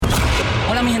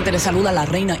Hola mi gente, les saluda la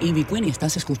reina Ivy Queen y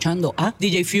estás escuchando a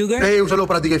DJ Fugger. Hey, un saludo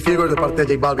para DJ Fugger de parte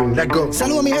de J Balvin. Let's go.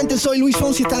 Saludos mi gente, soy Luis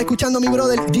Fonsi y estás escuchando a mi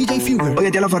brother DJ Fugger. Oye,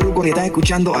 te habla Farruko y estás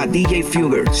escuchando a DJ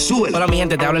Fugger. Súbelo. Hola mi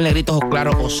gente, te habla el negrito Ojos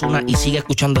Claros Ozuna y sigue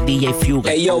escuchando DJ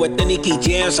Fugger. Hey yo, este Nicky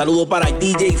Jam, saludo para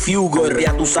DJ Fugger.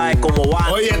 Ya tú sabes cómo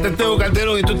va. Oye, este es Teo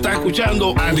Calderón y tú estás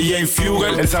escuchando a DJ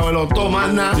Fugger. El sabelotó,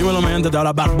 mana. Dímelo mi gente, te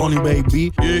habla Bad Bunny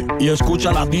Baby y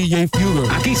escucha la DJ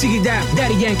Fugger. Aquí sigue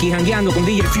Daddy Yankee jangueando con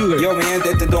DJ Fugger. Yo mi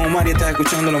gente, este es Don Omar y estás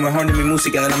escuchando lo mejor de mi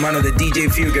música de la mano de DJ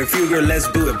Fugger. Fugger,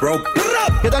 let's do it, bro.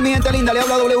 ¿Qué tal mi gente linda? Le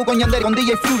habla W con Yandel, con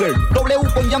DJ Fugger.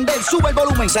 W con Yandel, sube el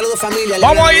volumen. Saludos familia.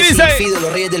 Vamos ahí, dice. Fido,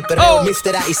 los reyes del perreo,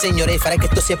 Mr. A y señores, para que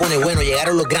esto se pone bueno.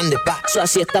 Llegaron los grandes packs.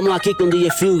 Así estamos aquí con DJ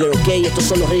Fugger, ok. Estos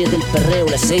son los reyes del perreo,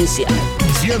 la esencia.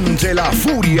 Siente la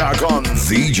furia con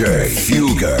DJ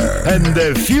Fugger en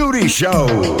The Fury Show.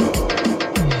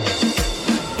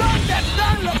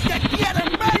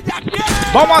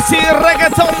 Vamos así,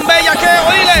 reggaetón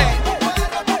bellaqueo, dile.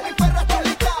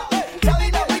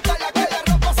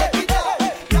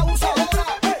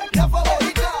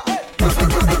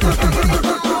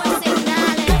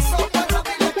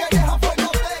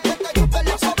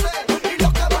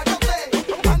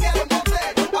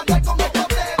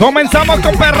 Comenzamos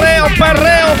con perreo,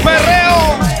 perreo, perreo.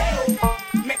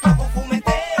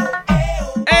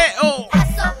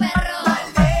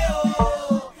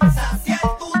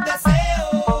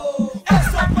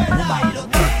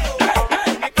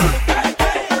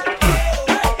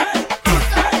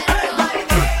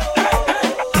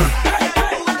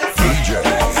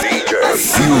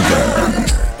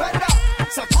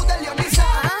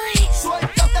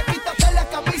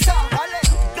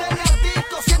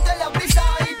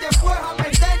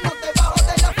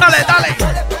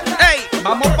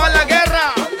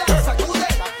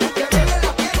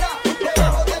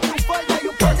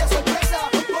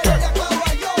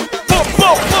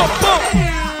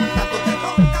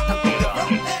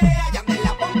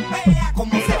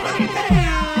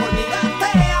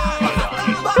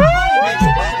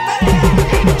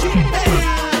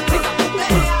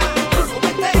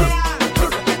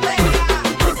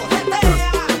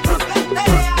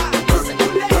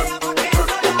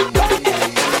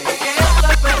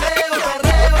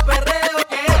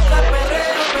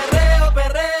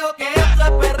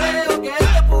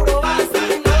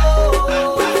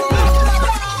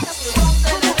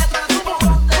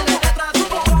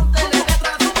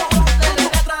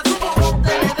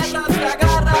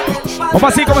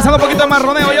 Vamos así, comenzando un poquito de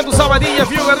marroneo, ya tú sabes, DJ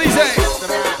Fugger dice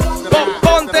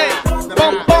ponte,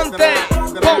 ponte.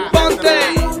 Ponte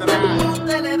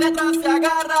de detrás, se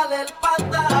agarra del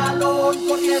pantalón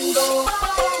corriendo.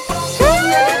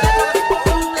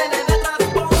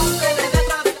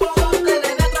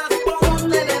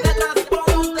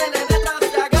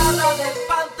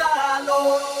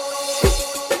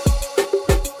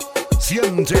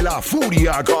 Siente la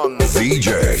furia con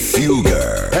DJ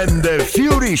Fugger en The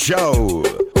Fury Show.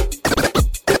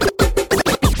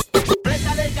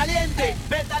 Pétale caliente,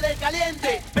 pétale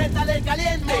caliente, pétale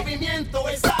caliente. Movimiento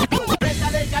exacto.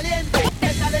 Pétale caliente,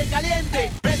 pétale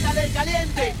caliente, pétale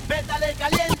caliente, pétale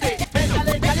caliente,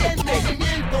 pétale caliente.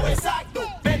 Movimiento exacto.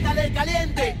 Pétale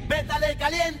caliente, pétale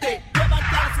caliente.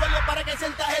 Levanta al suelo para que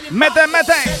sientas el impacto.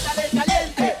 Mete. Pétale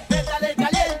caliente, pétale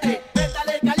caliente,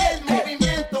 pétale caliente.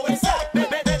 Movimiento exacto.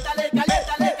 Pétale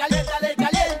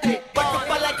caliente. Puesto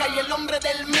para la calle el hombre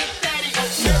del misterio.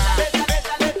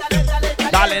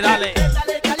 Dale.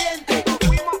 Pétale caliente.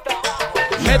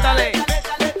 Métale.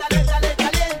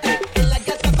 En la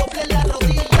gata doble la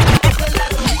rodilla, doble la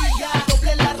rodilla,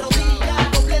 doble la rodilla,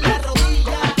 doble la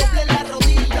rodilla, doble la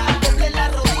rodilla, doble la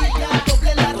rodilla,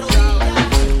 doble la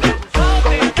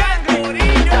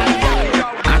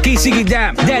rodilla. Aquí sigue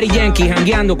Daddy Yankee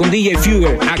jangueando con DJ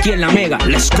Fugger. Aquí en la Mega,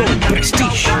 let's go,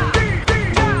 Prestige.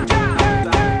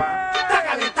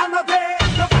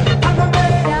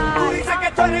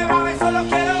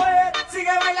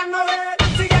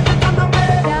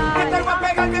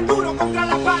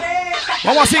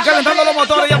 Vamos así, calentando los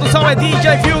motores, ya tú sabes,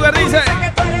 DJ Fugger dice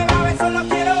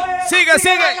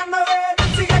sigue.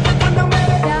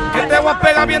 Que te voy a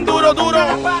pegar bien duro.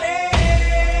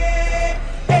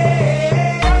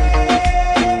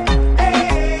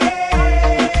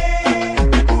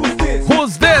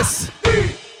 Who's this?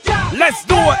 Let's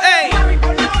do it, hey.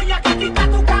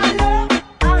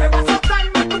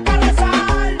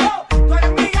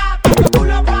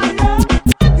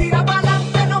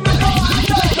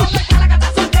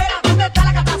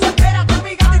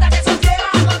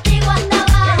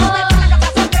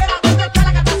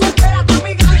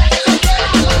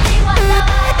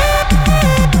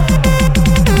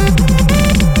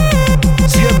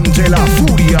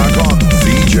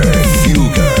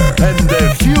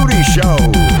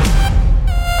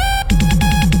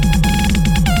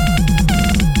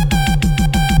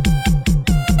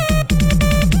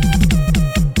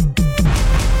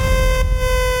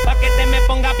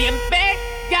 ponga bien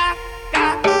bella.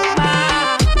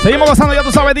 Seguimos gozando, ya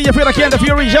tú sabes, DJ Fury aquí en The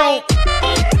Fury Show.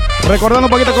 Recordando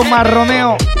un poquito con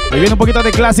marroneo. Viviendo un poquito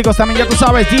de clásicos también, ya tú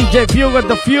sabes, DJ Fury,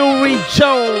 The Fury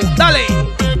Show. Dale.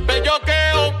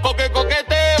 Bellaqueo,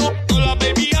 coqueteo, todas las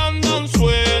baby andan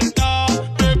sueltas.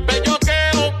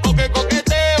 Bellaqueo,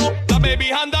 coqueteo, las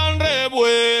baby andan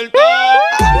revueltas.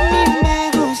 A mí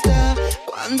me gusta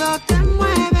cuando te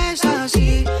mueves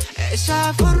así,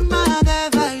 esa forma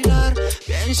de bailar,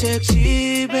 bien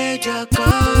sexy, bellaca.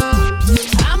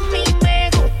 A mí me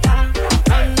gusta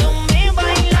cuando me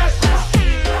bailas así,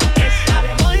 esa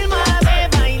forma de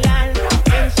bailar,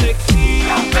 bien sexy,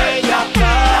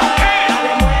 bellaca.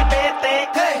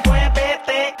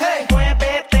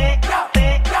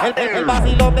 El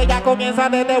vacilón ya comienza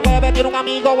desde jueves. Tiene un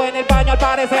amigo en el baño, al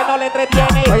parecer no le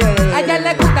entretiene. A ella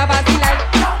le gusta vacilar,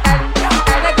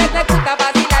 le gusta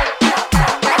vacilar.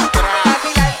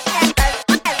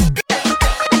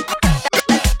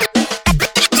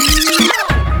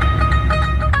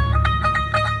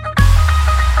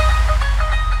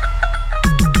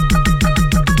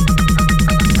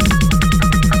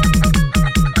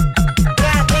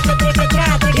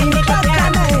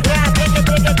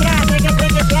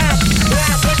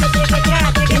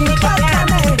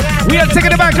 We are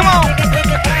taking it back, come on.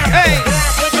 Hey.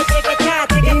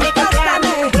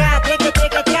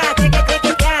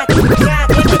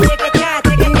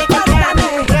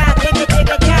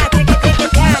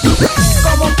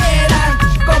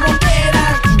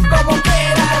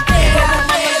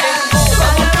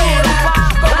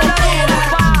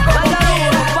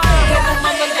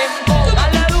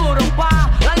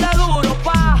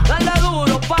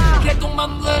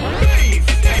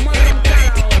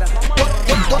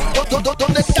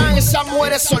 ¿Dónde están esas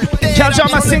mujeres solteras? Shout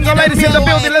out my single ladies in the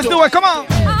building, let's do it, come on.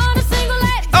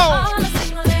 Oh.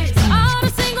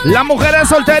 Las mujeres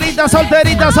solteritas,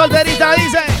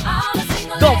 dice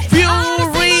The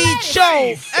Fury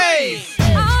Show. Hey.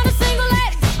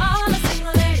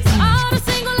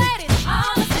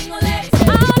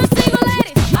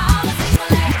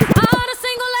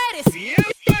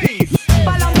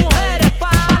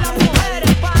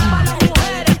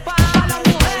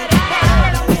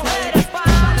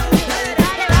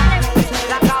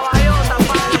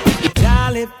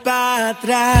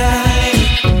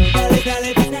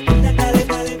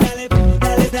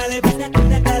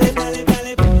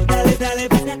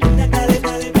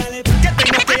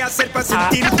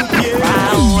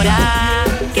 Ahora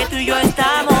que tú y yo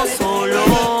estamos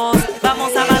solos,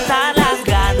 vamos a matar las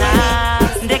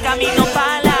ganas. De camino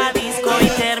para la disco y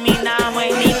terminamos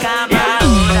en mi cama.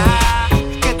 Ahora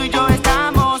que tú y yo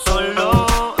estamos solos,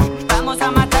 vamos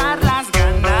a matar las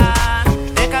ganas.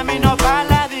 De camino para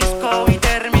la disco y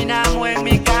terminamos en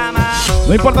mi cama.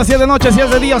 No importa si es de noche, si es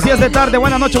de día o si es de tarde.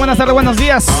 Buenas noches, buenas tardes, buenos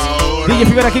días. DJ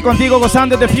Fever aquí contigo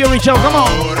gozando de The Fury Show, come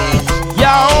on. Y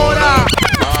ahora,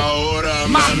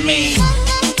 mami,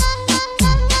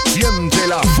 siente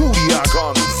la furia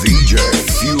con DJ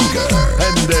Fuger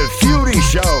en The Fury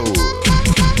Show.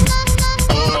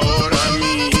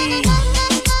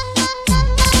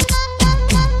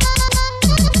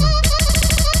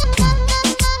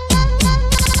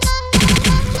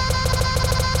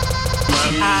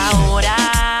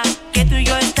 Ahora que tú y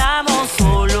yo estamos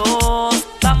solos,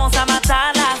 vamos a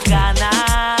matar las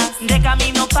ganas. De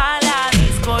camino para la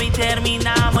disco y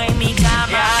terminamos en mi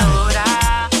cama.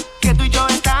 Ahora que tú y yo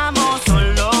estamos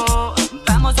solos,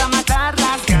 vamos a matar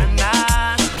las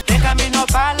ganas. De camino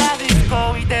para la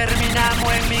disco y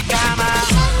terminamos en mi cama.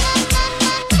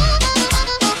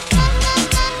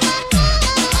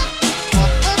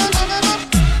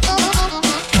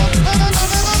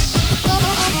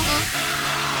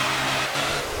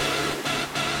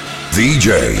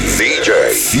 DJ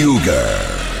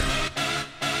Fuger.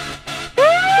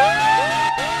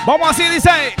 vamos así,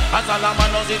 dice. Alza la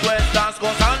mano si tú estás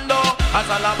gozando.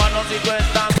 Alza la mano si tú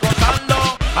estás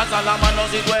gozando. Alza la mano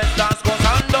si tú estás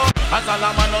gozando. Alza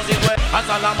la mano si tú,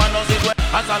 alza la mano si tú,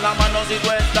 alza la mano si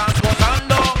tú estás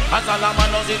gozando. Alza la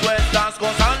mano si tú estás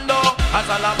gozando.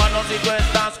 Alza la mano si tú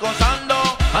estás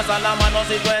gozando. Alza la mano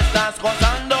si tú estás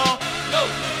gozando.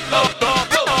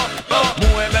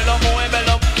 Muévelo,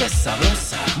 muévelo, qué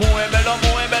sabrosa. Muévelo,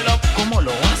 muévelo, ¿cómo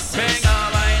lo haces? Ven a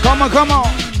bailar. ¿Cómo?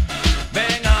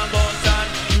 Ven a gozar.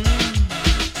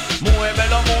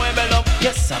 Muévelo, muévelo,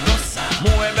 qué sabrosa.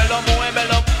 Muévelo,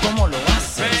 muévelo, ¿cómo lo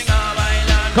haces? Ven a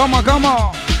bailar.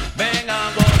 ¿Cómo? Ven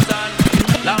a gozar.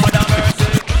 La hora mercy.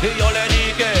 Y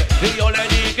yo le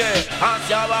dije,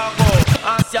 hacia abajo,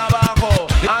 hacia abajo,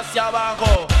 hacia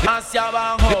abajo, hacia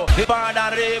abajo, para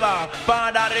arriba,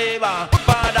 para arriba,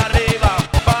 para arriba,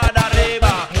 para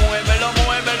arriba. Muévelo,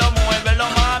 muévelo, muévelo,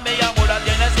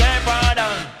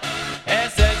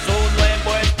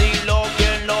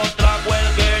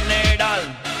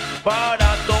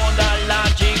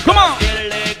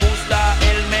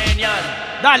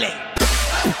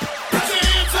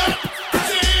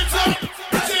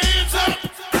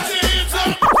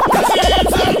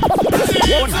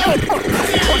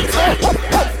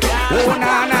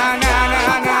 na na na na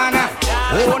na na.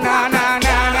 Oh na na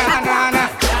na na na na.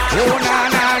 Oh na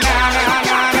na na na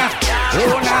na na.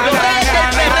 Oh na na na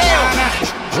na na.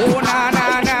 Oh na na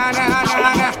na na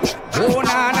na. Oh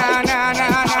na na na na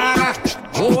na.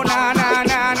 Oh na na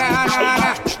na na na.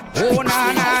 Oh na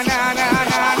na na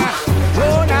na na.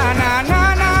 Oh na na na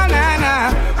na na.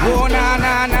 Oh na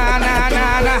na na na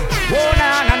na. Oh na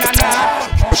na na na.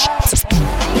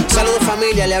 Saludos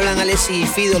familia, le hablan Alessi y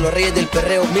Fido, los reyes del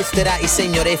perreo, Mr. A y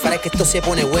Señor E, para que esto se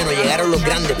pone bueno, llegaron los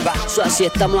grandes pa. Así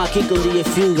estamos aquí con DJ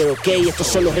Fuger, ok, estos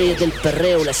son los reyes del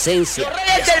perreo, la esencia. Los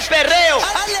reyes del perreo,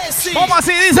 Alessi. ¿Cómo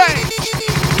así dice?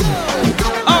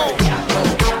 Oh.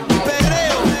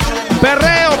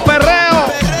 Perreo,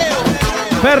 perreo,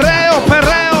 perreo,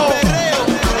 perreo.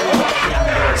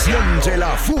 Siente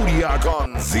la furia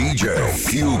con DJ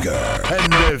Fuger en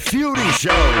The Fury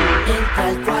Show. Entra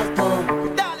al cuarto,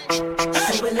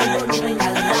 súbele el volumen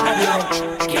al radio,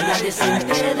 que nadie se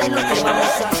entere de lo que vamos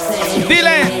a hacer.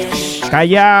 Dile,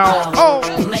 callao. Oh.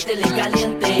 Métele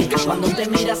caliente, cuando te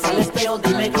miras al espejo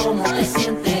dime cómo te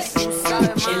sientes.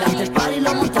 El after party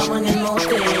lo montamos en el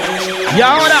motel. Y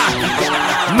ahora,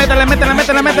 métele, métele,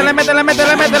 métele, métele, métele,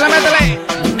 métele, métele, métele.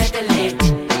 Métele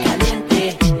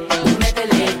caliente,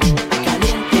 métele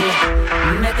caliente,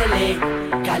 métele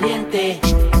caliente,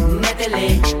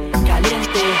 métele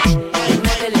caliente,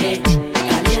 métele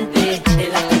caliente.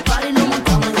 El after party lo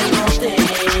montamos en el motel.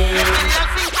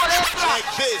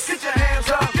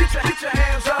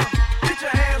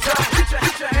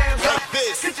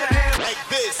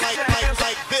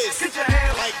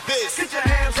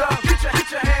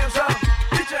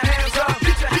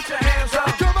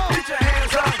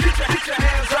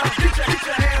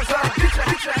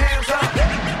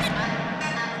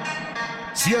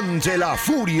 Siente la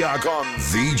furia con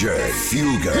DJ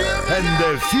Fuger en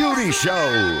The Fury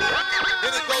Show.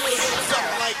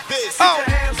 Oh.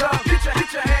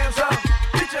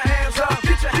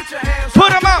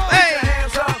 Put 'em up, hey.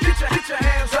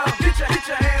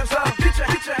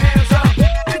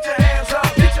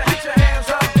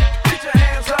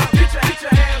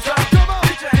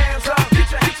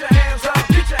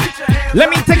 Let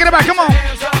me take it back, come on.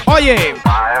 Oye.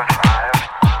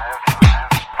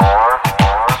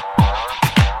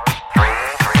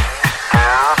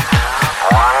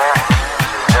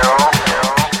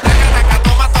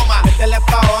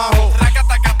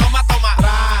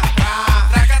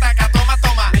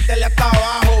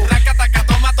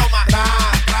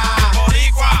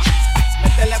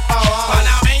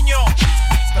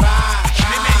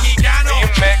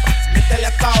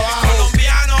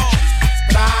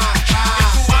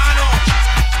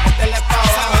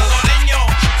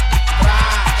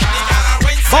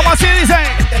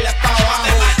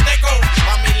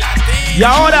 Y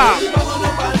ahora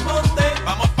vámonos pa'l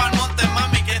monte,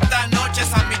 mami, que esta noche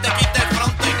Sammy te quita el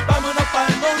fronte. Vámonos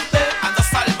pa'l monte, ando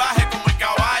salvaje como el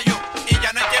caballo y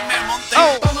ya no hay quien me monte.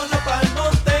 Vámonos pa'l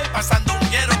monte, pa'l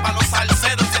sandunguero, pa' los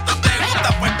salseros, si esto te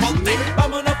gusta pues ponte.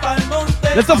 Vámonos pa'l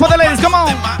monte. Let's go for the ladies, come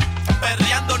on.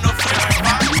 Perreando no fue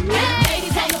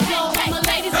Ladies on the floor, my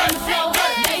ladies on the floor.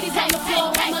 Ladies on the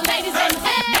floor, my ladies on the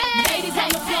floor. Ladies on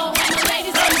the floor, my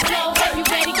ladies on the floor. You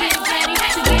ready, get ready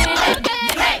to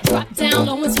get it. Drop down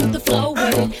low and sweep the flow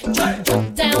with it. Drop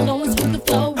down low and sweep the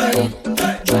flow with it.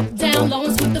 Drop down low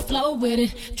and sweep the flow with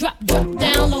it. Drop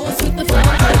down low and sweep the flow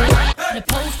with it. The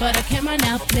pose for the camera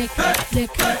now, flick, flick.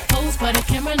 Pose for the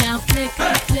camera now, flick,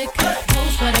 flick.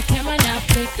 Pose for the camera now,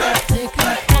 flick, flick.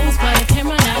 Pose for the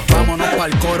camera now. Vámonos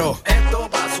pa'l coro. Esto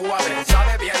va suave,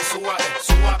 sabe bien suave,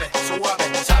 suave, suave,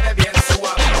 sabe bien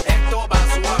suave. Esto va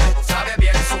suave, sabe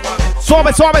bien suave.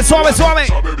 Suave, suave, suave, suave.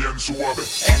 Sabe bien suave.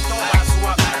 Esto va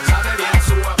suave, sabe bien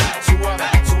suave, suave,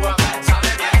 suave,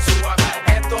 sabe bien suave.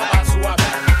 Esto va suave.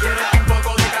 ¿Quieres un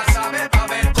poco de casabe pa'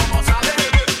 ver cómo sabe?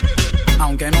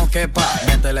 Aunque no quepa,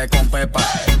 métele con pepa.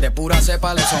 De pura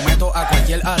cepa le someto a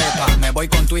cualquier arepa. Me voy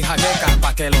con tu hija queca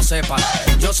pa' que lo sepa.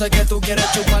 Yo sé que tú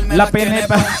quieres chuparme la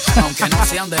penepa. Aunque no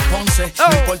sean de Ponce,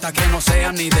 no importa que no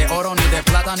sean ni de oro, ni de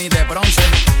plata, ni de bronce.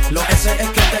 Lo que sé es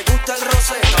que te gusta el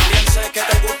roce. También sé que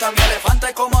te gusta mi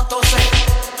elefante como tose.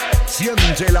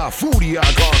 Siente la furia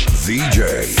con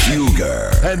DJ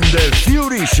Fuger en The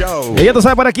Fury Show. Y ya tú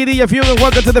sabes, por aquí DJ Fuger,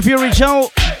 welcome to The Fury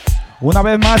Show. Una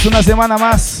vez más, una semana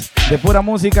más de pura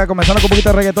música, comenzando con un poquito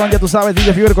de reggaetón, ya tú sabes,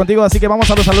 DJ Fuger contigo, así que vamos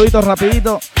a los saluditos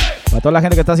rapidito. Para toda la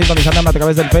gente que está sintonizando a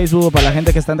través del Facebook, para la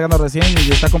gente que está entrando recién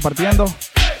y está compartiendo.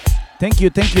 Thank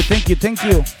you, thank you, thank you, thank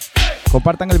you.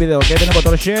 Compartan el video, ¿ok? Tienen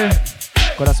botón share,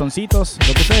 corazoncitos,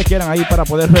 lo que ustedes quieran ahí para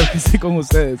poder ver que estoy con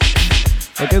ustedes.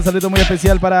 Ok, un saludo muy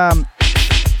especial para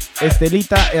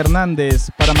Estelita Hernández.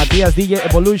 Para Matías DJ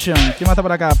Evolution. ¿Quién más está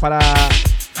por acá? Para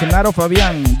Genaro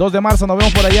Fabián. 2 de marzo nos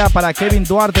vemos por allá. Para Kevin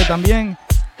Duarte también.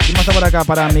 ¿Quién más está por acá?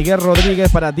 Para Miguel Rodríguez.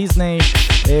 Para Disney.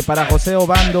 Para José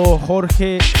Obando.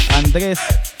 Jorge Andrés.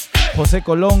 José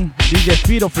Colón. DJ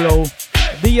Firo Flow.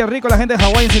 DJ Rico, la gente de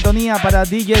Hawaii en sintonía. Para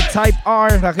DJ Type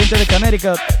R, la gente de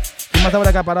Connecticut. ¿Quién más está por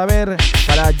acá? Para ver.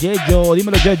 Para Yeyo.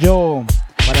 Dímelo Yeyo.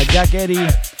 Para Jack Eddy.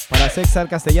 Para César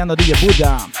Castellano. DJ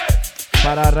Bulla.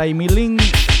 Para Raimilín.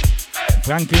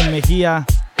 Franklin Mejía.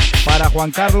 Para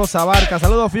Juan Carlos Abarca.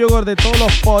 Saludos Fugor de todos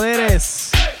los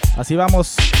poderes. Así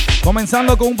vamos.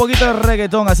 Comenzando con un poquito de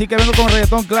reggaetón. Así que vengo con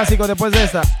reggaetón clásico después de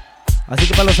esta. Así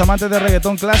que para los amantes de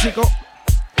reggaetón clásico,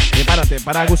 prepárate.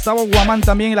 Para Gustavo Guamán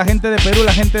también, la gente de Perú,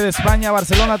 la gente de España,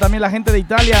 Barcelona, también la gente de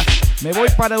Italia. Me voy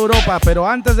para Europa, pero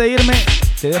antes de irme,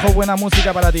 te dejo buena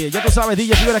música para ti. Ya tú sabes,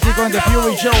 DJ Fuger aquí con The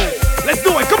Fury Show. Let's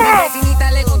do it, come on. Mi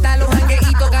vecinita le gustan los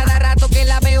jangueitos, cada rato que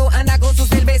la veo anda con su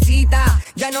cervecita.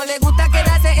 Ya no le gusta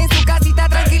quedarse en su casita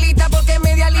tranquilita porque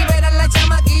media liberan la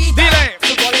chamaquita. Dile.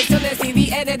 Su colección de CD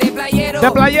es de playero.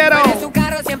 De playero. Pero en su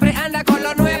carro siempre anda con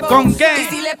lo nuevo. ¿Con qué? Y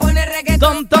si le pone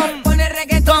reggaetón, pone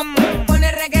reggaetón,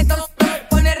 pone reggaetón,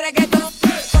 pone reggaetón.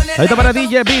 Ahí está para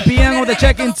DJ BPM o The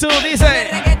Check-In 2, dice.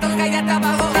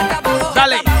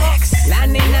 Dale. La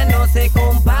nena no se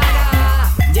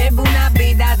compara, lleva una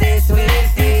vida de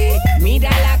suerte.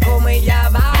 Mírala como ella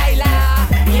baila,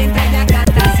 mientras ella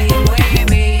canta se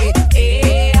mueve.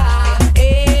 Ea,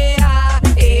 ea,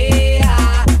 ea,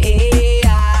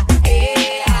 ea,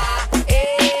 ea,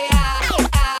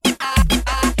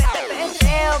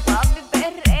 Perreo, papi,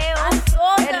 perreo.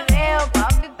 Perreo,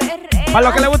 papi, perreo. Para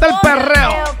los que les gusta el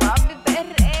perreo.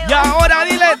 Y ahora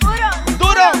dile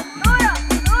duro.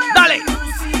 Dale.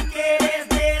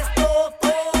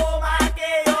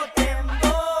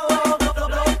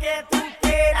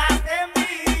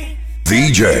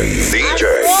 DJ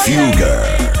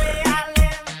Fuger.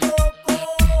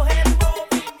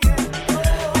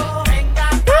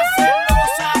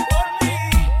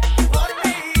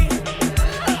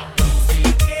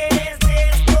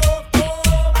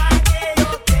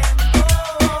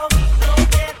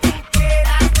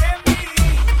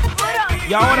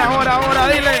 Y ahora,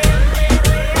 dile.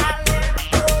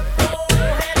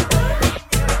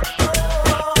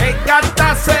 Que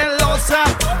gata celosa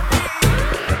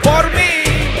por mí.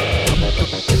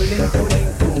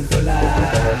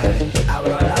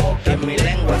 Abro la boca y mi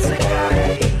lengua se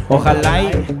cae. Ojalá y.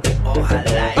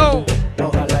 Ojalá. Oh.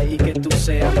 Ojalá y que tú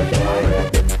seas mi madre.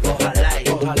 Ojalá y.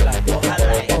 Ojalá.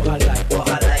 Ojalá y. Ojalá.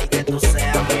 Ojalá y que tú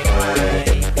seas mi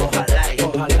madre. Ojalá y.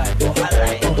 Ojalá. Ojalá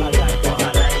y. Ojalá.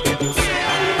 Ojalá y que tú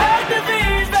seas. Es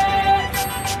difícil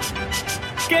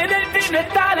que destino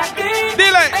estar aquí.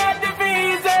 Dile. Es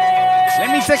difícil. Let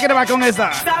me take it back con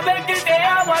esa. Saber que te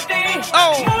amo a ti.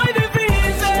 Oh. Muy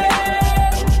difícil.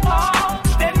 Oh,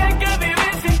 tener que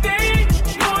vivir sin ti.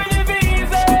 Muy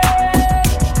difícil.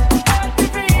 Es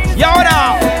difícil. Y ahora.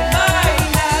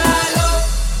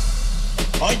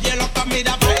 Oye, loca,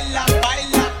 mira, baila,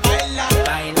 baila, baila.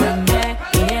 Bailame,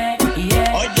 yeah,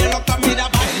 yeah. Oye, loca, mira,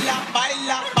 baila,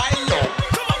 baila, baila.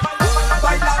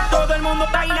 Baila, todo el mundo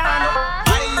bailando.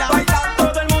 Baila, baila,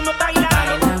 todo el mundo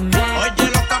bailando. Oye,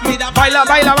 loca, mira, Baila,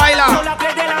 baila, baila. son las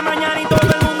 3 de la mañana y todo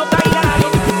el mundo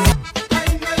bailando.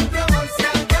 Ay, nuestro amor se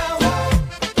acabó.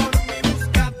 Por mí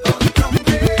busca otro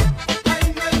hombre. Ay,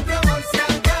 nuestro amor se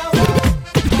acabó.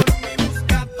 Por mí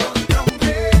busca otro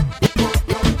hombre.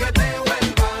 Porque te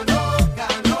vuelva loca,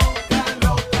 loca,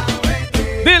 loca, vete.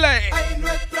 Dile. Ay,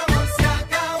 nuestro amor se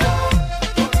acabó.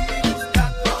 Por mí busca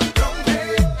otro hombre.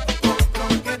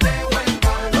 Porque te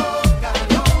vuelva loca,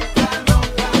 loca,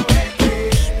 loca, vete.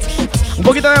 Un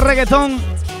poquito de reggaetón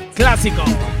clásico.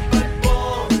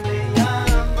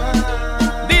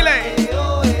 Dile.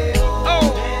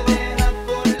 Oh.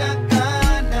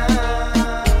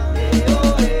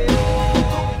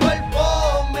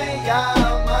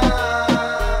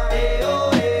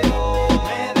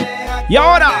 Y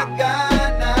ahora.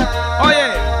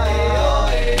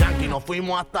 Oye. Yankee, nos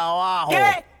fuimos hasta abajo.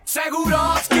 ¿Qué?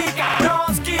 Seguroski,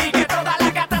 Karoski, que todas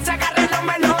las gatas se agarren los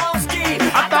meloski.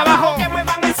 Hasta abajo. Que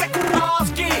muevan ese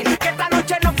kuroski, que esta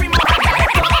noche nos fuimos a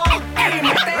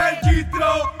el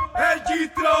gistro, el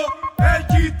gistro, el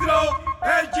gistro,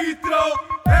 el gistro,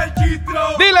 el gistro.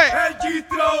 Dile. El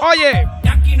gistro. Oye.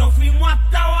 Yankee, nos fuimos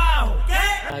hasta abajo.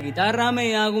 ¿Qué? La guitarra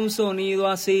me hago un sonido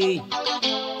así,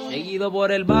 seguido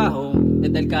por el bajo.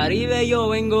 Desde el Caribe yo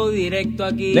vengo directo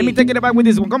aquí. Let me take it back with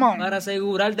this one, come on. Para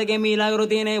asegurarte que Milagro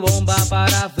tiene bomba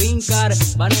para fincar,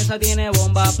 Vanessa tiene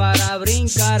bomba para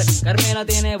brincar, Carmela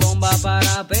tiene bomba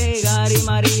para pegar y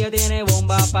María tiene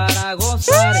bomba para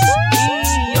gozar.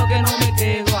 Y yo que no me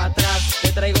quedo atrás.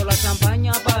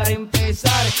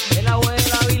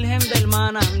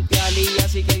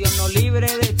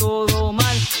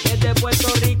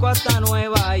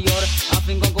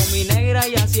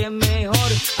 así es mejor.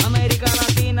 América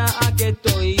Latina, aquí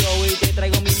estoy yo y te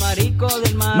traigo mi marico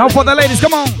del mar. Now for the ladies,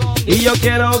 come on. Y yo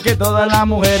quiero que todas las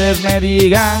mujeres me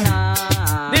digan.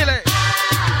 Dile.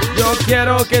 Yo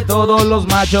quiero que todos los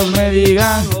machos me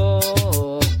digan.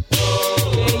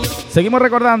 Seguimos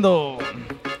recordando.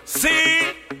 Sí,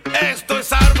 esto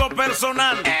es algo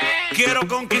personal. Quiero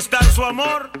conquistar su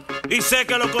amor y sé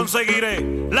que lo conseguiré.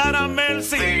 Lara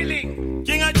Melcy.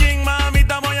 Chin a chin,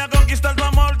 mamita, voy a conquistar tu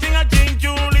amor. Chin a chin,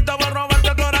 chulita, voy a robarte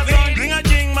el corazón. Chin a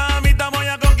chin, mamita, voy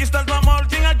a conquistar tu amor.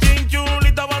 Chin a chin,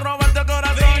 chulita, voy a robarte el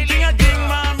corazón. Chin a chin,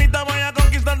 mamita, voy a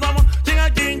conquistar tu amor. Chin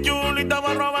a chin, chulita,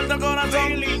 voy a robarte el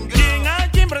corazón. Chin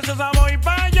a chin, preciosa, voy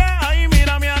para allá. Ay,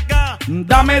 mírame acá.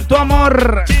 Dame tu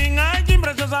amor. Chin a chin,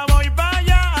 preciosa, voy para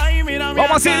allá. Ay, mírame acá.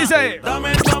 ¿Cómo así dice?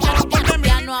 Dame tu amor.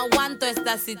 Ya no aguanto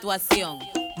esta situación.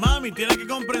 Mami, tienes que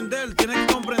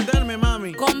comprenderme,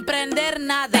 mami. Comprender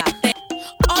nada.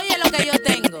 Oye lo que yo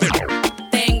tengo.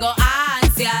 Tengo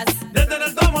ansias de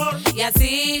tener tu amor. Y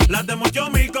así late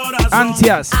mucho mi corazón.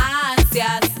 Ansias.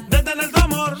 Ansias de tener tu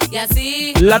amor. Y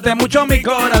así late mucho mi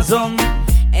corazón.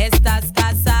 Estás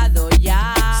casado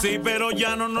ya. Sí, pero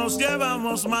ya no nos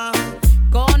llevamos más.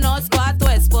 Conozco a tu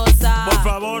esposa. Por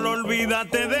favor,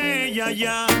 olvídate de ella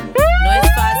ya. No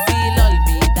es fácil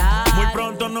olvidar. Muy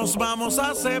pronto nos vamos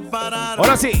a separar.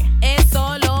 Ahora sí.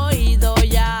 Eso lo he oído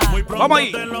ya. Muy pronto Vamos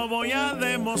ahí. te lo voy a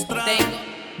demostrar.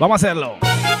 Vamos a hacerlo.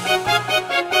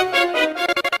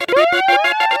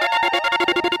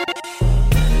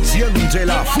 Siente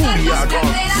la furia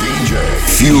con DJ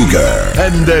Fugger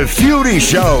and the Fury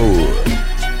Show.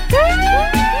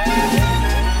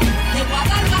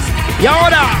 Y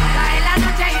ahora. Cae la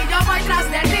noche y yo voy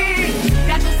tras de ti.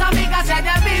 Que tus amigas se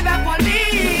desviven por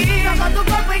mí. Toco tu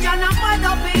cuerpo y yo no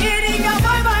puedo vivir. Y yo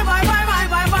voy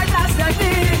tras de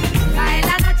ti. Cae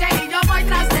la noche y yo voy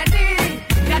tras de ti.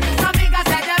 Que tus amigas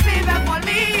se desviven por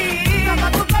mí. Toco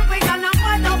tu cuerpo y yo no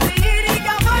puedo vivir. Y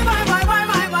yo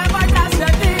voy tras de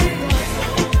ti.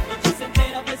 Se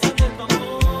entera pensando en tu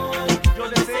amor. Yo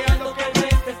deseando que no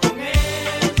estés con él.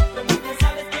 Pero tú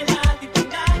sabes que nadie te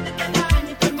engaña, te daña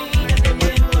y termina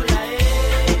teniéndola a él.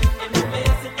 Que me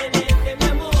merece tenerte, mi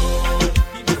amor.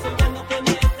 Vivo soñando que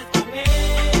no estés con él.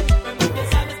 Pero tú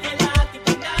sabes que nadie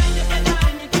te engaña, te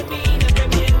daña y termina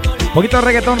teniéndola a él. Poquito de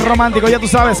reggaetón romántico, ya tú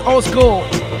sabes, old school.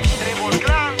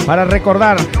 Para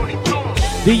recordar.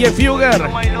 DJ Fugger.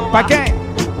 ¿Pa' qué?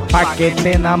 Pa' que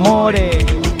te enamore.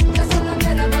 Yo solo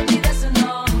quiero que olvides su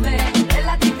nombre. Él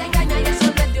a ti te engaña y eso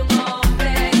no es de un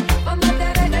hombre. Cuando te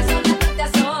veas eso no te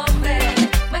asombre.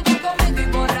 Vente conmigo y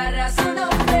borrarás su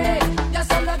nombre. Yo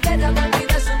solo quiero que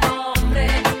olvides su nombre.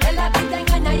 Él a ti te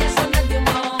engaña y eso no es de un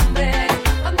hombre.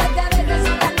 Cuando te veas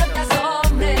eso no te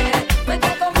asombre. Vente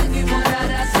conmigo y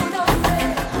borrarás su nombre.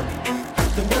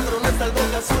 Tu encuentro no es algo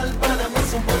casual, para mí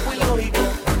es un poco ilógico.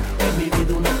 En mi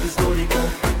vida un acto histórico.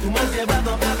 Tú me has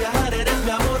llevado a viajar, eres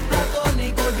mi amor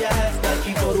platónico. Ya está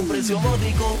aquí por un precio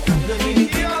módico.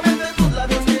 Definitivamente tus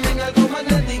labios tienen algo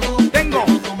magnético. Tengo.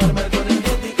 Quiero tomarme algo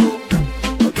energético.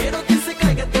 No quiero que se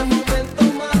caiga este momento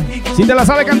mágico. Si te la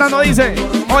sabe cantando, dice.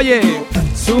 Oye.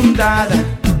 Sundada.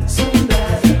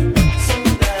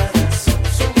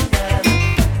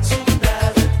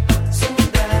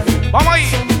 Vamos ahí.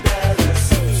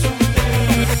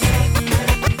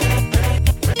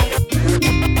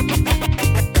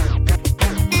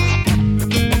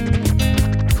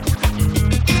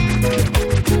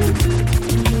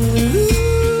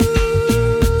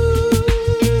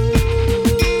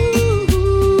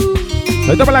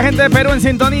 Esto para la gente de Perú en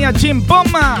sintonía,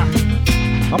 Chimpoma.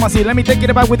 Vamos así, let me take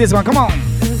it back with this one, come on.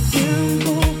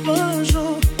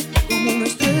 Pasó como una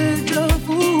estrella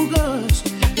fugaz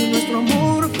y nuestro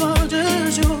amor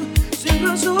falleció sin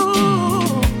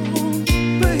razón.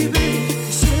 Baby,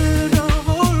 quisiera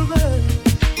volver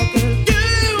a aquel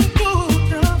tiempo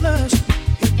otra vez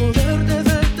y poderte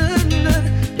detener.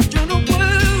 Yo no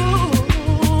puedo.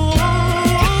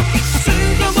 Sin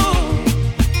tu amor,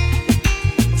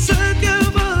 no sé qué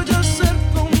vaya a hacer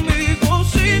conmigo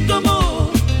sin tu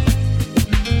amor.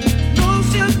 No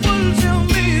sé cuál sea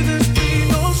mi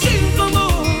destino sin tu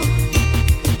amor.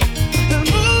 El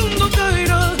mundo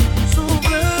caerá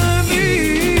sobre mí,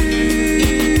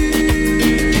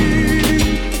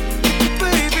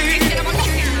 baby.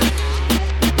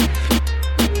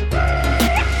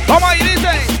 Vamos ahí, dice.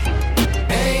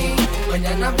 Hey,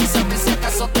 mañana avísame si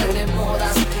acaso te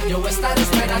demoras. Yo voy a estar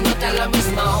esperándote a la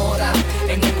misma hora.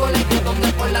 En el colegio donde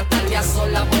por la tarde a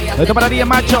sola voy a Esto para ti,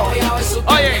 macho.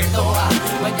 Oye.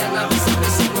 Mañana avísame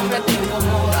si no me te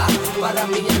incomoda. Para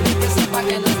mí es que sepa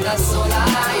que no estás sola.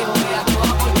 Yo voy a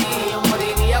actuar por ti, yo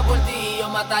moriría por ti, yo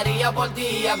mataría por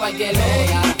ti a cualquier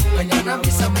hora. Mañana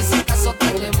avísame si acaso te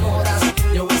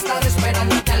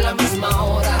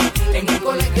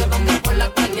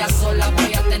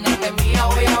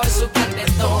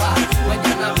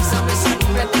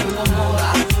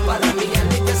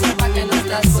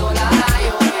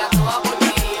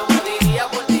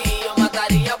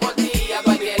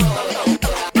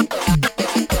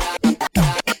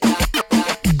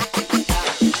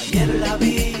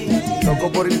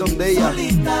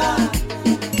Señorita,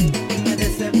 me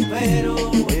desespero.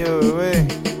 Oye, bebé.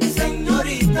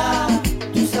 Señorita,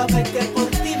 tú sabes que por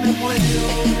ti me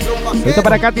muero. Esto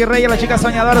para Katy Reyes, las chicas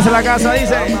soñadoras en la casa,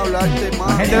 dice.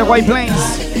 La gente de White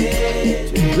Plains.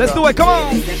 Let's do it, come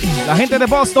on. La gente de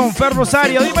Boston, Fer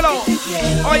Rosario, dímelo.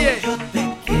 Oye.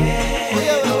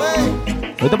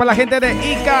 Esto para la gente de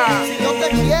Ica,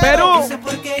 Perú.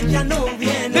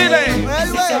 Dile.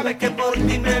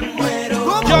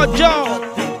 Yo.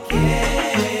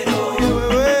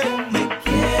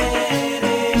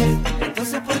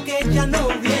 Entonces, ¿por qué ella no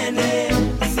viene?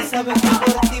 Si sabe que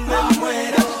por ti me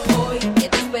muero. Hoy he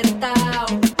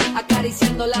despertado,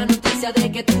 acariciando la noticia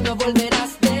de que tú no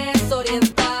volverás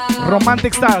desorientado.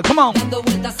 Romantic style, come on. Dando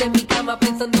vueltas en mi cama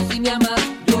pensando si me amas.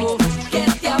 Yo que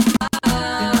te amo,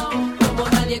 como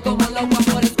nadie, como loco,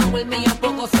 amores como el mío,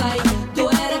 pocos hay. Tú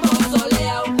eres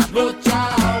soleado,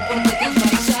 luchao, porque te has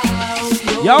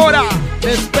marchado. Y ahora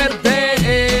desperté.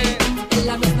 En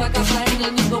la misma casa, en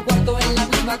el mismo cuarto, en la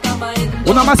misma cama.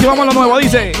 Una más y vamos a lo nuevo,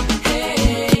 dice.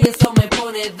 Hey, eso me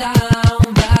pone down,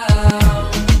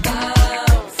 down,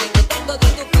 down. Siento tanto de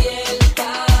tu piel,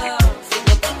 down.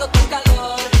 Siento tanto tu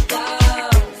calor,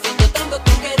 down. Siento tanto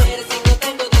tu querer, siento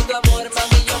tanto de tu amor,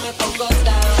 mami, yo me pongo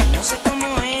down. No sé cómo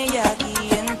ella aquí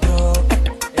entró.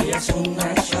 Ella es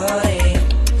una shorty.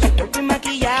 Su cuerpo y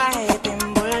maquillaje te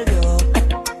envolvió.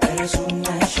 Ella es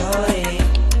una shorty.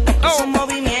 Su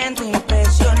movimiento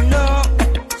impresionó.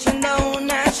 Siendo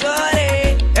una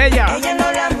shorty. Ella no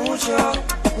habla mucho.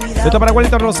 Esto para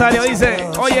Juanito Rosario, dice.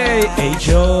 Oye, hey,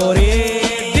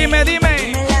 Chori. Dime.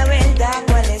 Dime la verdad,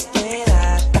 ¿cuál es tu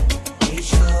edad? Hey,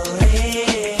 shorty.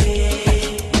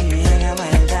 Dime la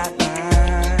verdad,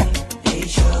 hey,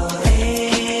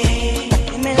 shorty.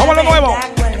 Dime la Vamos a lo nuevo. verdad,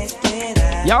 ¿cuál es tu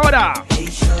edad? Y ahora.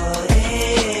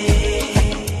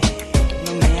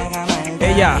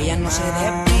 Ella. Ella no se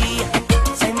desvía,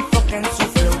 se enfoca en su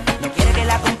flow. No quiere que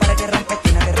la compare, que rompe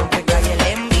esquina, que rompe calle.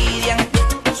 Le envidian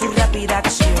su rápida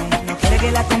acción. No quiere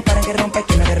que la compare, que rompe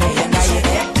esquina, que rompe calle.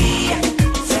 Le envidia,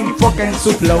 se enfoca en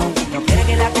su flow. No quiere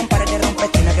que la compare, que rompe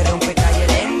esquina, que rompe calle.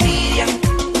 Le envidian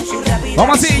su rápida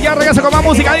Vamos así, ya regreso con más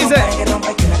música, dice.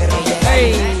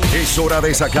 Hey. Es hora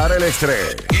de sacar el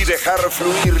estrés y dejar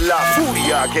fluir la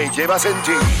furia que llevas en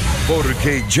ti.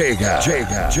 Porque llega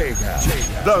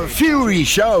The Fury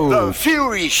Show. The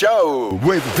Fury Show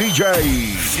with DJ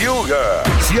Fugger.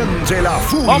 Siente la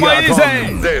furia. Vamos ahí, con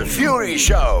dice. The Fury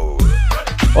Show.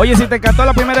 Oye, si te encantó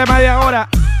la primera media hora,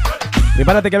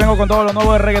 prepárate que vengo con todo lo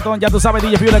nuevo de reggaetón. Ya tú sabes,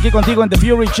 DJ Fury aquí contigo en The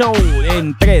Fury Show.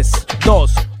 En 3,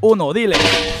 2, 1, dile.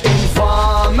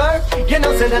 Informer, you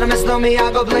know, say that I miss me,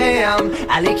 I go blam.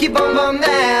 I like keep on bum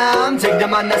down. Take the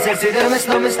man that says, say that I miss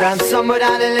me, stand somewhere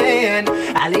down the lane.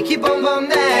 I like keep on bum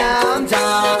down.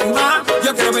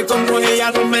 Yo quiero ver cómo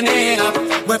ella lo menea.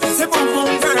 Mueve ese pum pum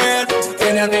girl.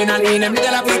 Tiene adrenalina,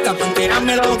 mide la pista,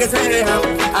 ponteame lo que sea.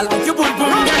 I like you pum pum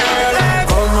girl.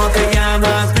 ¿Cómo te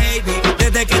llamas, baby?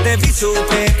 Desde que te vi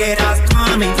supe que eras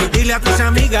mami. Dile a tus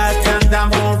amigas que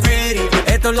andamos ready.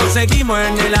 Esto lo seguimos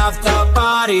en el after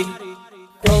party.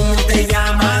 ¿Cómo te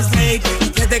llamas, baby?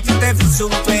 Desde que te vi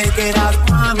supe que eras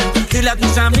mami. Dile a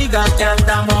tus amigas que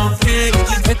andamos ready.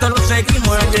 Esto lo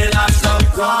seguimos en el after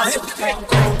party.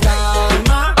 Con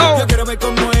calma, yo quiero ver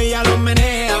cómo ella lo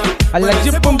menea. I like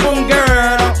you, pum pum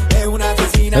girl. Es una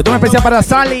vecina. Esto es especial para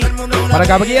Sally, para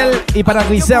Gabriel y para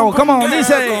Griseo. ¿Cómo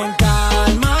dice?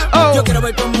 Yo quiero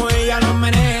ver cómo ella lo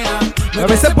menea.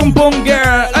 Mueve ese pum pum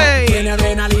girl. Ey. Tiene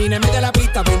adrenalina, mete la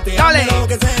pista, ponte dale. Lo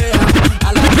que sea.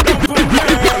 I like you, pum pum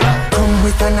girl. Come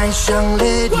with a nice young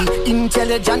lady,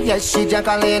 intelligent, yes, she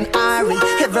Jacqueline Ari.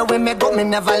 Everywhere me go, me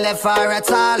never left her at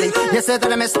all. You said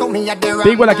that I miss me at the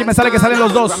Big aquí me sale que salen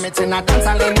los dos.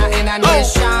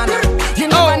 You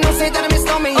never know, say that I miss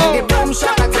me at the boom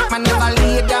shop. I take my never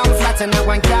lay down flat in a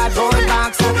one cardboard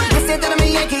box. You said that I'm a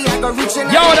Yankee, I go reaching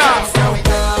out. Y ahora,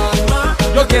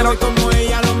 yo quiero como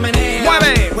ella lo menea.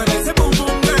 Mueve. Mueve ese pum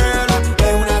pum girl.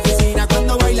 Es una oficina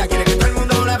cuando baila, quiere que todo el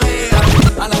mundo la vea.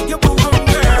 I like you pum pum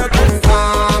girl.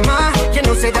 Mama, you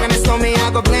know, say that I miss me, I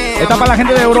go play. Esta para la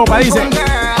gente de Europa, dice.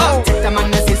 Take the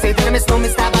man that say that I miss me,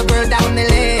 stab a girl down the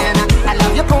lane. I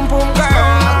love you pum pum girl.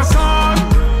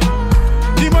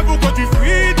 Dis-moi pourquoi tu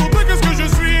fuis, pourquoi qu'est-ce que je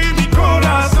suis, mi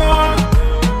corazón.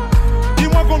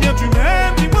 Dis-moi combien tu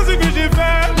m'aimes, dis-moi ce que j'ai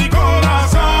fait, mi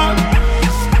corazón.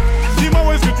 Dis-moi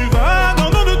où est-ce que tu vas, non,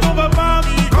 non, ne t'en vas pas,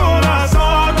 mi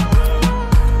corazón.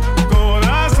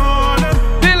 Corazón.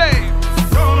 Dile.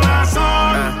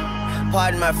 Corazón.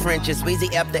 Pardon my my French. It's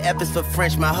Weezy F, the F is for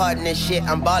French. My heart in this shit,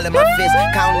 I'm balling my fist.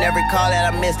 Counting every call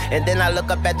that I miss. And then I look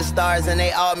up at the stars and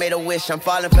they all made a wish. I'm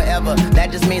falling forever,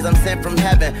 that just means I'm sent from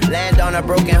heaven. Land on a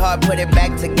broken heart, put it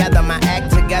back together. My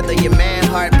act together, your man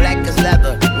heart black as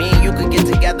leather. Me and you could get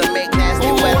together, make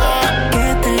nasty weather.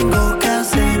 ¿Qué tengo que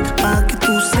hacer para que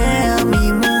tú seas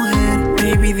mi mujer?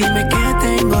 Baby, dime qué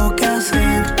tengo que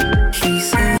hacer. She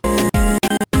said,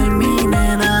 mi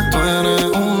nena. Tú eres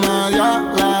una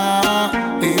diabla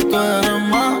y tú eres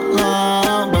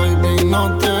mala. Baby,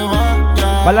 no te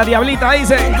vayas. Para la diablita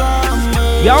dice.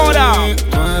 Y ahora.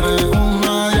 Tú eres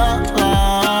una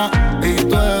diabla y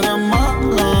tú eres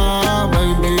mala.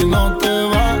 Baby, no te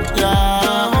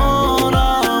vayas.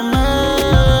 Órame.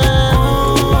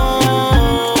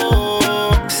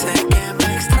 Sé que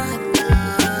me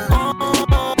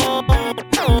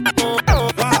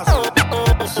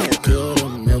Si quieres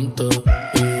miente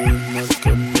y dime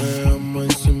que me ama y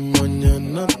si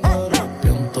mañana te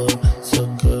arrepientes. Se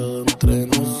queda entre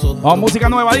nosotros. Vamos, música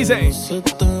nueva dice.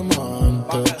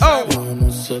 Oh. Yo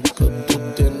no sé que tú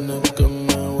tienes que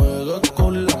me juegas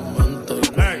con la mente. Y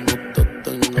cuando te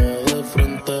tenga de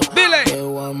frente, dile. Te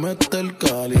voy a meter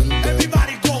caliente.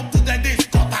 Everybody go to the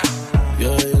disco. Y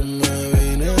ahí me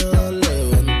vine a darle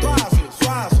evento.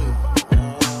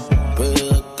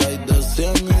 Pide que hay de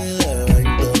 100 y de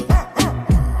 20.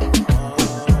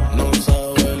 No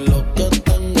sabes lo que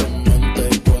tengo en mente.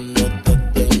 Y cuando te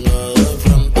tenga de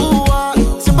frente,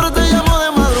 siempre te llamo de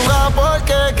madrugada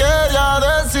porque quería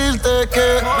decirte que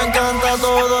me encanta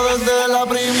todo desde la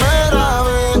primera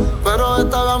vez, pero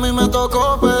esta vez a mí me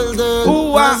tocó perder.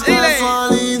 No es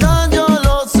casualidad, yo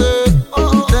lo sé.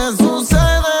 Te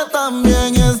sucede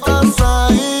también, estás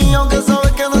ahí, aunque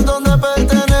sabes que no es donde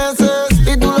perteneces.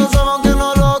 Y tú lo sabes aunque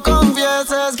no lo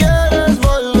confieses. Quieres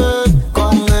volver,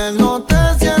 con él no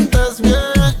te sientes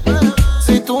bien.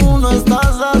 Si tú no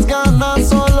estás, las ganas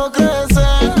solo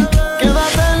crecen.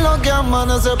 Quédate en lo que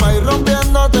amanece pa' ir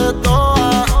rompiéndote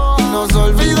toda. Y nos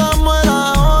olvidamos el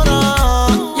ahora.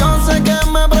 Yo sé que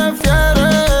me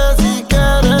prefieres. Si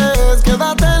quieres,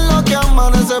 quédate en lo que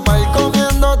amanece pa' ir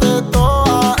comiéndote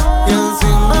toda. Y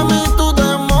encima de mí tú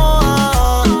te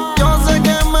mojas. Yo sé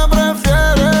que me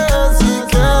prefieres. Si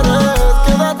quieres,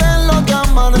 quédate en lo que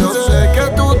amanece. Yo sé que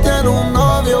tú tienes un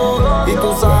novio y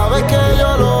tú sabes que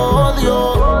yo lo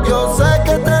odio. Yo sé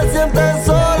que te sientes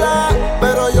sola,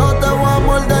 pero yo te voy a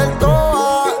morder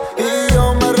toda. Y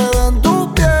yo me enredo en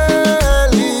tu piel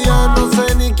y ya no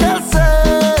sé ni qué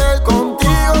hacer.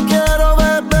 Contigo quiero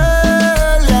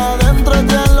beber y adentro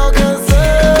te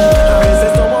enloquecer. A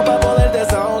veces tomo para poder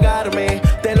desahogarme.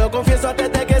 Te lo confieso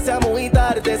antes de que sea muy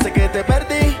tarde. Sé que te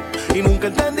perdí y nunca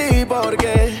entendí por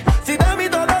qué. Si de mí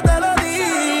todo te lo di.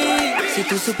 Si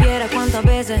tú supieras cuántas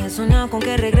veces he soñado con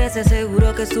que regreses,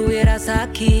 seguro que estuvieras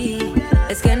aquí.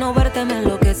 Es que no verte me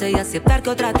enloquece y aceptar que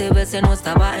otra te bese no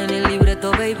estaba en el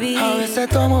libreto, baby. A veces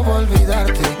tomo por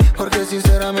olvidarte, porque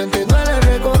sinceramente duele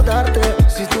recordarte.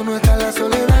 Si tú no estás, la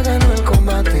soledad ganó el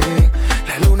combate.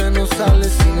 La luna no sale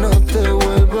si no te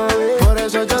vuelvo a ver. Por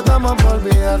eso yo tomo por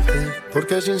olvidarte,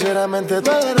 porque sinceramente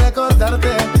duele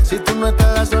recordarte. Si tú no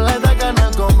estás, la soledad ganó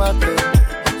el combate.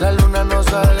 La luna no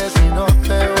sale si no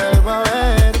te vuelvo a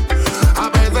ver. A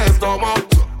veces tomo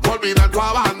por olvidar tu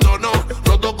abandono.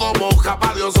 Roto como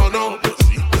japa Dios o no.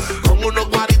 Con unos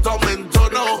guaritos me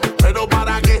entono. Pero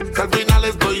para qué, que al final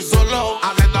estoy solo.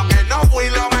 Haciendo que no fui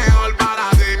lo mejor para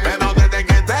ti. Pero desde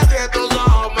que te di en tus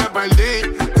ojos me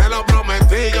perdí. Te lo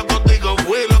prometí, yo contigo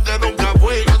fui lo que nunca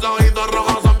fui. Los ojitos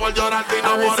rojos son por llorarte y no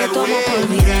por el tomo por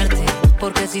olvidarte,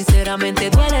 porque sinceramente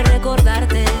duele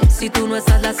recordarte. Si tú no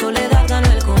estás, la soledad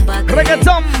ganó el combate.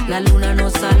 Reggaetón. La luna no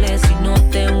sale si no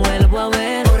te vuelvo a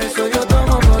ver. Por eso yo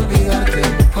tomo por olvidarte,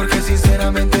 porque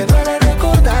sinceramente duele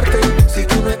recordarte. Si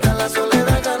tú no estás, la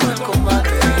soledad ganó el combate.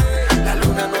 La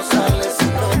luna no sale si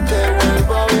no te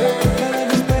vuelvo a ver.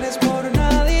 No esperes por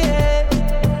nadie.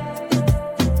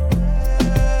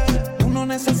 Tú no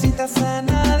necesitas a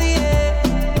nadie.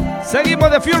 Seguimos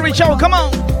The Fury Show, come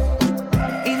on.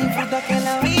 Y disfruta que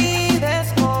la vida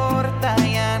es corta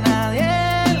y a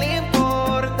nadie le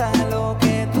importa lo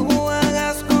que tú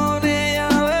hagas con ella,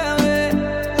 bebé.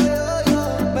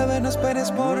 Bebé, no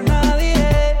esperes por nadie.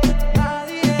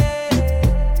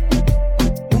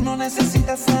 Tú no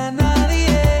necesitas a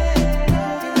nadie.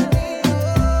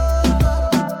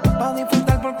 Pa'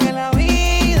 disfrutar porque la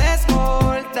vida es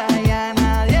corta y a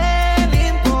nadie le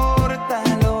importa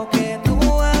lo que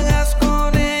tú hagas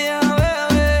con ella,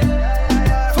 bebé.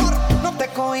 No te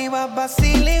cohibas,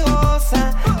 vacila y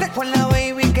goza. Recuerda,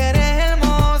 baby, que eres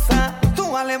hermosa.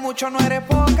 Tú vales mucho, no eres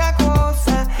poca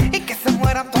cosa. Y que se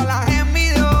mueran todas las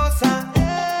envidiosas.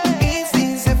 Y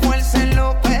si se fuercen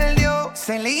lo que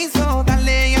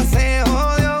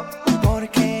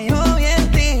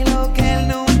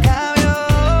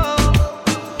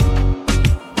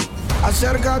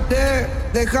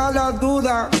deja la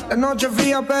duda. La noche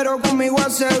fría, pero conmigo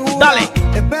asegura. Dale.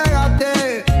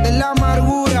 Despégate de la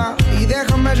amargura y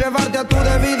déjame llevarte a tu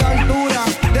debida altura.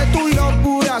 De tus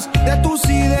locuras, de tus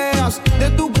ideas, de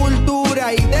tu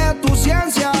cultura y de tu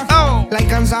ciencia. La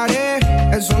alcanzaré,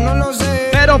 eso no lo sé.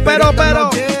 Pero.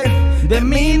 De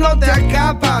mí no te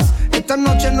escapas. Esta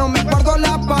noche no me guardo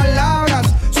las palabras.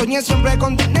 Soñé siempre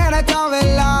con tener esta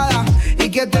velada y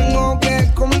que tengo que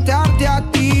contarte a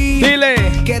ti. Dile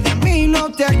que de mí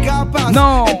no te escapas.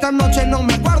 No. Esta noche no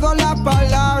me guardo las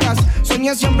palabras.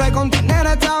 Soñé siempre con tener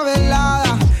esta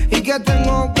velada y que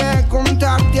tengo que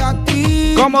contarte a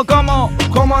ti. ¿Cómo?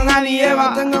 Como Adán y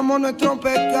Eva tengamos nuestro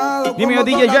pecado. Dime, Como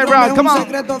DJ toda J-Rock, un come on.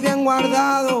 secreto bien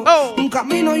guardado. Un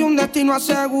camino y un destino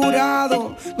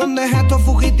asegurado, donde estos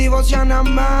fugitivos se han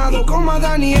amado. Como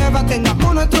Adán y Eva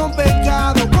tengamos nuestro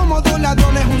pecado. Como dos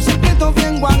ladrones, un secreto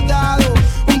bien guardado.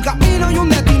 Un camino y un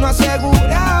destino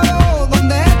asegurado,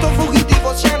 donde estos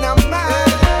fugitivos se han amado.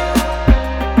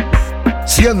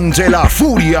 Siente la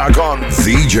furia con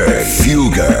DJ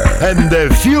Fugger and The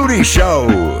Fury Show.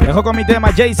 Dejo con mi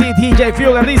tema Jay-Z, DJ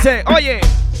Fugger dice, oye.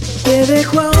 Te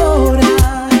dejo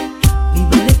ahora, mi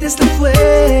maleta está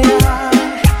fuera.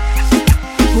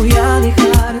 Voy a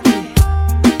dejarte,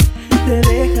 te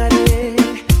dejaré.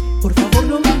 Por favor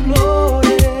no me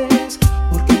implores,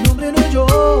 porque el hombre no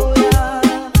llora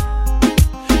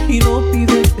y no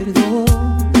pide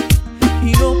perdón,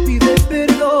 y no pide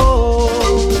perdón.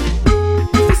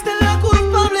 Fuiste la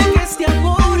culpable que este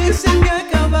amor se me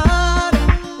acabara.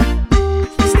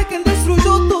 Fuiste quien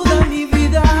destruyó toda mi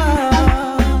vida.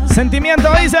 Sentimiento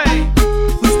dice.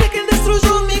 Fuiste quien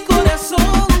destruyó mi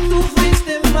corazón. Tú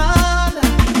fuiste mala.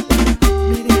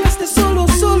 Me dejaste solo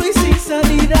y sin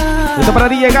salida. Esto para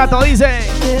DJ Gato dice.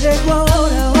 Te dejo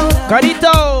ahora.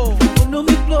 Carito. No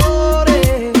me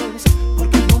implores,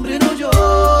 porque el hombre no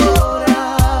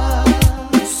llora.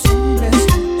 Los hombres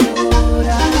no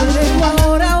lloran. Te dejo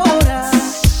ahora.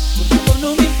 Por favor no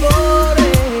me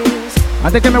implores.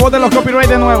 Antes que me boten los copyrights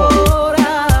de nuevo.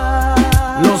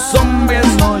 Los hombres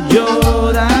no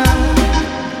lloran.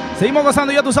 Seguimos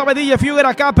gozando, ya tú sabes, DJ Fugger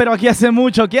acá, pero aquí hace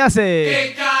mucho. ¿Qué hace?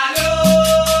 ¡Qué calor!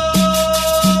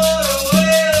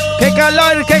 ¡Qué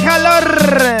calor! ¡Qué calor!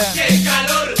 ¡Qué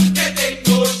calor que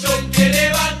tengo yo! Que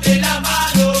levante la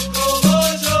mano como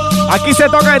yo. Aquí se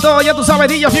toca de todo, ya tú sabes,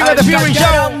 DJ Fugger de Fury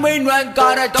Show.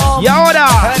 Y ahora.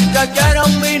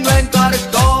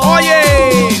 Oye.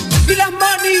 Y las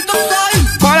manitos ahí.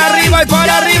 Para arriba y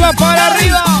para arriba, para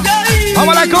arriba.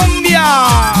 Vamos a la cumbia.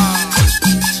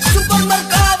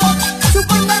 Supermercado.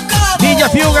 DJ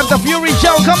Fugger, The Fury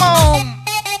Show, come on.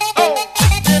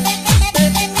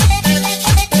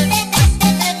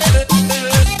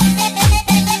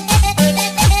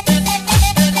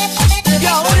 Y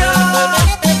ahora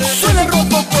suena el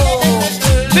rototo.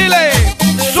 Dile,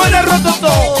 suena el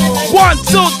rototo. 1,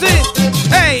 2, 3,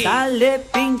 hey. Sale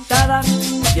pintada,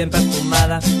 bien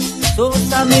perfumada.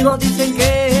 Sus amigos dicen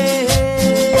que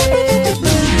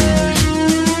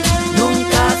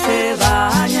nunca se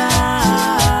baña.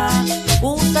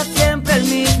 Usa siempre el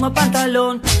mismo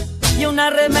pantalón y una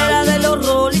remera de los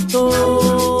Rolling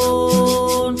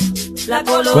Stones. La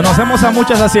colorada Conocemos a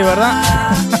muchas así, ¿verdad?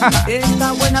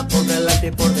 está buena por delante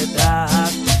y por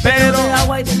detrás. Pero de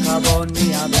agua y de jabón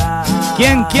ni hablar.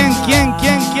 ¿Quién?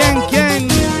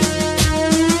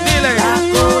 Dile. La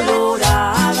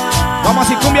colorada. Vamos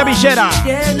así, cumbia villera.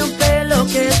 Tiene un pelo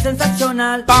que es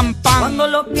sensacional. Pam, pam. Cuando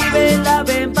los pibes la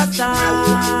ven pasar.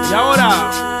 Y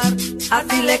ahora.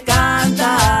 Así le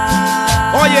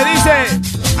canta. Oye, dice.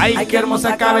 Ay, qué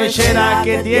hermosa cabellera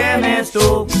que tienes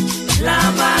tú.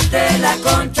 Lávatela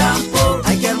con champú.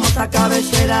 Ay, qué hermosa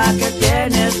cabellera que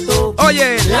tienes tú.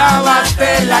 Oye,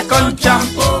 lávatela con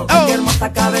champú. Ay, qué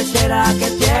hermosa cabellera que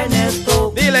tienes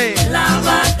tú. Dile.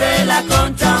 Lávatela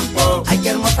con champú. Ay, qué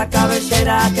hermosa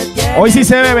cabellera que tienes. Hoy sí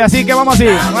se bebe, así que vamos así.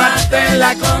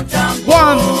 Lávatela con champú.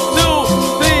 1,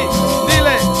 2, 3,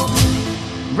 dile.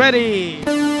 Ready.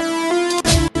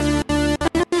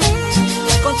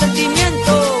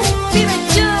 Consentimiento. Vive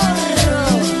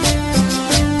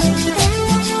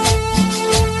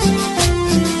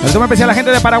El tema especial a la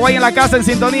gente de Paraguay en la casa en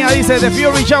sintonía, dice The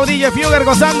Fury Show, DJ Fugger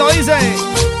gozando, dice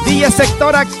DJ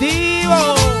Sector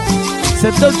Activo,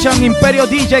 Seduction Imperio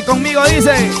DJ conmigo,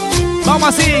 dice vamos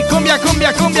así, cumbia.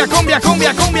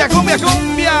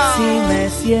 Si me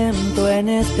siento en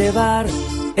este bar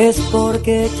es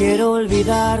porque quiero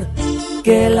olvidar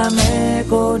que la amé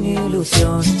con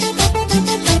ilusión.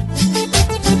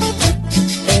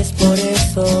 Es por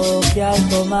eso que al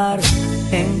tomar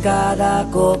en cada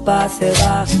copa se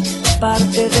va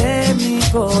parte de mi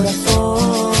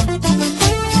corazón.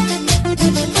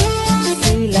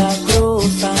 Si la cruz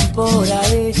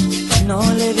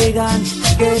digan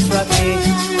que yo aquí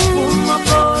fumo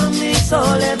por mi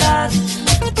soledad.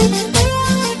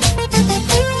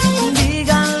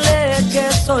 Díganle que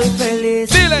soy feliz,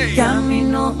 Dile. que a mí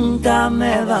nunca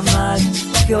me va mal,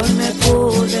 que hoy me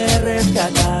pude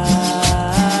rescatar.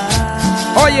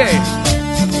 Oye,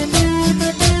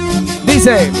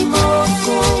 dice,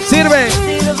 sirve.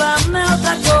 Sírvame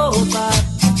otra copa,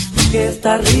 que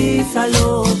esta risa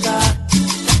loca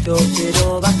yo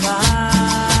quiero bajar.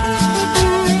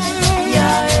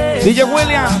 DJ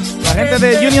William, la gente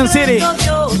de Union City.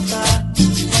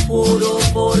 Puro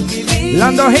por vivir,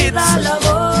 Lando Hits. la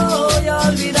voy a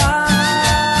olvidar.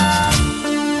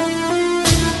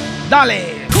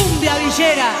 Dale. Cumbia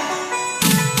villera.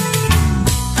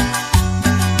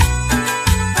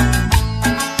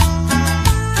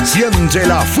 Siente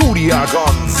la furia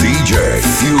con DJ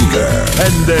Fugger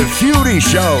en The Fury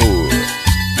Show.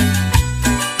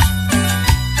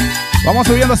 Vamos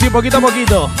subiendo así poquito a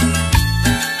poquito.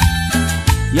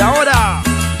 Y ahora,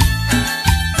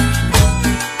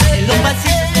 En los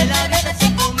pasillos de la vida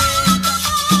se comenta.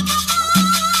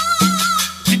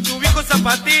 Si tu viejo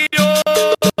zapatillo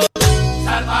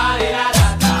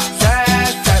salvarirarata,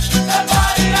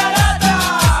 salvarirarata.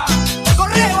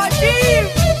 Correo allí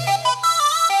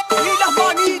y las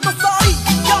manitos ahí,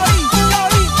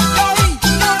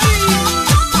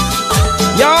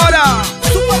 y ahora.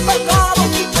 Supermercado,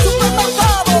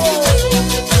 supermercado.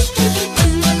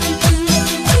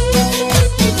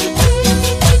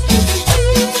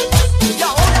 Y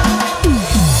ahora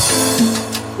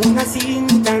una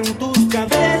cinta en tus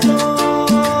cabellos,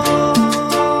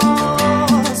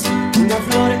 una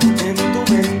flor en tu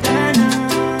ventana,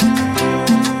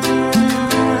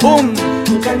 ¡Bum!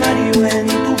 un calvario en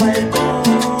tu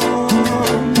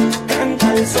balcón,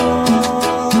 canta el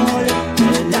sol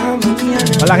de la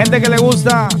mañana. A la gente que le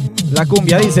gusta la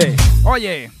cumbia dice,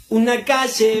 oye, Una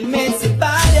calle me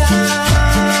separa.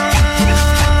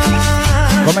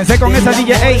 comencé con esa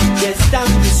DJ. Que está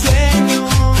mi sueño.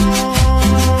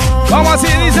 Vamos así,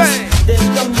 dice. De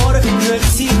tu amor no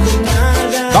exijo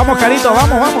nada. Vamos, Carito,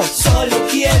 vamos, vamos. Solo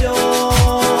quiero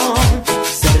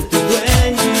ser tu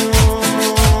dueño.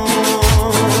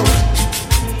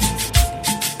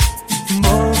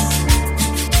 vos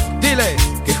Dile.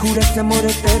 que juraste amor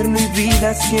eterno y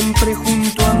vida siempre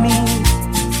junto a mí.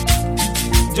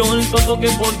 Yo el tonto que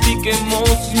por ti quemó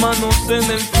sus manos en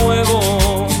el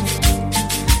fuego.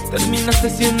 Terminaste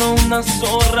siendo una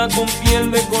zorra con piel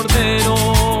de cordero.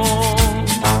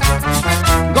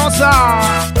 Goza.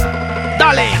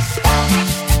 Dale.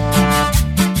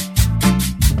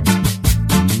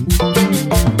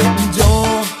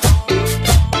 Yo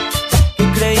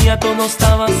que creía todo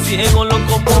estaba ciego,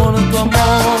 loco por tu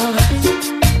amor.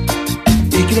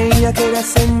 Y creía que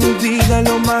eras en mi vida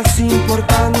lo más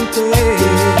importante.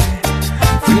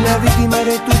 Fui la víctima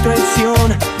de tu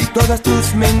traición y todas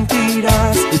tus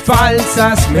mentiras Y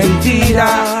falsas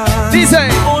mentiras. Dice.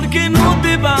 ¿Por qué no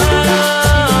te vas?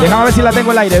 Déjame ver si la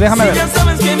tengo al aire, déjame Si ver. ya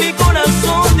sabes que mi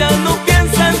corazón ya no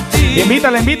piensa en ti.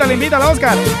 Invítala,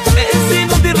 Oscar. Es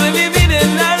inútil revivir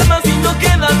el alma si no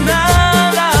queda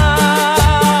nada.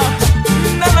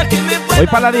 Nada que me pueda. Voy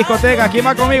para la discoteca, ¿quién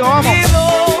va conmigo? Vamos.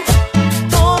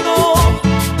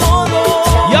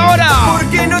 Y ahora. ¿Por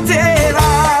qué no te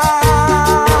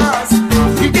vas?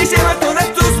 Y te lleva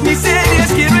todas tus miserias,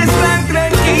 quiero estar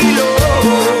tranquilo.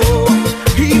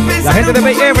 Y La gente de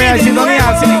Bay Area en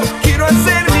sintonía, sí. quiero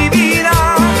hacer mi vida.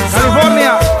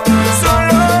 California.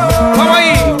 Solo. Vamos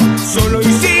ahí. Solo y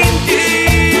sin ti.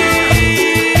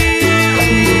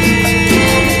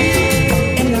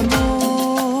 El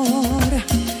amor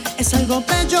es algo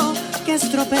bello que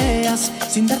estropeas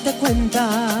sin darte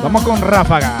cuenta. Vamos con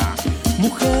ráfaga.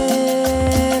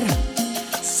 Mujer,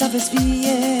 sabes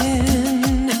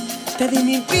bien, te di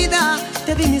mi vida,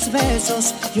 te di mis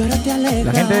besos y ahora te alejas.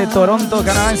 La gente de Toronto,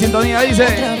 Canadá en sintonía dice.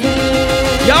 Otra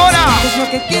vez. Y ahora. ¿Qué es lo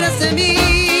que quieres de mí?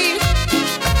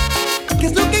 ¿Qué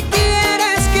es lo que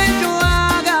quieres que yo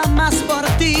haga más por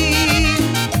ti?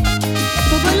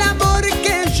 Todo el amor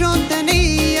que yo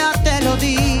tenía te lo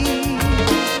di.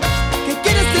 ¿Qué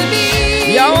quieres de mí?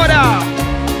 Y ahora.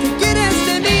 ¿Qué quieres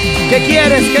de mí? ¿Qué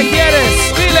quieres? ¿Qué quieres?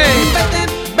 Dile.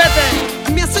 Vete.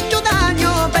 Me has hecho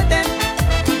daño, vete.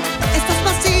 Estás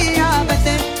vacía,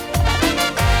 vete.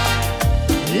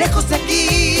 Lejos de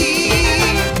aquí.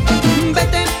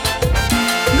 Vete.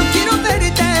 No quiero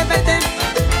verte, vete.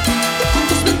 Con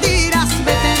tus mentiras,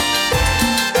 vete.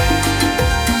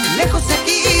 Lejos de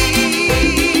aquí.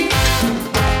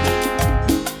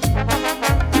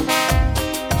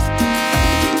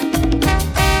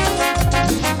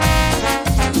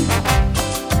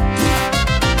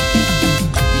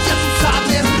 Ya tú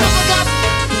sabes, Robocop.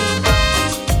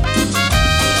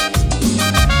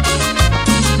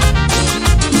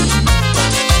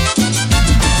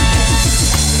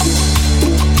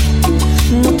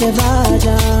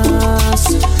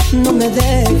 vayas, no me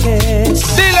dejes.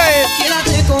 Dile.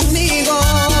 Quédate conmigo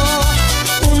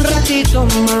un ratito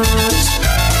más.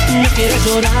 No quiero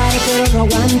llorar, pero no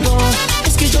aguanto.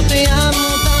 Es que yo te amo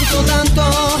tanto, tanto.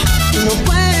 No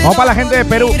puedo. Vamos para la gente de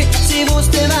Perú. Si vos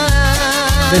te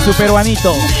vas. De su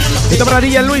peruanito. Esto para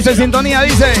DJ Luis en sintonía,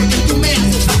 dice.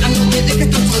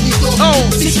 Oh.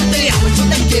 Si yo te amo, yo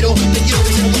te quiero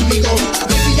conmigo.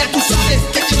 Baby, ya tú sabes,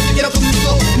 te quiero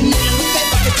conmigo. Mira, no te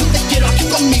vayas, yo te quiero aquí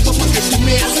conmigo. Porque tú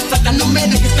me haces falta, no me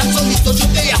dejes estar solito. Yo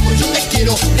te amo, yo te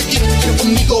quiero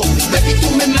conmigo. Baby,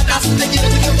 tú me matas, te quiero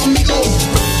conmigo.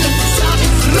 Ya tú sabes,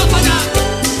 rópala.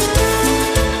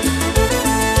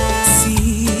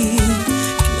 Sí,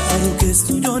 claro que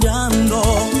estoy llorando.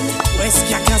 Pues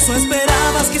que acaso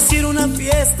esperabas que hiciera una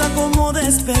fiesta como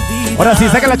despedida. Ahora sí,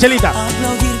 saca la chelita.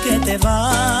 Aplaudir que te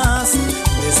vas,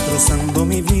 destrozando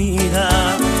mi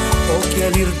vida. O que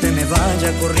al irte me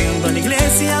vaya corriendo a la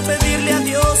iglesia a pedirle a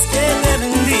Dios que me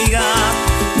bendiga.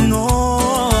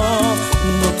 No,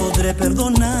 no podré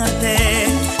perdonarte.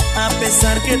 A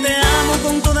pesar que te amo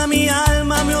con toda mi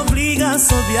alma, me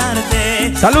obligas a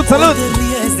odiarte. Salud, salud. Hoy te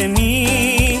ríes de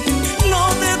mí, no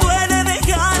te duele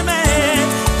dejarme,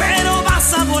 pero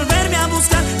vas a volverme a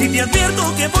buscar y te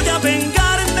advierto que voy a vengarme.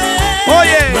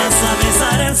 Oye. Vas a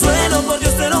besar el suelo, por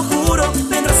Dios te lo juro.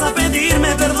 Vendrás a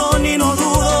pedirme perdón y no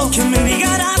dudo que me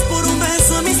ligarás por un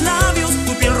beso a mis labios.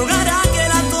 Tu piel rogará que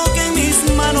la toque en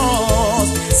mis manos.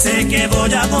 Sé que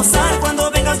voy a gozar cuando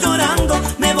vengas llorando.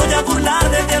 Me voy a burlar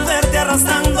de ti al verte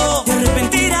arrastrando. Te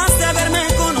arrepentirás de haberme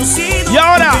conocido. Y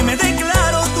ahora me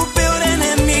declaro tu peor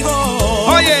enemigo.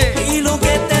 Oye. Y lo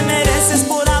que te mereces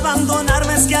por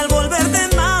abandonarme es que al volver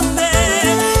te mande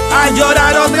a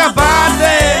llorar otra parte.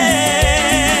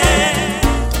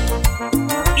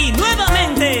 Y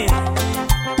nuevamente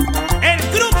el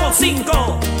grupo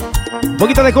 5. Un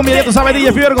poquito de cumbia, ya tú sabes,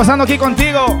 DJ Fever gozando aquí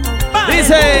contigo.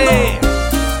 Dice.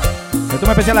 Esto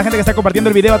me especial a la gente que está compartiendo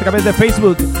el video a través de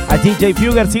Facebook, a DJ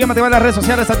Fugger. Sígueme a través de las redes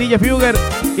sociales a DJ Fugger,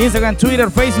 Instagram, Twitter,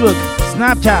 Facebook,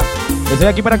 Snapchat. Estoy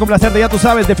aquí para complacerte, ya tú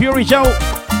sabes, The Fury Show.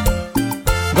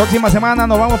 Próxima semana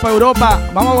nos vamos para Europa.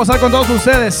 Vamos a gozar con todos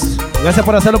ustedes. Gracias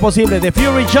por hacer lo posible. The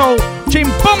Fury Show.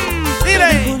 ¡Chimpum!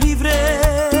 ¡Dile! Libre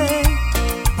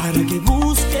para que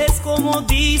busques como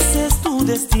dices tu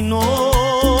destino.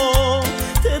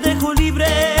 Te dejo libre.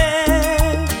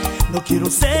 No quiero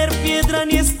ser piedra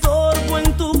ni estorbo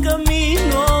en tu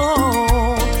camino.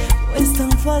 No es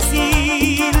tan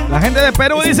fácil. La gente de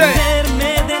Perú dice.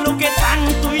 Desprenderme de lo que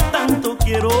tanto y tanto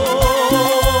quiero.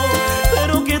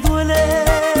 Pero que duele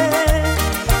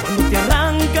cuando te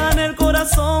arrancan el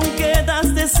corazón,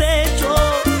 quedas deshecho,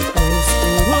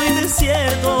 oscuro y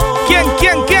desierto. ¿Quién?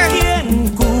 ¿Quién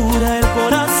cura el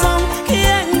corazón?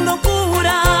 ¿Quién lo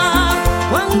cura?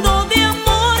 Cuando de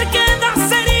amor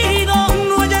quedas herido,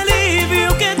 no hay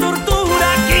alivio que tortura.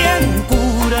 ¿Quién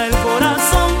cura el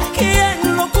corazón?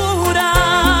 ¿Quién lo cura?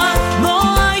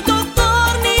 No hay doctor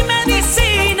ni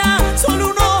medicina, solo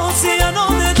un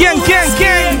océano de ¿Quién?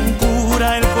 ¿Quién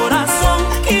cura el corazón?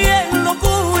 ¿Quién lo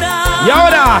cura? Y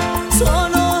ahora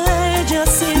solo ella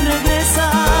sí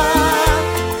regresa.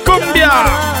 cumbia.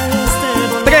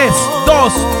 3,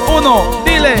 2, 1,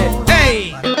 dile.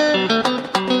 ¡Ey!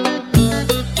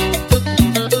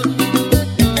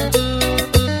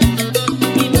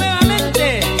 Y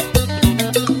nuevamente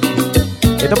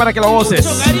Esto para que lo goces.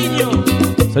 mucho cariño.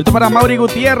 Esto para Mauri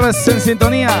Gutiérrez en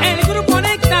sintonía. El grupo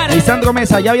Néctar Lisandro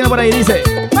Mesa, ya viene por ahí, dice.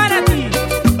 para ti.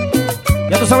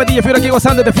 Ya tú sabes, DJ Fury aquí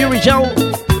gozando de The Fury Show.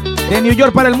 De New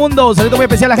York para el mundo. Saludo muy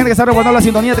especial a la gente que está reportando la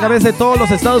sintonía a través de todos los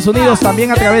Estados Unidos,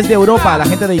 también a través de Europa, la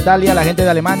gente de Italia, la gente de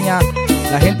Alemania,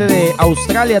 la gente de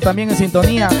Australia también en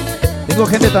sintonía. Tengo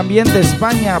gente también de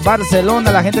España,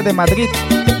 Barcelona, la gente de Madrid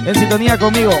en sintonía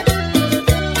conmigo.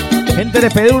 Gente de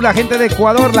Perú, la gente de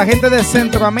Ecuador, la gente de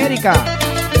Centroamérica,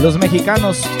 los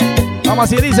mexicanos. Vamos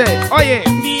así, dice, oye.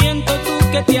 Viento tú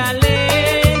que te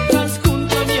alejas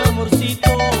junto a mi amorcito.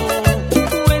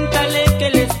 Cuéntale que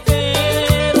le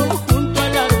espero junto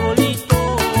al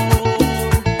arbolito.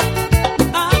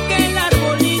 Aquel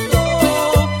arbolito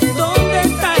donde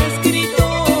está escrito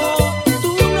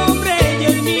tu nombre y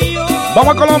el mío.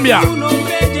 Vamos a Colombia. Tu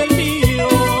nombre y el mío.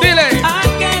 Dile.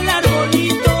 Aquel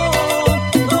arbolito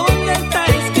donde está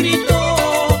escrito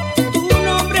tu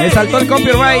nombre. Me saltó el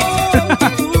copyright.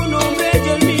 Tu nombre y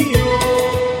el mío.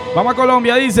 Vamos a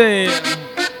Colombia, dice.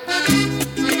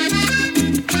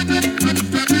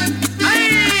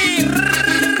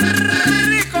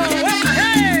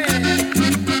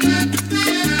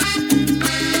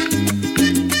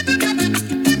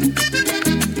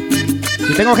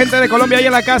 Y tengo gente de Colombia ahí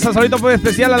en la casa. Saludito muy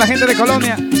especial a la gente de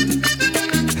Colombia.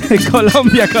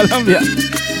 Colombia.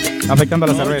 Afectando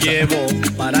la cerveza. Llevo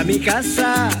para mi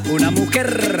casa una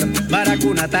mujer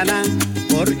baracunatana.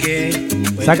 Porque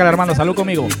sácala, hermano, salud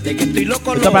conmigo. De que estoy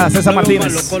loco, esto para César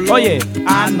Martínez. Oye,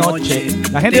 anoche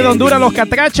la gente de Honduras, los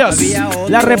catrachos,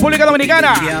 la República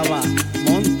Dominicana.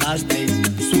 Montaste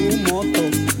su moto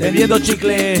vendiendo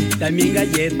chicle, también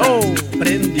galleta.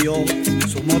 Prendió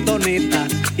su motoneta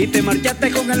y te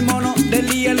marchaste con el mono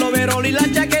del y el overol y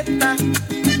la chaqueta.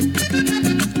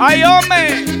 ¡Ay,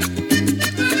 hombre!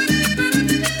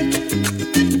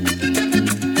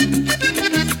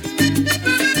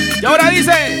 Y ahora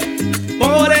dice,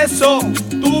 por eso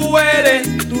tú eres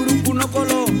Turupuno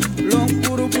colo, lon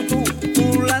curuputu,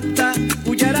 tulata,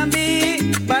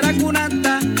 cuyarambi, para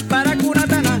cunatana.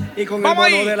 Y con el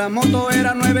bolo de la moto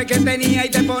era 9 que tenía y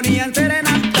te ponían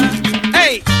serenata.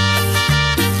 ¡Ey!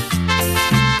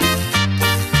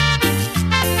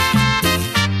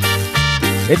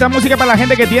 Esta música es para la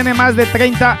gente que tiene más de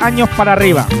 30 años para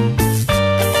arriba.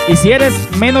 Y si eres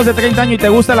menos de 30 años y te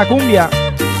gusta la cumbia,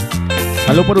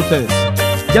 salud por ustedes.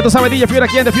 Ya tú sabes, DJ Fury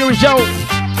aquí en The Fury Show.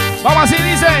 Vamos así,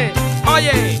 dice.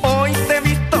 Oye. Hoy te he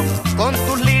visto con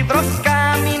tus libros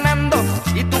caminando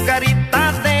y tu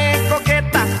carita de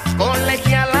coqueta,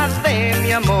 colegiala de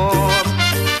mi amor.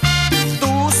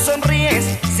 Tú sonríes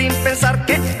sin pensar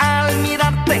que al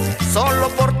mirarte solo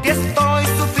por ti estoy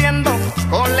sufriendo,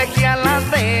 colegiala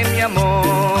de mi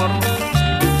amor.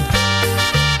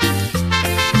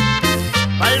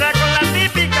 Baila con la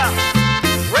típica.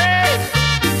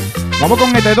 Vamos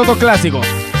con este todo clásico.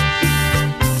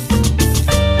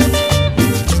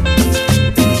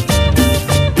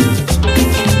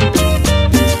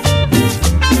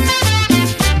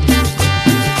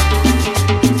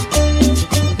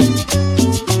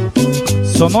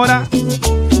 Sonora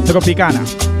Tropicana.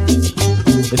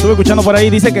 Estuve escuchando por ahí,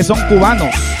 dice que son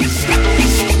cubanos.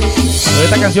 Pero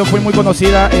esta canción fue muy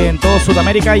conocida en todo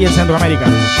Sudamérica y en Centroamérica.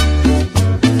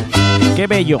 Qué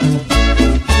bello.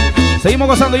 Seguimos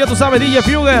gozando, ya tú sabes, DJ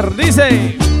Fugger,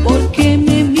 dice. ¿Por qué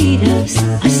me miras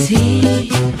así?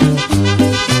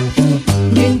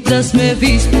 Mientras me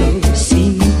visto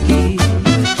sin ti.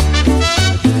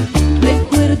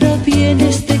 Recuerda bien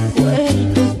este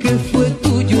cuerpo que fue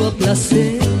tuyo a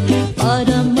placer,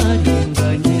 para amar y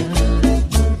engañar.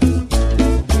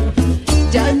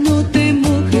 Ya no te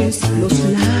mojes los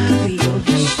labios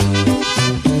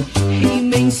y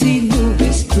me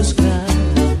insinúes tus ganas.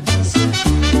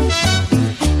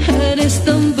 Eres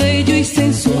tan bello y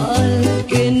sensual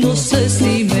que no sé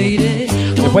si me iré.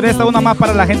 Después de esta, una más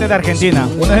para la gente de Argentina.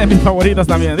 Una de mis favoritas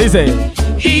también. Dice.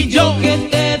 Y yo que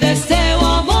te deseo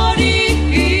a morir.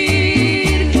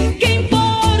 ¿Qué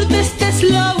importa? Esta es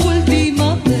la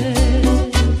última vez.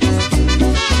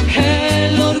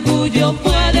 El orgullo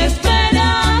puede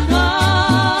esperar.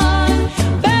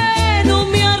 Pero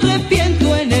me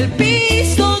arrepiento en el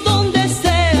piso donde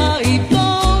sea. Y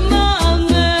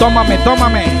tómame. Tómame,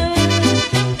 tómame.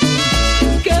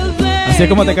 Así es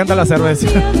como te canta la cerveza.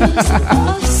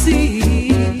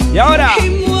 Y ahora. Y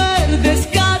muerdes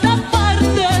cada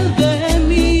parte de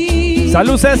mí.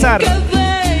 Salud, César. Qué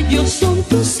bellos son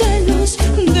tus celos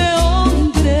de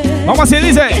hombre. Vamos así,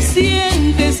 dice. Que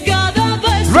sientes cada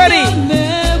vez Ready. que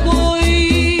me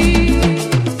voy.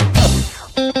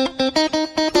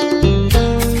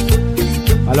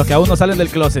 A los que aún no salen del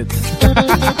closet.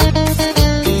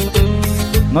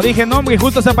 No dije nombre y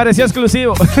justo se apareció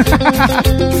exclusivo.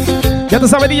 Ya tú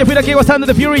sabes, DJ Fury aquí gozando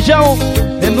de The Fury Show.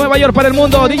 De Nueva York para el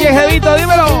mundo. DJ Jevito,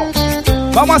 dímelo.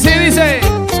 Vamos así, dice.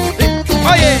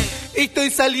 Oye. Estoy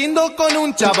saliendo con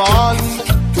un chabón.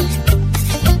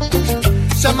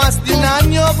 Ya más de un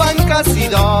año van casi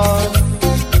 2.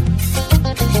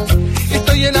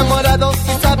 Estoy enamorado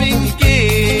y ¿saben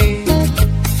qué?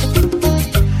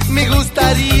 Me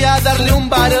gustaría darle un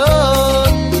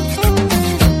varón.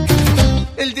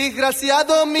 El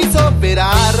desgraciado me hizo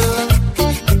operar.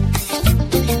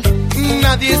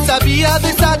 Nadie sabía de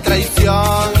esa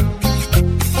traición.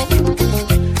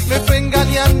 Me fue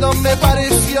engañando, me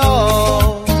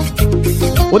pareció.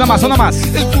 Una más, una más.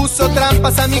 Él puso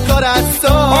trampas a mi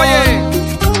corazón. Oye.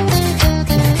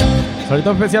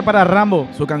 Solito especial para Rambo.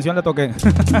 Su canción le toqué.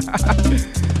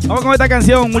 Vamos con esta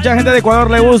canción. Mucha gente de Ecuador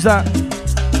le gusta.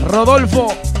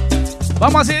 Rodolfo.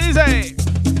 Vamos así, dice.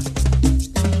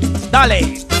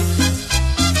 Dale.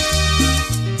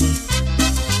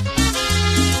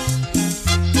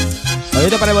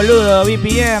 Saludito para el boludo,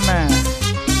 BPM.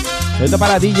 Saludito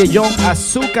para DJ John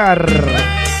Azúcar.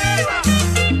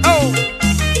 Oh.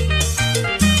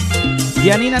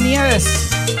 Yanina Nieves.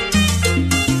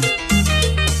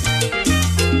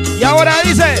 Y ahora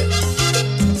dice.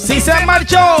 Si se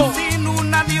marchó. Sin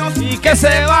un adiós. adiós. Y que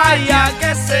se vaya,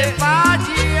 que se vaya.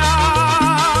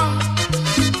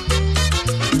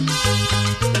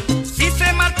 Si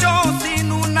se marchó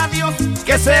sin un adiós,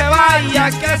 que se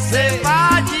vaya, que se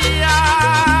vaya.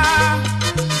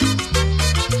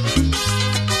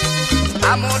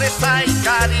 Amores hay,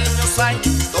 cariños hay,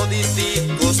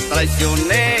 toditicos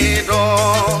traicioneros.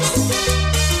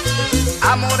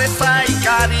 Amores hay,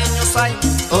 cariños hay,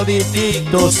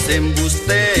 todititos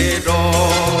embusteros.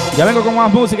 Ya vengo con más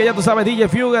música, ya tú sabes, DJ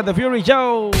Fugger, The Fury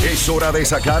Show. Es hora de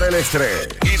sacar el estrés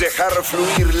y dejar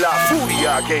fluir la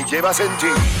furia que llevas en ti.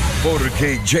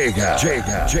 Porque llega The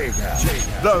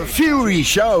Fury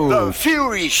Show. The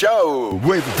Fury Show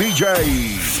with DJ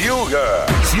Fugger.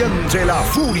 Siente la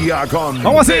furia con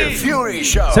 ¿Cómo así? The Fury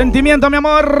Show. Sentimiento, mi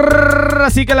amor.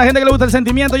 Así que la gente que le gusta el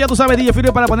sentimiento, ya tú sabes, DJ Fury,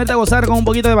 para ponerte a gozar con un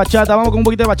poquito de bachata. Vamos con un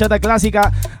poquito de bachata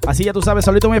clásica. Así ya tú sabes,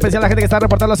 saludito muy especial a la gente que está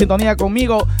reportando la sintonía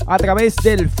conmigo a través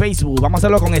del Facebook. Vamos a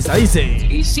hacerlo con esta, dice.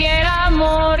 Quisiera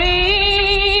morir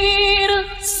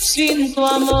sin tu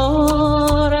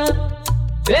amor,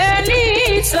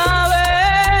 Elizabeth.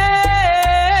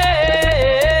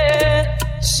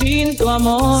 Sin tu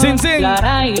amor, sin.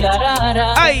 Ay.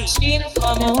 Sin tu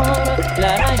amor,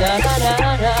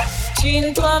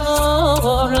 sin tu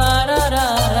amor,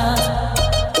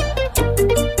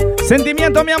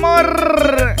 Sentimiento, mi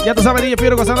amor. Ya tú sabes, DJ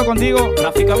Fugger, gozando contigo.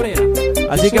 Rafi Cabrera.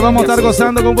 Así que vamos a estar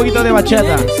gozando con un poquito de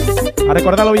bachata. A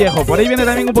recordar lo viejo. Por ahí viene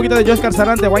también un poquito de Joscar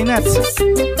Sarante, Why Not.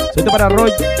 Suerte para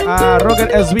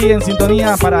Roger SB en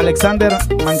sintonía. Para Alexander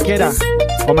Manquera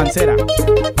o Mancera.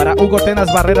 Para Hugo Tenas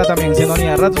Barrera también en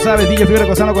sintonía. Tú sabes, DJ Fugger,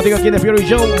 gozando contigo aquí en The Fury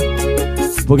Show.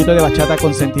 Un poquito de bachata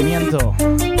con sentimiento.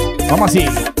 Vamos así.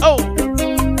 ¡Oh!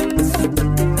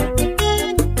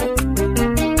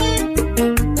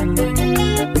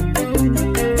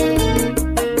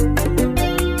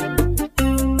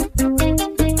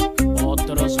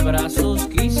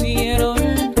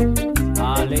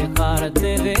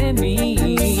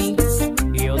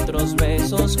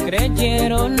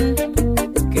 Creyeron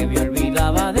que me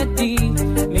olvidaba de ti.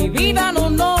 Mi vida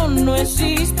no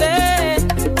existe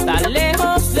tan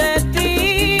lejos de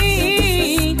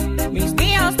ti. Mis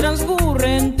días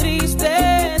transcurren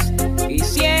tristes.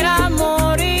 Quisiera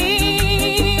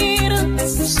morir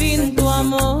sin tu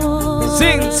amor.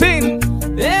 Sin.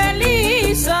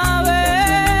 Elizabeth.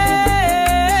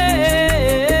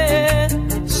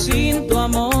 Sin tu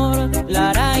amor,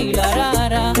 lara y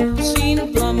lara.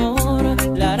 Sin tu amor.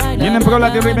 Vienen pro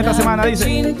Latin Ritmo esta semana, dice.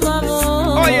 Oye,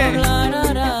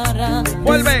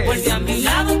 vuelve. Vuelve a mi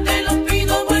lado, te lo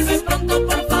pido. Vuelve pronto,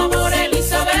 por favor,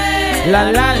 Elizabeth. La.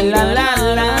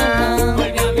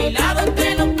 Vuelve a mi lado,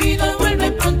 te lo pido.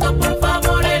 Vuelve pronto, por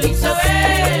favor, Elizabeth.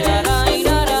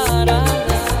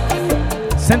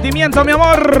 Sentimiento, mi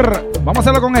amor. Vamos a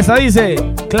hacerlo con esa, dice.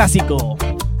 Clásico.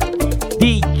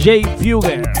 DJ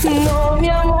Fugger. No, mi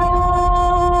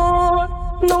amor,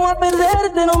 no voy a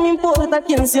perderte, no me importa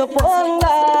quién se oponga.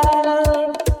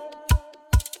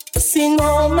 Si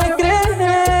no me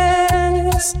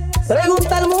crees,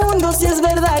 pregunta al mundo si es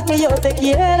verdad que yo te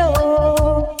quiero.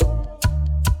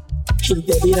 Y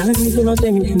te dirán que no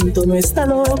te miento, no está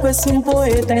loco, es un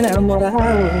poeta enamorado.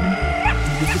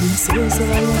 Mi princesa,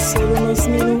 dame solo unos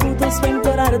minutos para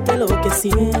implorarte lo que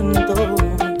siento.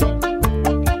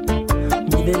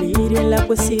 Mi delirio en la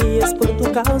poesía es por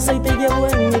tu causa y te llevo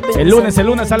en mi pensamiento. El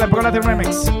lunes sale el programa de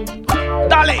Remix.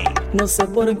 ¡Dale! No sé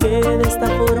por qué de esta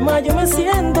forma yo me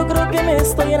siento, creo que me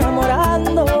estoy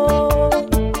enamorando.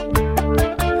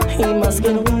 Y más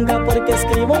que nunca porque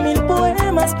escribo 1000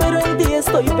 poemas, pero en ti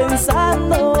estoy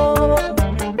pensando.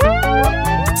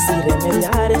 Si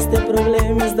remediar este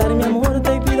problema es dar mi amor,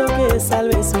 te pido que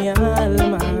salves mi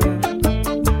alma.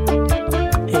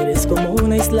 Eres como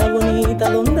una isla bonita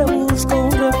donde busco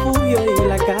un refugio y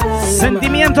la calma.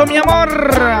 Sentimiento, mi amor.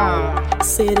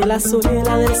 Seré la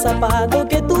suela del zapato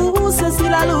que tú uses y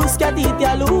la luz que a ti te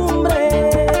alumbre.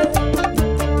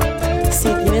 Si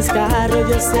tienes carro,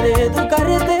 yo seré tu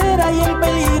carretera y en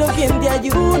peligro quien te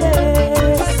ayude.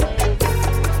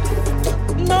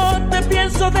 No te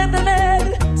pienso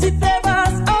detener si te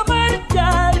vas a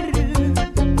marchar,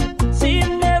 si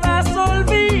me vas a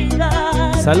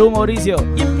olvidar. Salud, Mauricio.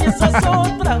 Y empiezas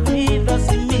otra vida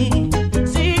sin mí.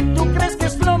 Si tú crees que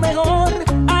es lo mejor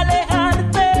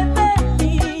alejarte de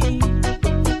mí,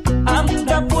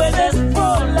 anda, puedes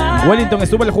volar. Wellington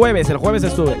estuvo el jueves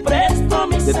estuve.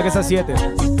 De 3 a 7.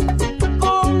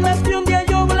 Con las que un día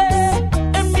yo hablé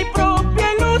en mi propia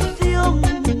ilusión,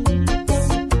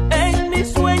 en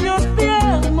mis sueños de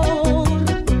amor,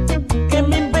 que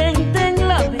me inventen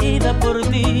la vida por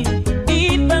ti.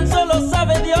 Y tan solo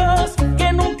sabe Dios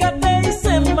que nunca te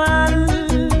hice mal.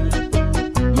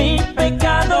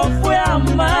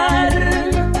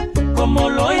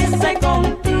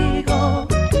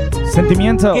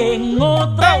 Sentimiento. Que en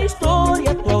otra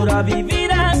historia tú ahora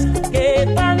vivirás,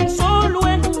 que tan solo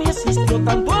en mí existió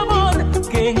tanto amor,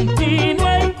 que en ti no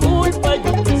hay culpa,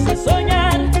 yo quise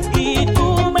soñar y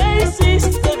tú me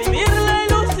hiciste vivir la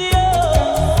ilusión.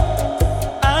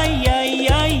 Ay, ay,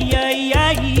 ay, ay,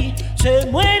 ay, se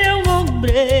muere un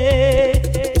hombre.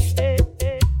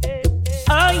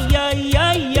 Ay, ay,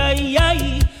 ay, ay,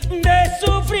 ay, de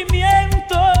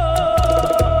sufrimiento.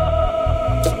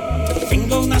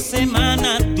 Tengo una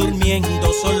semana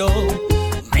durmiendo solo,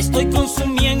 me estoy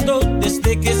consumiendo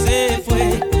desde que se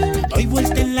fue. Doy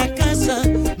vuelta en la casa,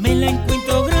 me la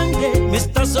encuentro grande, me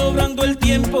está sobrando el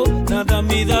tiempo, nada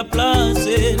me da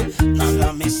placer,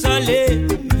 nada me sale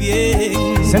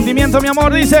bien. Sentimiento, mi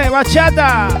amor, dice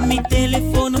bachata. Mi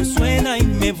teléfono suena y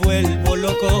me vuelvo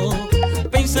loco,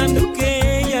 pensando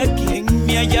que ella quien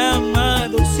me ha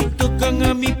llamado. Si tocan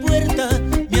a mi puerta,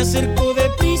 me acerco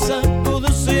deprisa, todo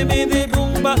se me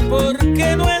derrumba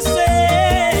porque no es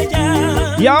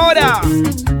ella. Y ahora,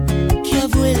 que ha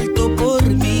vuelto por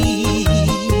mí.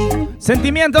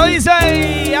 Sentimiento, dice.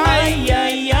 Ay, ay,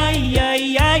 ay, ay,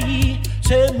 ay, ay,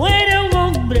 se muere un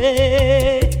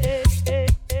hombre.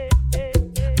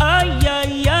 Ay,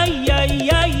 ay, ay, ay,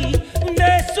 ay,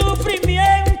 de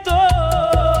sufrimiento.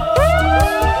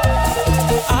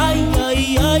 Ay,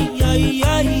 ay, ay, ay,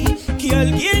 ay, que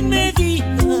alguien me diga.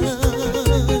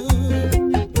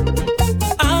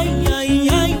 Ay, ay,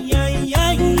 ay, ay,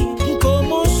 ay,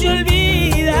 cómo se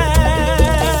olvida.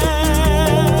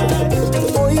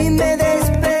 Hoy me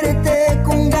desperté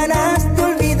con ganas de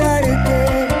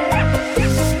olvidarte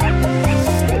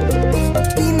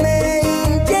y me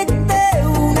inyecté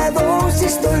una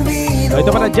dosis de olvido.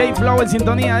 Ahorita para J Flow en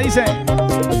sintonía, dice.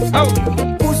 Oh.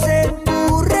 Puse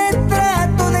tu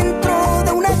retrato dentro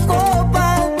de una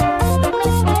copa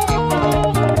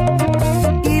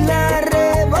y la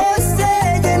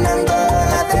rebosé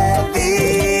llenándola de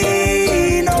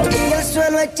vino, y al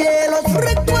suelo eché los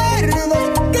recuerdos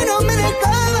que no me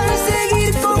dejaban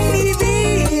seguir con mi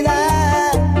vida,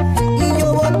 y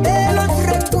yo boté los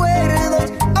recuerdos,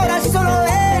 ahora solo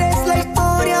eres la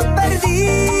historia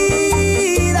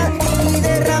perdida, y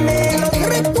derramé los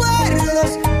recuerdos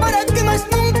para que más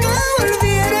nunca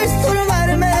volviera a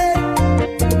estorbarme,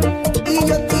 y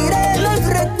yo tiré los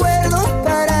recuerdos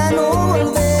para no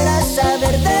volver a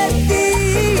saber de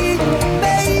ti,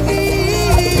 baby.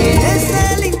 Eres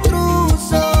el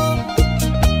intruso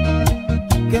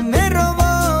que me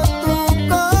robó tu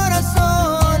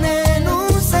corazón en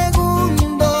un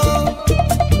segundo.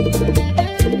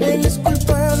 Él es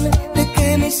culpable de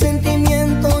que mis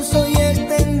sentimientos hoy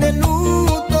estén de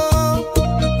luto.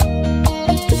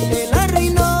 Él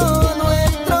arruinó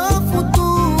nuestro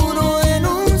futuro en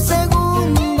un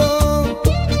segundo.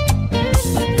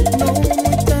 No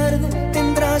muy tarde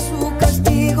tendrá su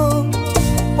castigo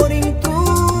por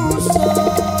intruso.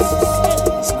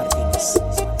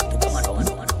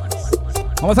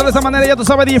 Vamos a hacer de esta manera, ya tú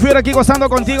sabes, DJ Fury aquí gozando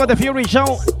contigo, The Fury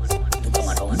Show.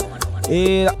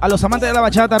 A los amantes de la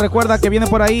bachata, recuerda que viene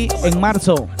por ahí en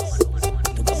marzo.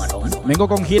 Vengo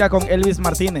con gira con Elvis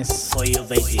Martínez.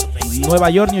 Nueva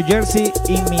York, New Jersey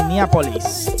y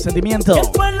Minneapolis. Sentimiento. ¿Qué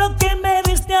fue lo que me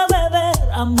diste a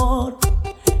beber, amor?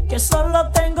 Que solo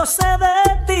tengo sed de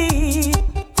ti.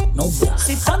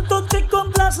 Si tanto te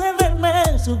complace verme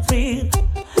sufrir,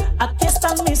 aquí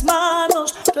están mis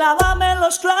manos, clávame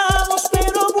los clavos,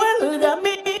 pero vuelve a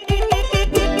mí.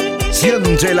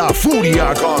 Siente la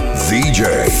furia con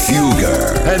DJ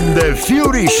Fugger en The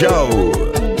Fury Show.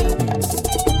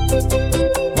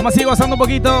 Vamos a seguir gozando un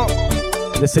poquito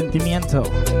de sentimiento.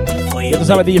 Ya tú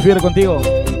sabes, DJ Fury contigo,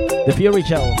 The Fury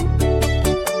Show.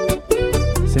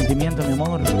 Sentimiento, mi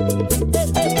amor.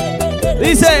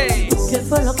 Dice. ¿Qué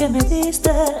fue lo que me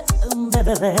diste de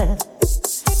beber?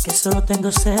 Que solo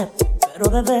tengo sed, pero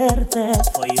de verte.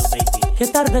 Que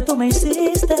tarde tú me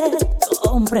hiciste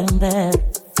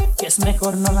comprender que es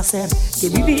mejor no nacer que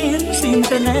vivir sin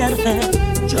tenerte.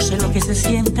 Yo sé lo que se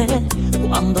siente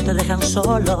cuando te dejan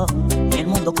solo. El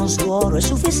mundo con su oro es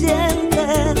suficiente.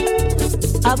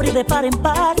 Abrí de par en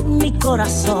par mi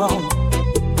corazón,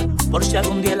 por si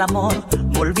algún día el amor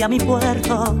volvió a mi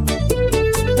puerto.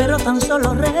 Pero tan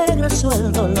solo regresó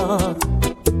el dolor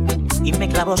y me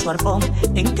clavó su arpón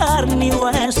en carne y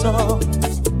hueso.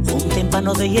 Un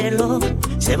tímpano de hielo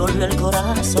se volvió el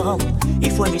corazón y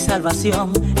fue mi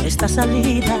salvación esta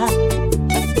salida.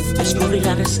 Descubrí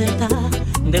la receta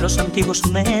de los antiguos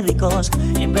médicos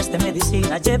y en vez de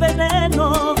medicina llevé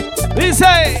veneno.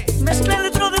 Dice. Mezclé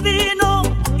litro de vino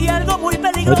y algo muy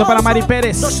peligroso. Esto para Mari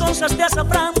Pérez. 2 onzas de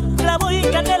azafrán, clavo y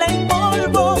canela en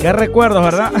polvo. Qué recuerdos,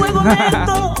 ¿verdad? Fuego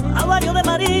lento a baño de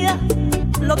María,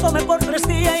 lo tomé por 3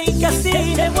 días y que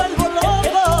así me vuelvo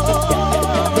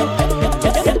loco.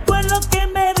 ¿Qué fue lo que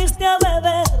me diste a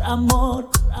beber, amor?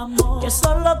 Que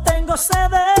solo tengo sed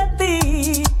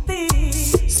de ti.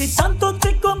 Si tanto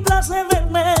te complace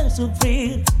verme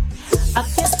sufrir,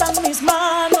 aquí están mis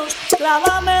manos,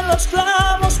 clávame los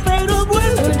clavos, pero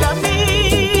vuelve a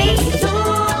mí.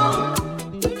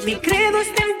 Mi credo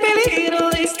está en peligro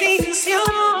de extinción.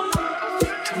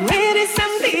 Tú eres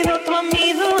antídoto a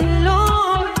mi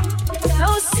dolor.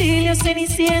 Auxilio,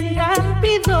 Cenicienta,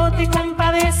 pido te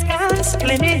compadezcas.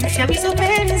 Clemencia a mis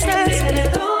ofensas.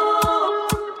 Perdón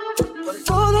por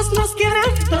todos los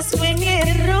quebrantos, fue mi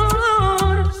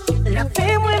error. La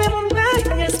fe mueve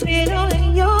montañas, pero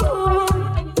yo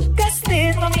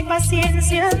gasté toda mi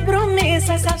paciencia,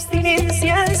 promesas,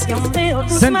 abstinencias. Y aún veo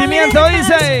tus Sentimiento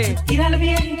maletas. dice. Tira al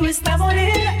viento esta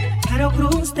morena, Caro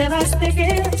Cruz te vas de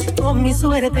que con mi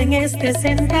suerte en este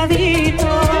sentadito.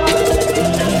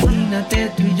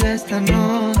 Imagínate tú y yo esta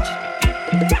noche,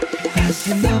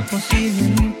 haciendo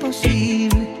posible lo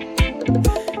imposible.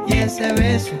 Y ese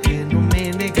beso que no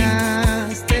me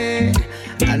negaste,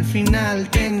 al final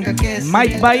tenga que ser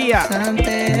Mike Bahía,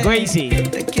 bastante. Crazy.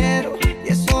 Te quiero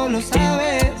y eso lo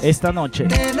sabes. Esta noche.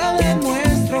 Te lo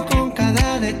demuestro con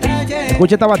cada detalle.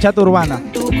 Escucha esta bachata urbana.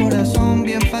 Tu corazón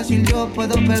bien fácil yo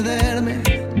puedo perderme.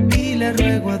 Y le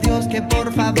ruego a Dios que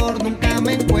por favor nunca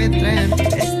me encuentren.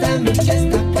 Esta noche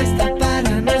está puesta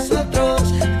para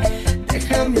nosotros.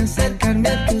 Déjame acercarme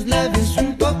a tus labios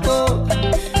un poco.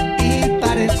 Y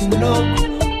parezco un loco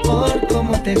por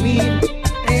cómo te miro.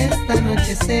 Esta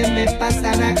noche se me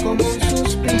pasará como un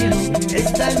suspiro.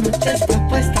 Esta noche está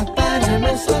puesta para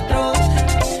nosotros.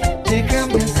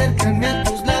 Déjame acercarme a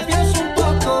tus labios un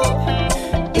poco.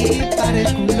 Y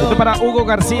parezco un loco. Esto para Hugo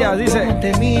García, dice.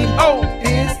 Te miro.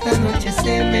 Esta noche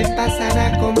se me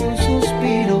pasará como un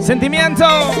suspiro. Sentimiento.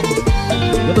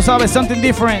 Ya tú sabes, something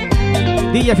different.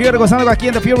 DJ Fury gozando aquí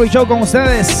en The Fury Show con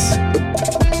ustedes.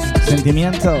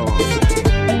 Sentimiento.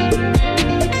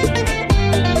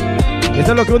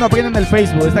 Esto es lo que uno aprende en el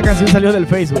Facebook. Esta canción salió del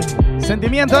Facebook.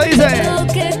 Sentimiento dice. Tengo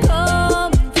que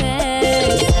confesar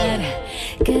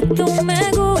que tú me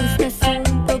gustas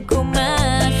un poco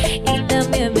más y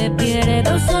también me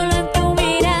pierdo solo en tu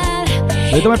mirar.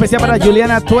 Hoy toma especial para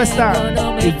Juliana Tuesta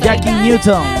y Jackie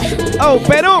Newton. Oh,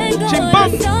 Perú,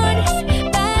 chimpón.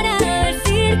 Para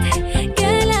decirte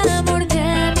que el amor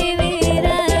de mi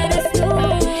vida eres tú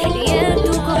y en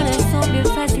tu corazón bien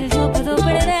fácil yo puedo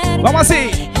perder. Vamos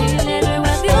así. Y le ruego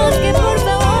a Dios que por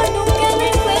favor nunca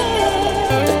me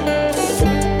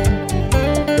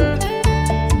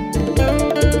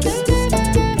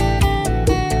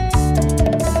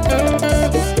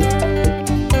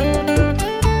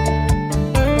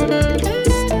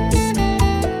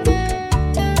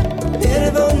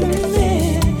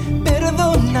Perdóname,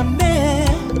 perdóname,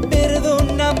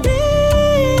 perdóname.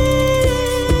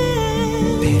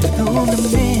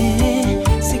 Perdóname,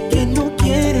 sé que no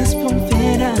quieres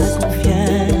volver a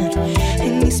confiar.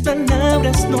 En mis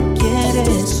palabras no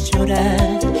quieres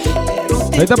llorar.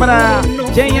 Esto para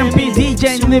JMP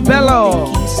DJ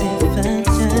Nivelo.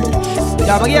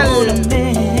 Gabriel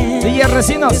DJ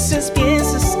Recinos. A veces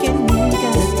piensas que nunca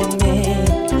te amé.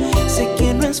 Sé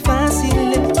que no es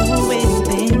fácil el tú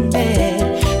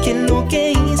entender que lo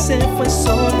que hice fue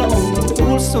solo un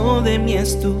impulso de mi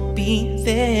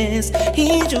estupidez.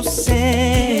 Y yo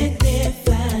sé que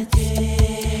te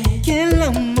fallé, que el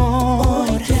amor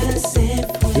ya se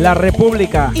fue. La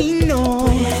República. Y no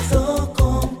puedo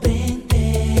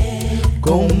comprender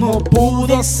cómo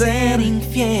pude ser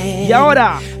infiel. Y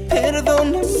ahora.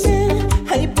 Perdóname,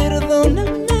 ay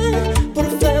perdóname, por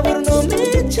favor no me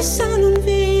eches al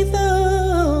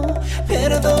olvido.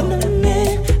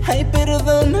 Perdóname, ay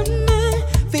perdóname,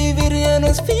 vivir ya no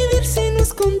es vivir si no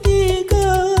es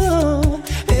contigo.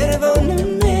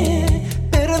 Perdóname,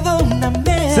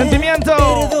 perdóname. Sentimiento.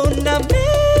 Perdóname.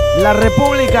 La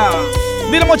República.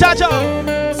 Dile, muchacho.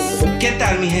 ¿Qué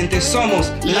tal, mi gente?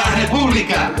 Somos La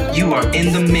República. You are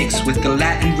in the mix with the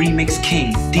Latin Remix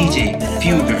King, DJ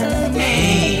Fugger.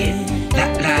 Hey,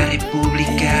 la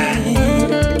República.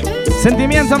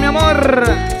 Sentimiento, mi amor.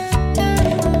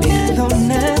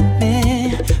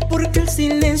 Perdóname, porque el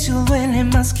silencio duele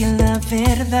más que la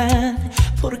verdad.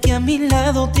 Porque a mi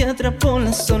lado te atrapó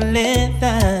la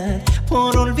soledad.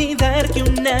 Por olvidar que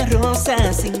una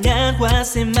rosa sin agua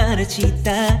se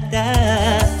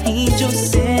marchitará. Y yo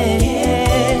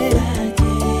sé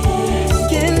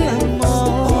que el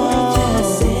amor ya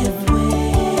se fue.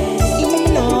 Y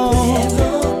no puedo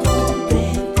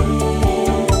comprender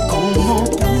cómo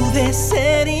pude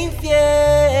ser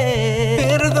infiel.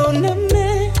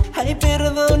 Perdóname, ay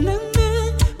perdóname,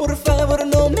 por favor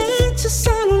no me eches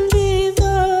al olvido.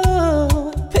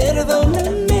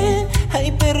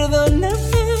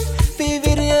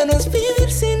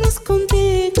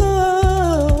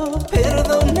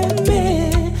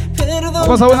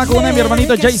 cosa buena con una de mi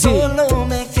hermanito Jay-Z. Solo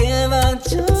me queda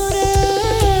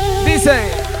llorar.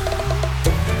 Dice.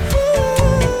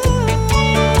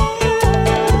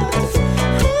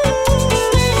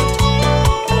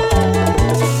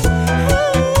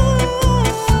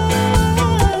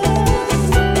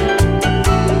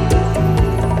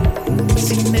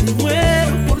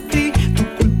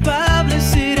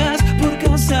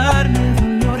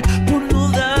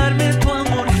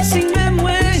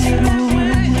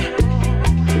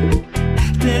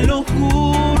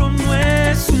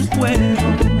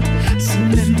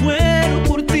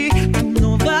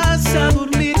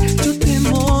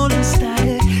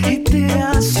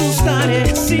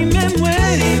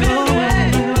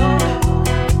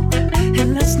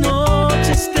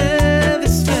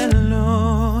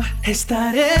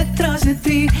 Estaré tras de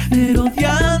ti,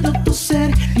 merodeando tu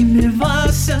ser y me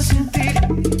vas a sentir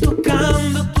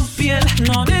tocando tu piel.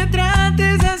 No me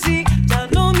trates así, ya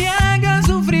no me hagas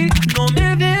sufrir, no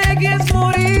me dejes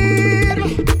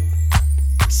morir.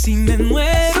 Si me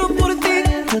muero por ti,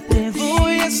 yo te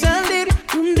voy a salir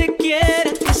donde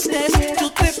quiera que estés,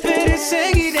 yo te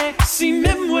perseguiré. Si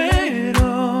me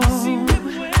muero, si me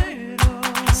muero,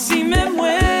 si me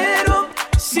muero,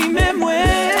 si me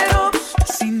muero.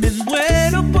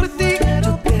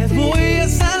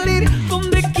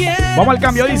 Vamos al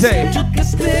cambio, dice.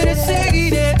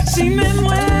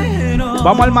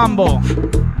 Vamos al mambo.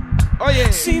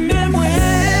 Oye. Si me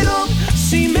muero,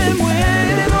 si me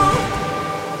muero.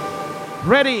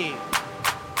 Ready.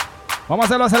 Vamos a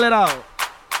hacerlo acelerado.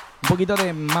 Un poquito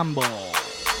de mambo.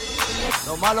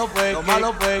 Lo malo fue, lo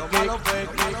malo fue que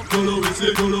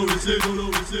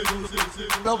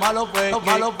lo malo fue, lo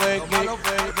malo fue que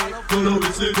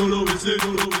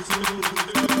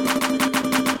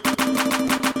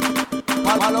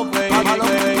malo fue,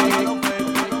 malo fue.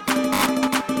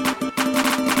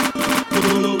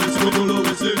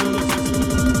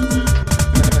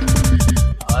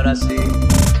 Ahora sí,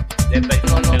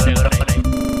 despejó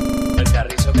el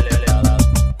carrizo que le ha dado.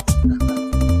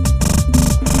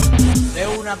 De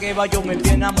una que va yo me vi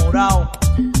enamorado,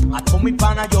 a con mi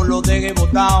pana yo lo dejé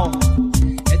botado.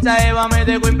 Esta Eva me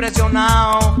dejó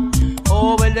impresionado,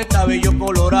 ojo verde cabello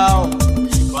colorado.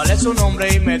 ¿Cuál es su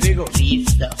nombre? Y me dijo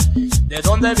Risto. ¿De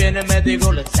dónde viene? Me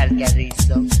dijo Los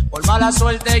Alcarrizos. Por mala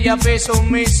suerte ella fue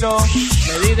sumiso.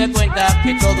 Me di de cuenta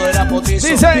que todo era potizo.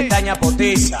 Pestaña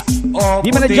potiza, ojo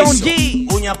dímele potizo, John G.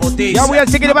 uña potiza. Ya voy al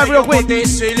chiquito para real quick.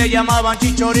 Potizo y le llamaban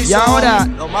chichorizo. Y ahora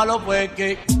lo malo fue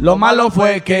que lo malo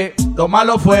fue que el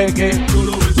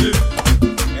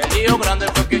lío grande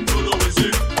fue que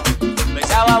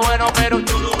pensaba bueno pero y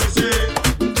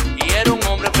era un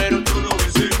hombre pero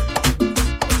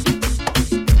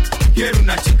quiero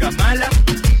una chica mala.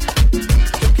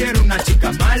 Yo quiero una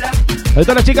chica mala.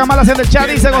 Ahorita las chicas malas en el chat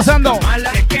dice gozando.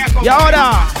 Y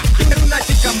ahora quiero una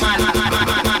chica mala.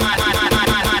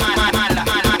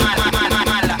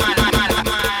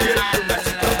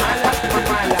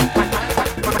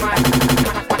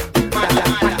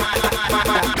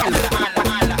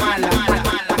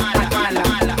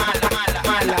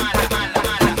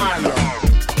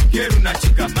 Quiero una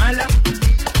chica mala.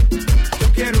 Yo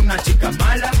quiero una chica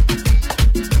mala.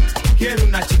 Quiero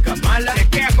una chica mala. Que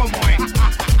queda como es.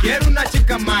 Quiero una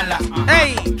chica mala.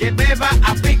 Ey. Que beba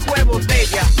a pico de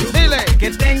botella. Dile.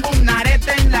 Que tenga un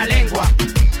arete en la lengua.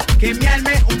 Que me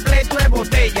arme un pleito de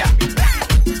botella.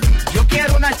 Yo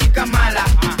quiero una chica mala.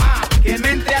 Que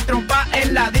me entre a trompar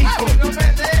en la disco.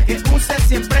 Que use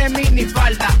siempre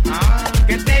minifalda.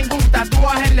 Que tenga un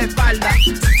tatuaje en la espalda.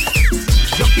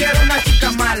 Yo quiero una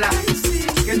chica mala.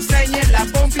 Que enseñe la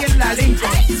pompa en la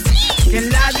Lincoln. Que en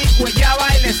la disco ella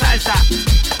baile salsa.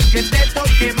 Que te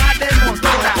toque más de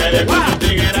motora. Eres con tu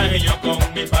tiguera y yo con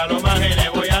mi paloma y le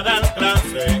voy a dar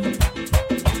clase.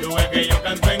 Tú ves que yo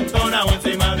canto entonado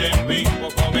encima de mí,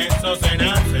 poco menso se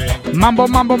nace. Mambo,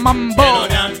 mambo, mambo. Pero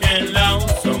de aquel lado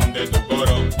son de tu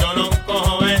coro, yo no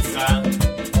cojo esa.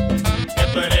 Que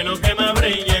tú eres lo que más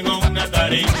brilla en una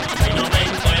tarima y no me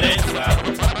interesa.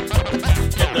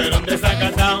 Que tú eres un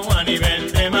desacatado a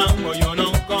nivel de mambo, yo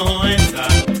no cojo esa.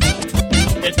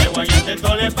 Este guayate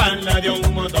todo le espalda de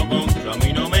un motoconcho, a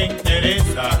mí no me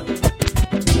interesa.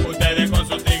 Ustedes con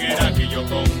sus tigueras y yo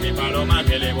con mi paloma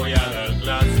que le voy a dar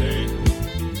clase.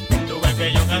 Tú ves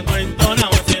que yo canto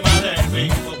entonado encima del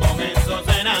ritmo, con eso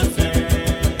se nace.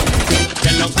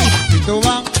 Si tú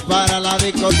vas para la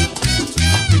discoteca,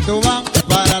 si tú vas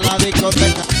para la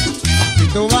discoteca, si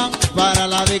tú vas para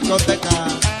la discoteca,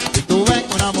 si tú ves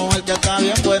una mujer que está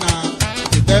bien buena,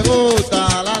 si te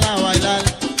gusta la bailar,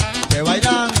 que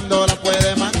bailando la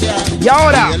puede mantear. Y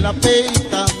ahora y en la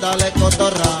pista dale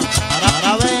cotorra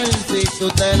para ver si tú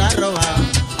te la robas,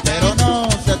 pero no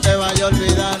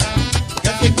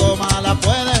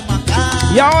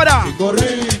Y ahora. Sin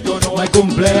gorrito no hay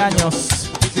cumpleaños.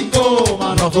 Sin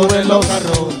goma no corren los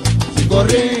carros. Sin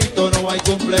gorrito no hay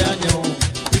cumpleaños.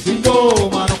 Sin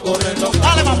goma no corren los carros.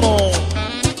 ¡Dale, mamón!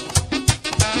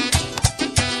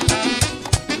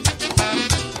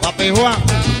 Papi Juan,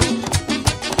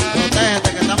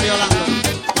 protégete que están violando.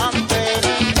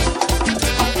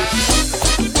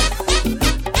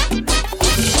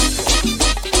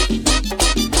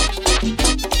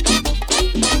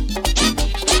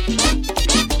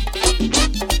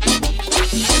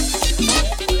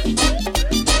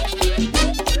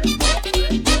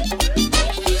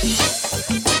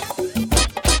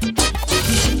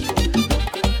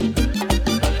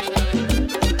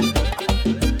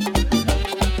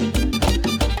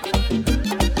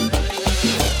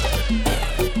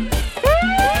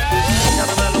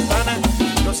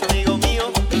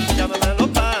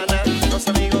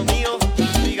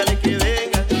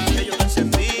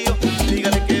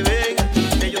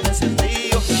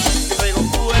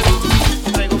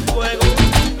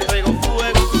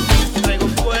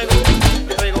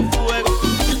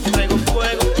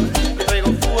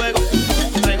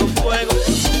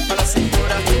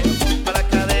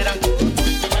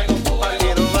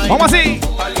 ¿Cómo así?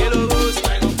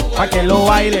 Pa' que lo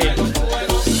baile.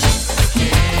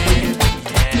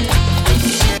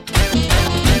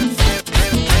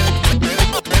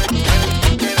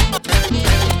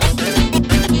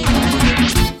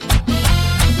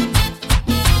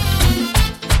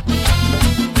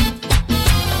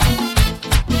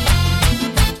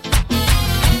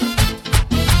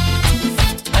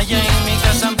 Allá en mi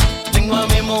casa tengo a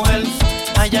mi mujer.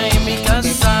 Allá en mi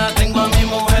casa tengo a mi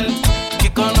mujer.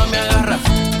 Que cuando me agarra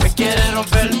me quiere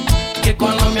romper. Que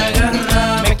cuando me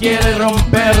agarra me quiere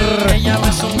romper. Ella me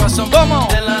hace un vaso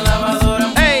de la lavadora.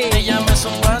 Ella me hace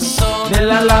un vaso de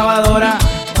la lavadora.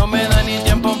 No me da ni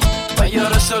tiempo para yo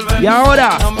resolver. Y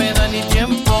ahora. No me da ni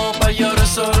tiempo para yo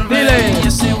resolver. Dile. Y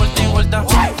ese vuelta y vuelta.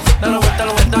 Da la vuelta,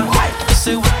 la vuelta.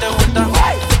 Ese vuelta y vuelta.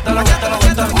 Da la vuelta, la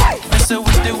vuelta. Ese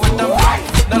vuelta y vuelta.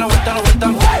 Da la vuelta, la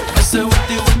vuelta. Ese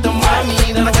vuelta y vuelta,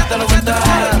 mami. Da la vuelta, la vuelta.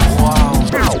 Wow.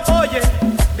 Oye,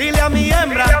 dile a mi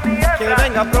hembra que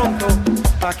venga pronto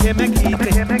pa' que me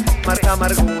quite marca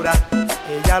amargura.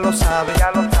 Ella lo sabe,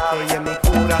 ella es mi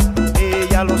cura.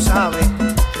 Ella lo sabe,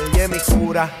 ella es mi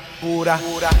cura. Pura,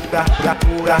 pura, pura,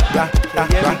 pura, ella es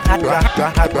mi cura. Ella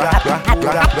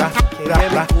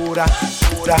es mi cura. Pura,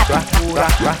 pura,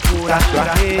 pura,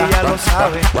 ella lo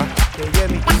sabe, ella es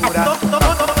mi cura.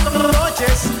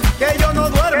 Noches que yo no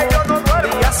duermo,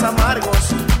 días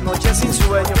amargos, noches sin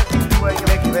sueño. Que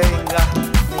venga,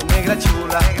 mi negra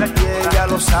chula, y ella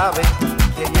lo sabe,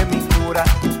 que ella es mi cura.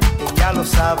 Ella lo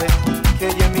sabe, que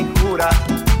ella es mi cura.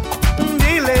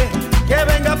 Dile que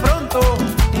venga pronto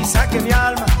y saque mi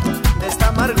alma de esta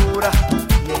amargura.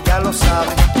 Y ella lo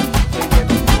sabe, que ella es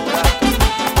mi cura.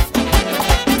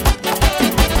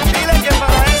 Dile que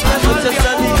para esta noche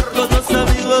salí con los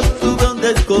amigos, tuve un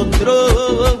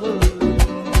descontrol.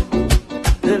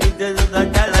 Salí de una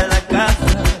cara a la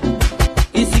casa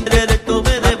y sin querer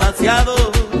tomé demasiado.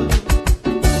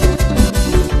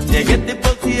 Llegué tipo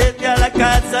 7 a la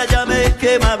casa, ya me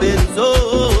quemaba el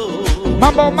sol.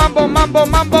 Mambo, mambo, mambo,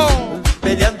 mambo.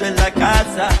 Peleando en la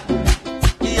casa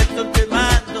y el sol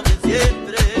quemándome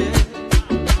siempre.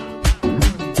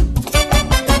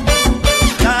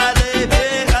 Dale,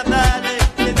 vieja, dale,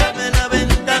 déjame la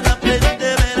ventana,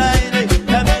 préndeme el aire.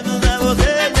 Dame una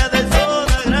botella de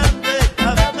soda grande,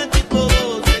 háblame tipo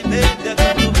 12 y media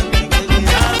cuando me pique el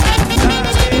hambre.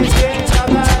 Dale, vieja,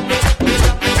 dale, déjame la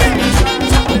ventana, préndeme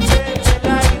el aire.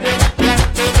 Dame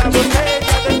una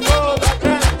botella de soda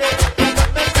grande, háblame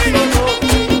tipo 12 y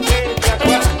media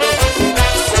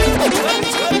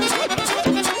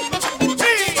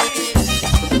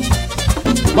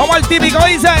cuando Vamos al típico,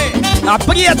 dice.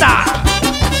 Aprieta.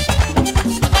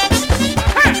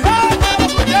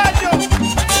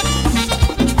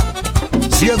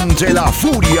 Siente la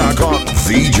furia con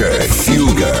DJ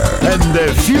Fugger and the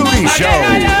Fury Show.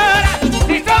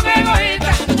 Si son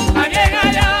egoístas, alguien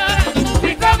allá.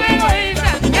 Si son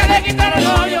egoístas, que le quitaron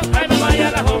novio, ay mamá y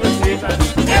a la jovencita.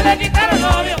 Que le quitaron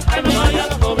novio, ay mamá y a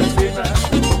la jovencita.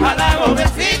 A la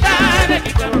jovencita le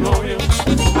quitaron novio.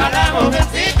 A la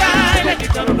jovencita le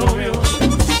quitaron novio.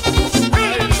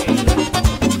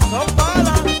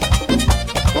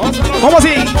 ¿Cómo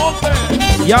así?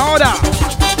 Y ahora.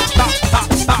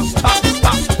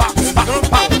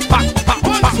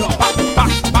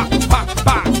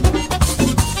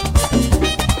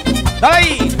 Dale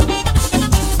ahí.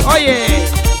 Oye.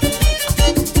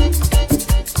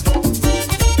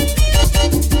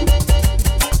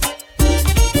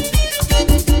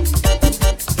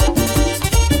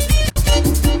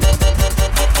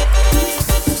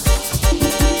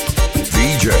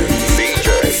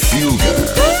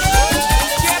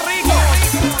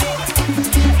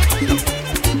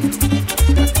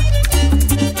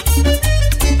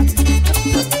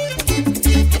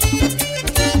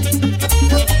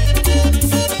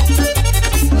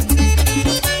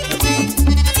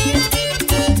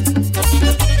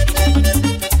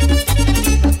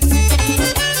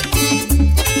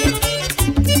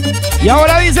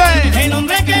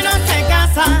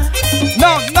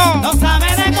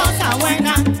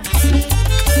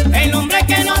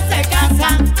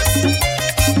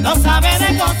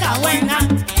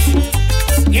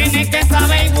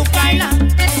 baila,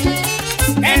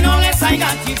 que no le salga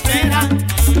chiflera.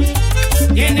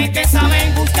 Tiene que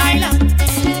saber buscarla,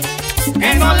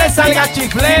 que no le salga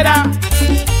chiflera.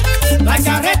 La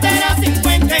carretera sin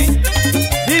puente,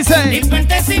 dice, ni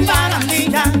puente sin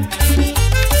barandilla.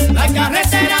 La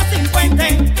carretera sin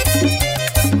puente,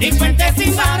 ni puente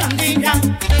sin barandilla.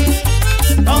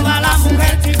 Toda la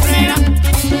mujer chiflera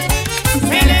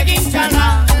se le guincha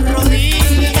la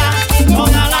rodilla.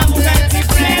 Toda la mujer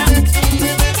chiflera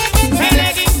se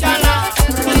le guincha la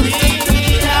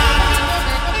rodilla.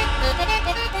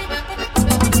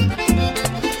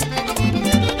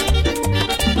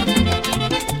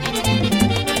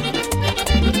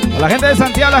 La gente de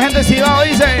Santiago, la gente de Cibao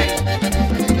dice,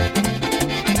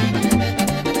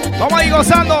 vamos a ir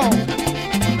gozando.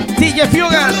 DJ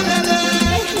Fugger.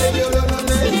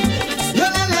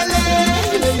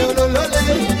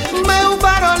 Ve un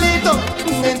farolito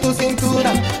en tu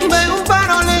cintura, ve un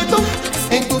farolito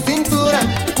en tu cintura.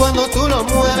 Cuando tú lo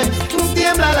mueves,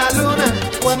 tiembla la luna.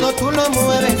 Cuando tú lo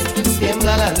mueves,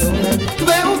 tiembla la luna.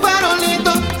 Ve un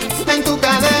farolito en tu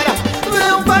cadera,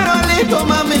 ve un farolito,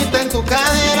 mamita, en tu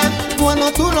cadera.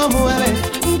 Cuando tú lo mueves,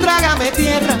 trágame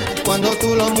tierra. Cuando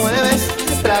tú lo mueves,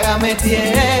 trágame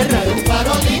tierra. Ve un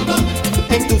farolito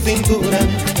en tu cintura,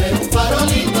 ve un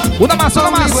farolito. Una más,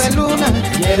 una más. Conmigo en luna,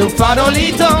 Quiero un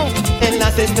farolito en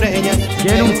las estrellas.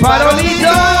 Quiero un farolito.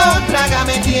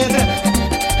 Trágame tierra.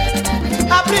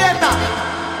 Aprieta.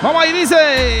 Vamos ahí,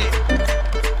 dice.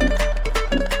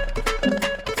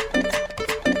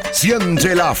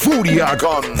 Siente la furia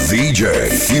con DJ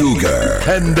Fugger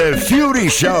en The Fury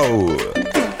Show.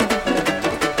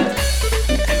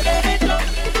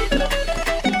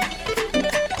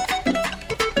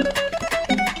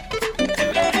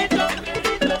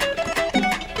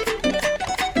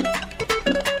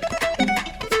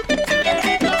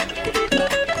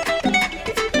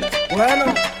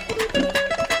 Bueno,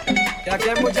 y aquí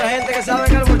hay mucha gente que sabe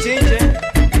que el bochinche.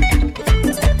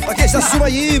 Aquí está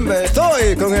Subayimbe,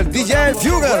 estoy con el DJ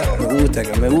Fugger.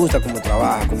 Me gusta cómo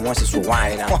trabaja, cómo hace su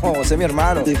vaina. Oh, ese es mi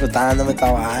hermano, disfrutándome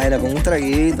esta vaina con un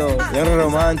traguito, bien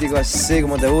romántico, así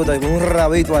como te gusta, y con un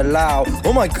rabito al lado.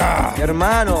 Oh my God, mi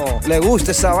hermano, le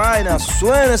gusta esa vaina,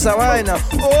 suena esa vaina.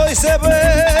 Hoy se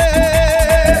ve.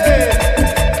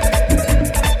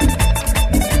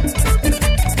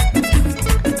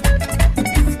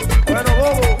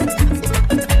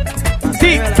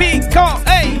 Típico,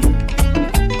 ey.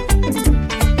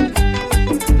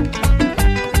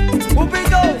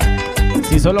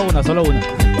 Sí, solo una, solo una.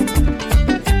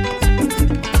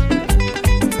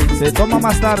 Se toma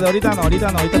más tarde, ahorita no,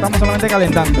 ahorita estamos solamente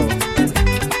calentando.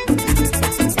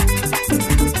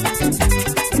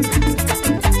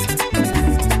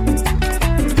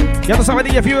 Ya tú sabes,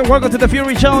 DJ Fury, welcome to the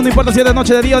Fury Show. No importa si es de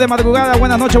noche, de día o de madrugada.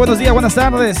 Buenas noches, buenos días, buenas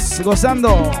tardes.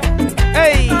 Gozando.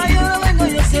 ¡Ey! Ay, ahora vengo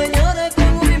yo, señores, con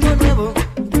un ritmo nuevo.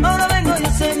 Ahora vengo yo,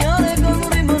 señores, con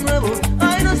un ritmo nuevo.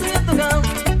 Ay, no se había tocado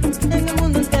en el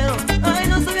mundo entero. Ay,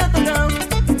 no se había tocado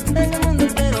en el mundo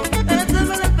entero. Este es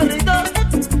el perrito,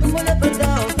 un buen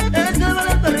apretado. Este es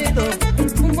el perrito,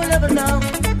 un buen apretado.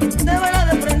 Te baila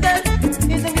de frente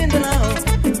y también de lado.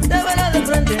 Te baila de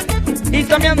frente y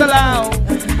también de lado.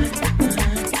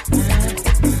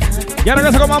 Y ahora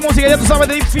regresa con más música, ya tú sabes,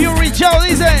 The Fury Show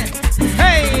dice,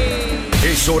 hey.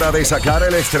 Es hora de sacar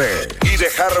el estrés y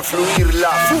dejar fluir la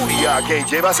furia que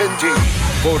llevas en ti.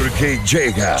 Porque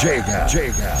llega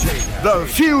The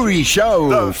Fury Show.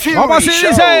 The Fury ¿Cómo así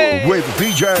Show dice? with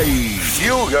DJ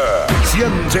Fugger.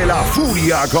 Siente la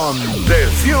furia con The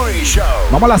Fury Show.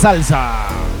 Vamos a la salsa.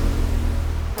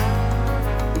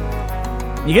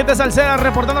 Mi gente salsera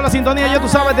reportando la sintonía, ya tú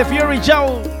sabes, The Fury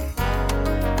Show.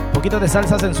 Un poquito de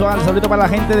salsa sensual, saludito para la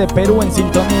gente de Perú en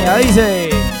sintonía. Dice,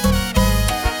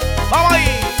 ¡vamos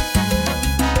ahí!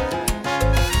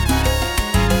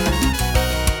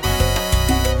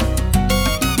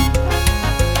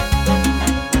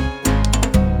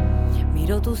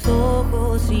 Miro tus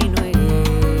ojos y no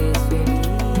eres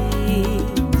feliz,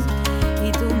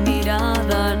 y tu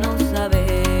mirada no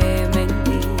sabe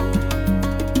mentir.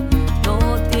 No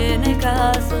tiene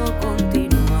caso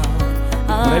continuar.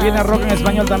 Por ahí viene rock en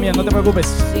español también, no te preocupes.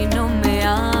 Si no me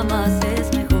amas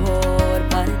es mejor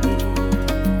partir.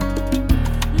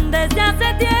 Desde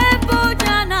hace tiempo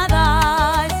ya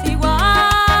nada es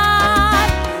igual.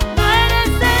 No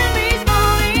eres el mismo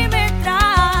y me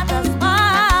tratas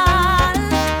mal.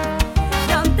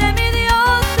 Y ante mi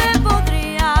Dios te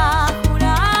podría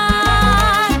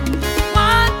jurar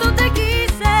cuánto te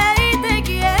quise y te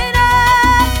quiero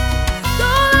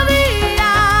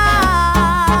todavía.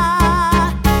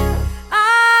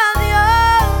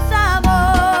 Adiós,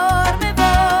 amor, me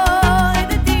voy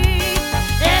de ti.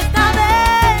 Esta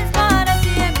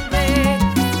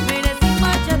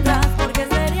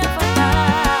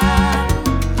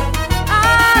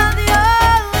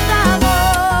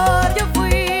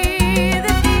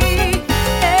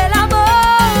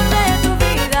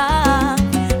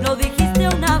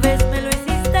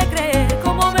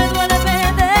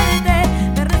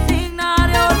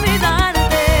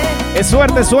Es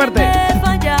suerte, suerte.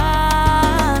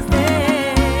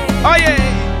 Oye.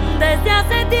 Desde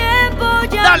hace tiempo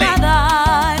ya Dale.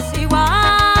 nada es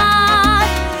igual.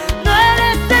 No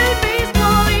eres el mismo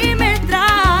y me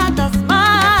tratas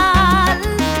mal.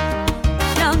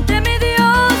 Y ante mi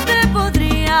Dios te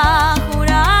podría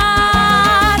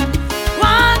jurar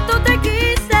cuánto te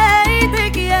quise y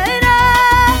te quiero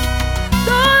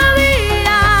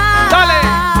todavía. Dale.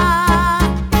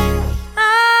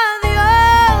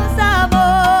 Adiós,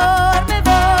 amor, me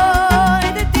voy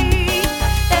de ti.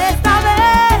 Esta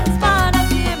vez para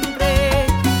siempre.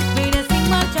 Mire sin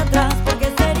marcha atrás porque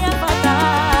sería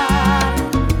fatal.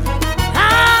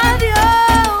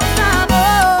 Adiós,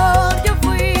 amor, yo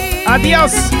fui.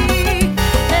 Adiós.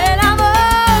 El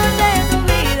amor de tu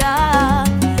vida.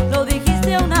 Lo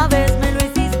dijiste una vez, me lo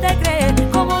hiciste creer.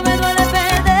 Como me duele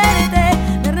perderte,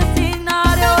 me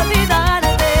resignaré a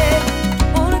olvidarte.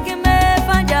 Porque me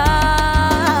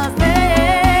fallaste.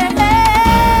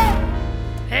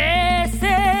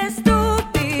 Ese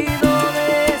estúpido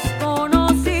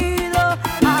desconocido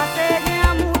hace ya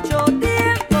mucho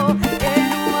tiempo que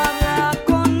no habla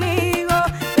conmigo.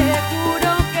 Te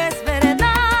juro que es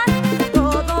verdad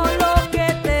todo lo que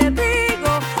te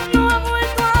digo. No ha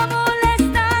vuelto a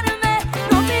molestarme,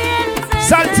 no pienses.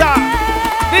 Salsa.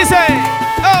 Dice.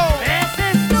 Oh. Ese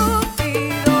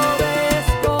estúpido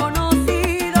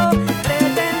desconocido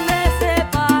pretende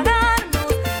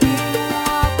separarnos y no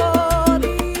ha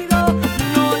podido.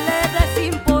 No le des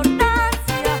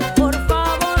importancia, por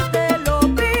favor te lo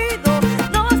pido.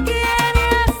 Nos quiere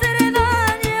hacer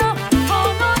daño o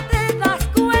no te das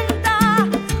cuenta.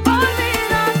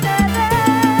 Olvídate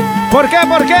de ¿Por qué?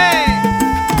 ¿Por qué?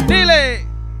 Dile.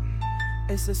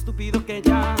 Ese estúpido que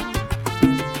ya,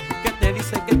 que te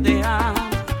dice que te ama,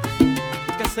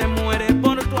 que se muere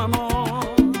por tu amor.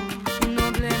 no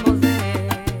hablemos de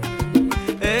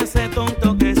Ese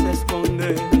tonto que se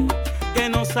esconde, que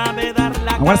no sabe dar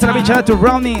la I want to send a big shout out to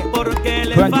Ronnie porque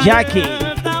le from Jackie.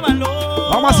 falta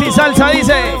valor. Vamos así, salsa,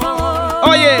 dice.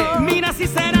 Oye. Mira si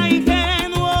será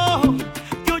ingenuo,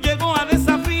 yo llego a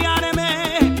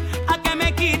desafiarme a que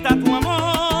me quita tu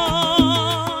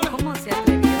amor. cómo se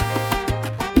atrevió.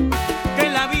 Que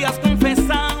la habías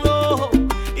confesado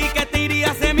y que te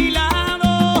irías de mi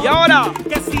lado. Y ahora.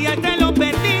 Que si él te lo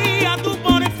pedía, tú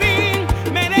por fin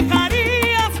me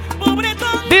dejarías, pobre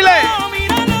tonto. Dile.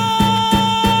 Míralo.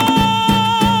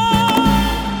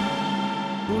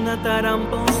 Una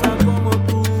taramposa como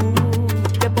tú,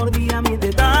 que por día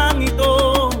mide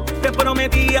tanto, te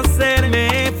prometía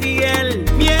serme fiel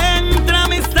mientras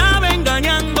me estaba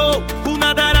engañando.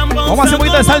 Una taramposa. Vamos a hacer un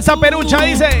poquito de salsa perucha,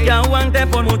 dice. Que aguanté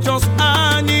por muchos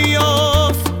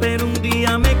años, pero un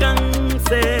día me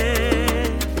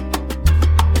cansé.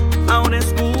 Ahora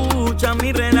escucha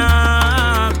mi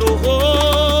relato.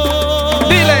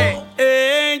 Dile.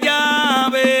 Ella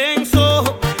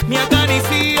pensó, me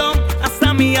acarició,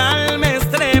 hasta mi alma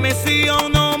estremeció.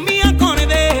 No me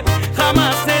acordé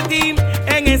jamás de ti.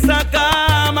 En esa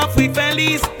cama fui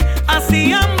feliz.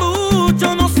 Hacía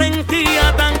mucho no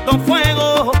sentía tanto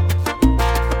fuego.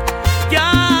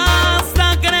 Ya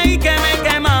hasta creí que me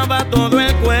quemaba todo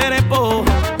el cuerpo.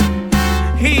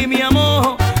 Y mi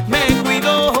amor me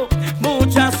cuidó,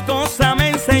 muchas cosas me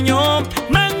enseñó.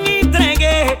 Me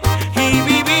entregué y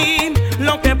viví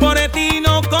lo que por ti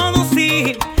no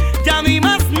conocí. Ya no hay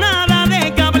más nada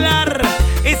de qué hablar.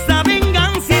 Esa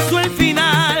venganza hizo el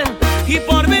final. Y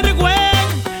por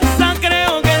vergüenza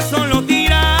creo que solo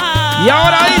tiras. Y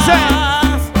ahora dice.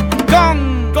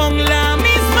 Con la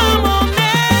misma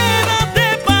moneda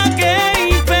te pagué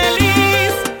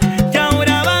infeliz. Y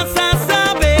ahora vas a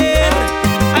saber.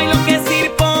 Hay lo que es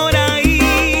ir por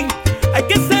ahí. Hay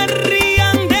que se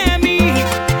rían de mí.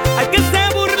 Hay que se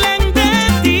burlen de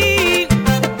ti.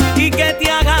 Y que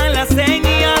te hagan las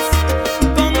señas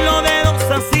con los dedos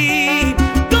así.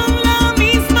 Con la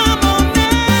misma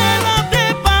moneda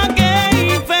te pagué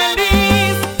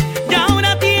infeliz. Y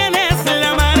ahora tienes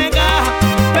la marca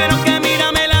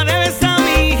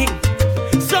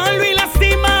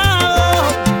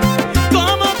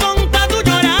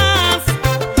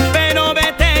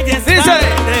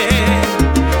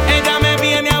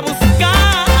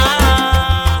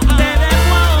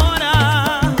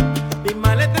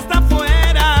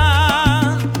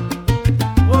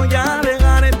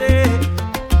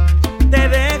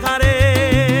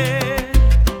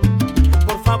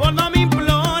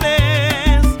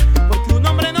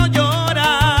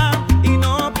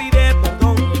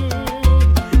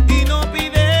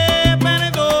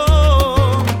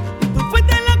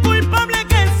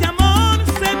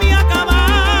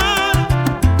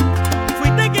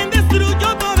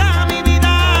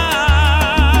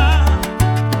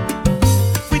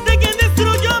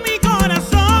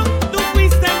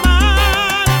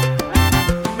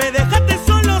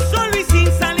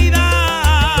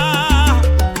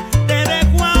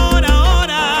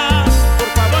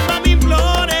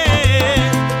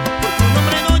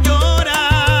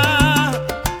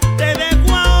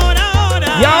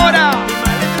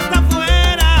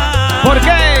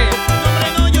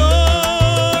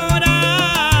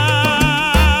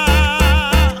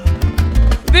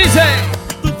dice.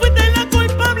 Tú fuiste la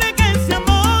culpable que ese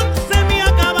amor se me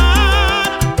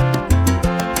acabara.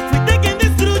 Fuiste quien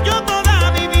destruyó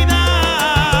toda mi vida.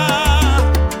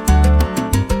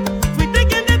 Fuiste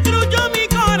quien destruyó mi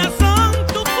corazón.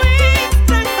 Tú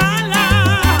fuiste mala.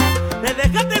 Me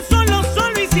dejaste solo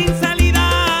y sin salida.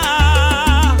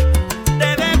 Te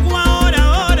dejo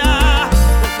ahora.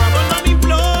 Por favor no me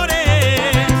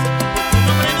implores. Tu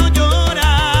nombre no llora.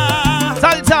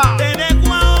 Salsa. Te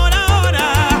dejo ahora.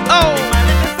 Oh. Mi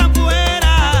maleta está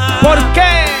afuera. ¿Por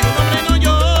qué? Tu nombre no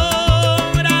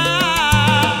llora.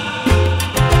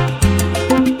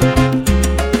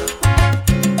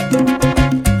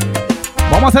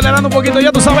 Vamos acelerando un poquito,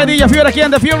 ya tú sabes, DJ Fury aquí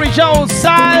en The Fury Show.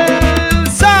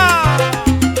 Salsa.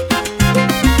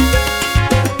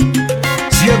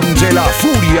 Siente la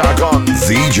furia con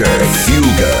DJ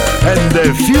Fuger en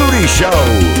The Fury Show.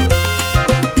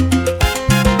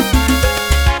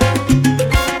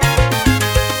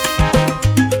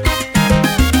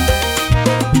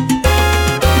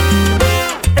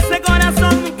 Ese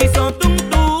corazón quiso tum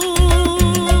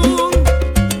tum.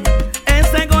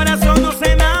 Ese corazón no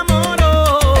se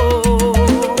enamoró.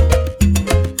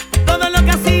 Todo lo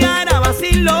que hacía era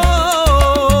vacilón.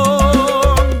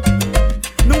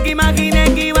 Nunca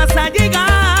imaginé que ibas a llegar.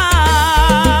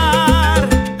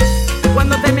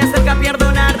 Cuando te me acercas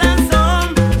pierdo la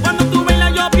razón. Cuando tú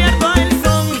bailas yo pierdo el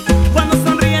son. Cuando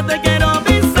sonríes te quiero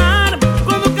besar.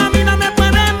 Cuando caminas me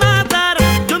puedes matar.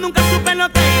 Yo nunca supe lo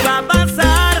que iba a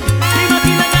pasar. Te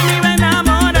imaginas que me iba a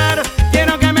enamorar.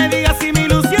 Quiero que me digas si me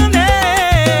ilusioné.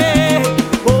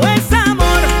 O es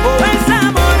amor, o es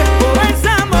amor, o es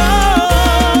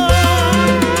amor.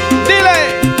 Dile.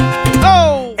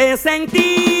 Oh. Es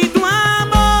sentí tu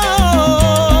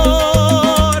amor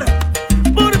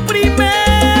por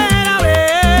primera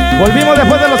vez. Volvimos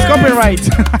después de los copyrights.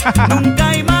 Nunca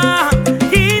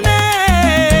imaginé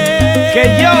Que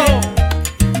yo.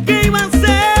 que iba a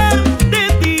ser de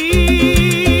ti.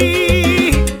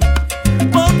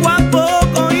 Poco a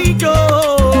poco y yo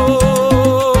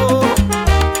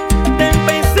te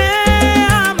empecé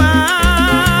a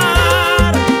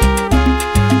amar.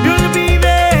 Y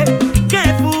olvidé que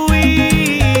fui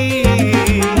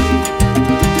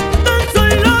tan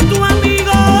solo tu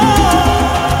amigo.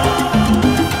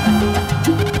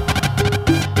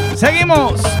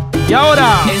 Seguimos. Y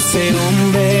ahora. Ese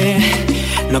hombre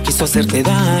no quiso hacerte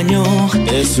daño.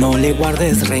 No le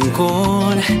guardes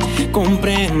rencor.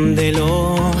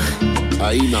 Compréndelo.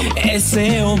 Ahí nada más.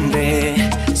 Ese hombre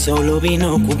solo vino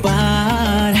a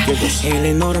ocupar el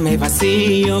enorme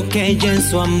vacío que ella en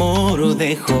su amor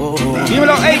dejó.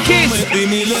 Dímelo, X. Cometí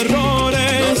mil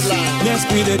errores,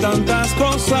 descuidé tantas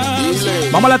cosas.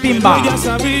 Vamos a la timba. Ella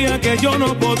sabía que yo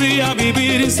no podía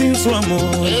vivir sin su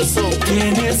amor.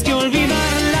 Tienes que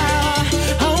olvidarla,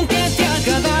 aunque te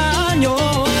haga daño.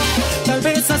 Tal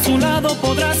vez a su lado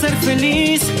podrás ser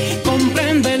feliz.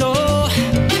 Compréndelo.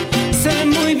 Sé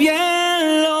muy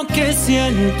bien lo que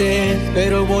siente,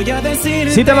 pero voy a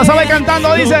decir. Si te lo sabe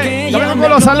cantando, dice. Yo vengo con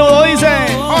los saludos, dice.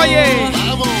 Oye.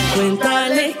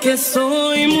 Cuéntale que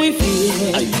soy muy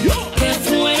fiel, que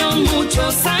fueron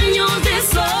muchos años de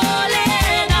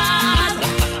soledad,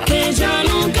 que ya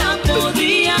nunca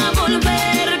podría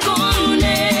volver con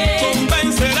él.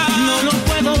 Convéncela, No lo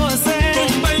puedo hacer.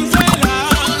 convéncela.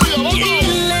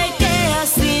 Dile que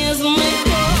así es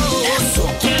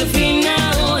mejor, que al fin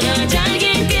ahora hay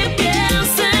alguien que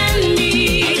piensa en mí,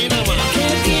 que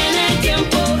tiene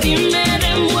tiempo y me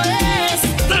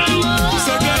demuestra amor.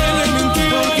 Sé que él le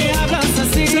mintió. ¿Por qué hablas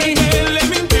así? Sé que él le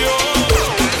mintió.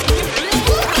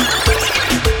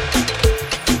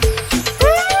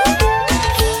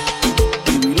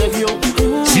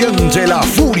 Siente la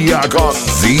furia con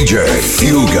DJ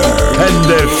Fuger en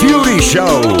The Fury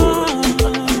Show.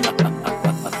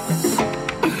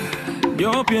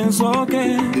 Yo pienso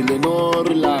que Dile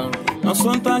Norla, no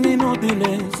son tan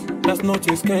inútiles las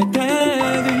noches que te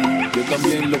di. yo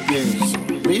también lo pienso.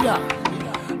 Mira,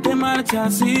 Te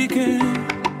marchas y que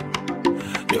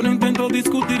yo no intento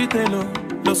discutírtelo,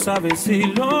 lo sabes y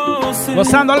lo sé.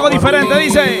 Gozando algo diferente,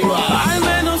 dice. Al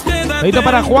menos quédate Dedito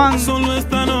para Juan. solo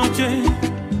esta noche.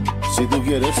 si tú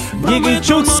quieres. Gigi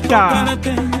Chuxka.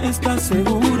 ¿Estás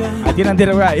segura? Ahí tienen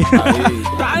Tiro Ray.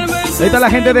 Tal vez Ahí está la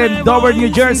gente de Dover,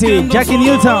 New Jersey. Jackie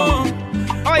Newton.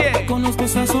 Oye. conozco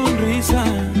esa sonrisa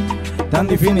Tan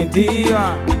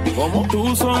definitiva. ¿Cómo?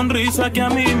 Tu sonrisa que a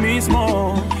mí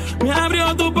mismo me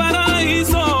abrió tu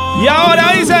paraíso. Y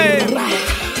ahora dice.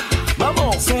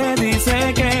 Vamos. Se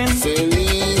dice que Se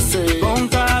dice con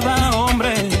cada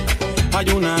hombre hay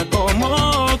una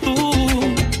como tú.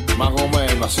 más o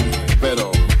menos así, pero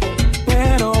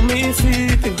Pero mi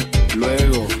sitio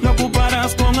luego lo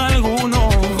ocuparás con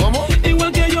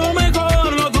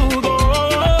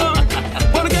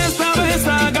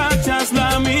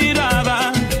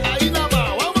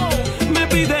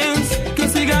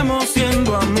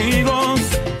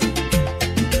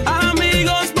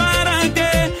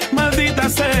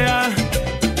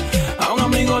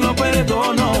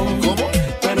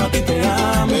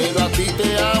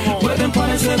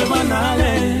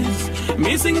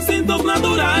mis instintos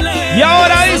naturales. Y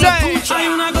ahora dice: hay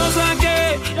una cosa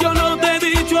que yo no te he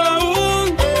dicho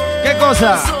aún. ¿Qué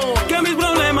cosa? Que mis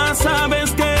problemas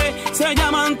sabes que se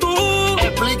llaman tú.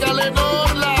 Explícale,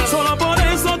 Norla. Solo por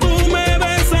eso tú me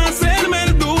ves hacerme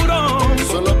el duro.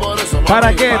 Solo por eso, mami.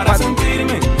 ¿Para qué? Para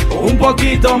sentirme un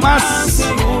poquito más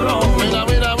seguro. Mira,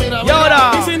 mira, mira. Y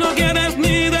ahora, Y si no quieres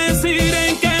ni decir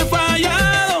en qué he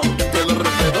fallado, te lo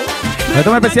respeto.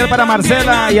 reto especial para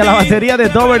Marcela y a la batería de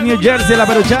Dover, New Jersey, la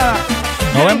peruchada.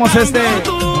 Nos vemos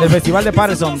del Festival de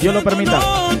Patterson, Dios lo permita.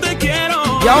 no te quiero.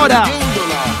 Y ahora,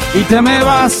 y te me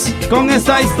vas con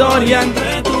esta historia.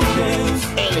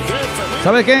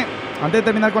 ¿Sabes qué? Antes de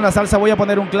terminar con la salsa voy a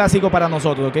poner un clásico para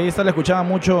nosotros, ¿ok? Esta la escuchaba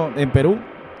mucho en Perú,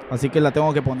 así que la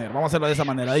tengo que poner. Vamos a hacerlo de esa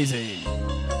manera, dice.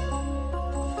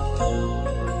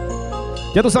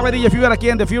 Ya tú sabes, DJ Fever aquí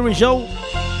en The Fury Show,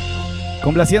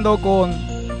 complaciendo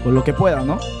con lo que pueda,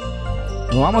 ¿no?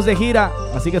 Nos vamos de gira,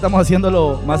 así que estamos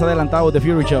haciéndolo más adelantado, The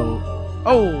Fury Show.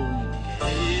 Oh.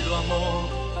 Querido amor,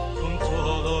 con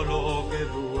todo lo que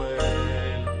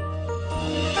duele,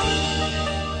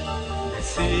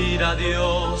 decir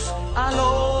adiós a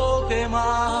lo que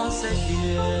más se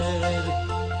quiere.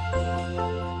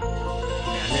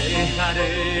 Me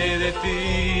alejaré de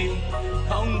ti,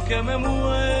 aunque me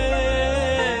muera,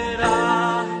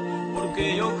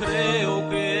 porque yo creo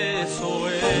que eso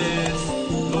es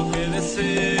lo que deseas.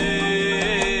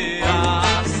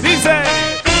 Dice: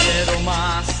 quiero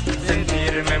más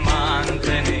sentirme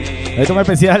mantenido. Esto es muy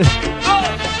especial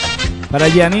para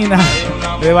Gianina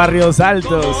de Barrios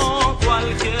Altos,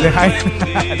 de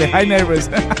High Nervous.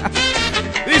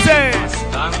 Dice: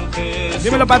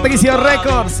 dímelo, Patricio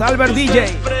Records, Albert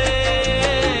DJ.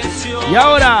 Y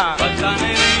ahora,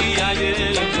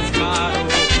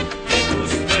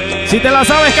 si te la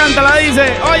sabes, cántala,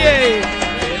 dice. Oye.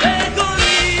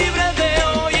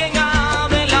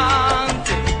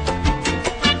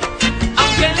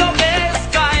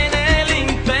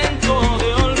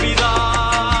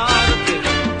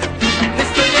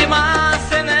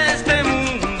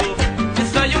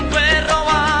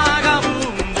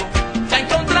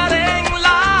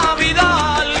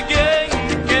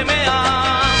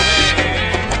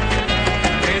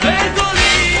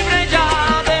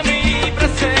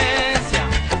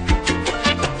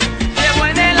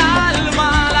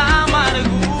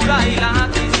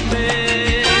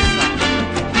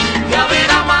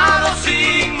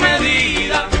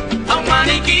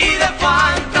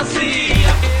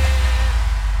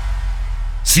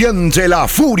 Siente la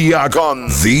furia con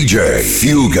DJ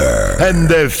Fugger en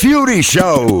The Fury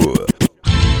Show.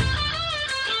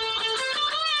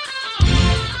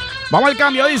 Vamos al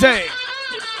cambio, dice.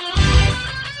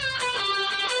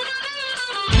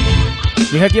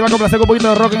 Dije que iba a complacer con un poquito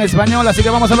de rock en español, así que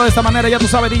vamos a hacerlo de esta manera. Ya tú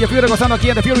sabes, DJ Fury gozando aquí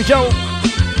en The Fury Show.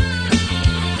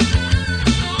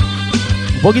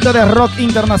 Un poquito de rock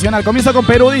internacional. Comienza con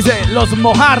Perú, dice. Los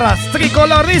Mojarras,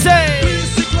 Tricolor, dice.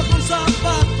 Biciclo con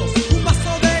zapatos, un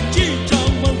vaso de chicha,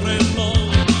 un buen reloj,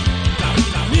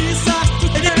 camisas,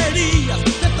 chucherías,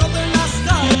 de todo en las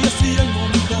calles y el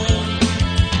montón.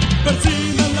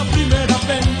 Persiguen la primera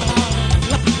venta,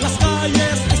 las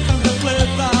calles están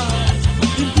repletas.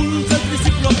 Impulsa el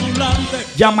triciclo ambulante.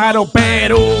 Llamaron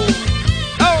Perú.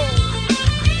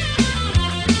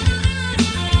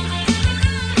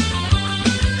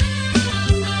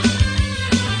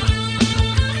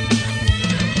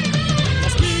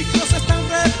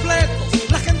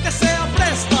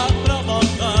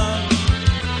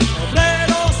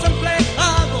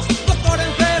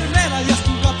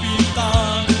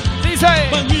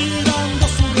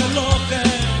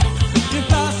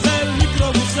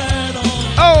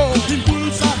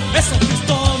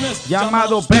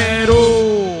 Llamado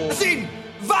Perú.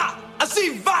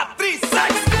 Así va,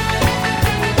 Trisex.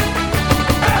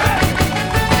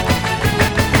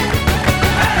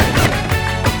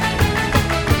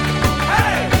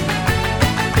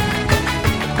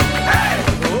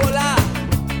 Hola,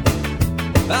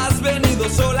 ¿has venido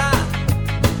sola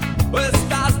o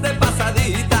estás de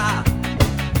pasadita?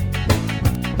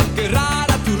 Qué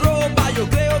rara tu ropa, yo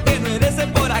creo que no eres de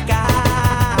por acá.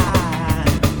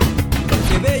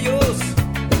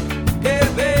 Qué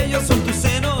bellos son tus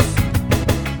senos,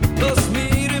 los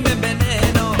miro y me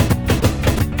enveneno.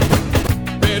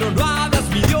 Pero no hablas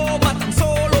mi idioma, tan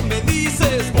solo me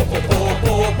dices po, po, po,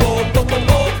 po, po, po, po,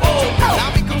 po.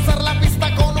 La vi cruzar la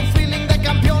pista con un feeling de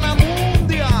campeona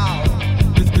mundial.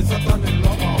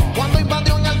 Cuando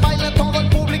invadió en el baile todo el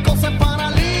público se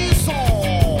paralizó.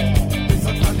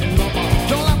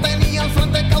 Yo la tenía al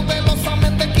frente,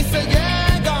 cautelosamente quise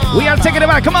llegar. We are taking it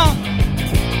back, come on.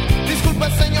 Disculpe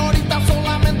señorita,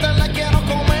 solamente le quiero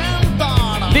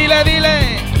comentar. Dile. Dile, dile.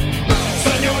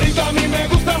 Señorita, a mí me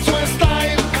gusta su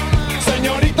style.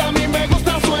 Señorita, a mí me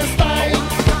gusta su style.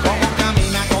 Cómo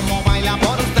camina, cómo baila,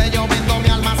 por usted yo vendo mi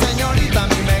alma, señorita, a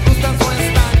mí me gusta su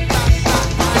style.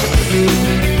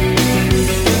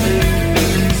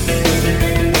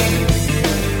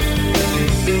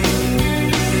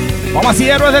 Vamos así,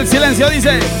 héroes del silencio,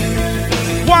 dice.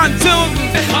 1, 2.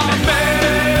 Déjame,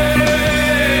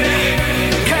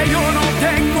 que yo no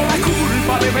tengo la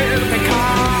culpa de verte caer.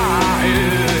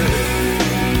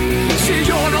 Si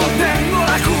yo no tengo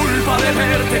la culpa de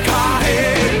verte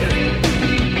caer.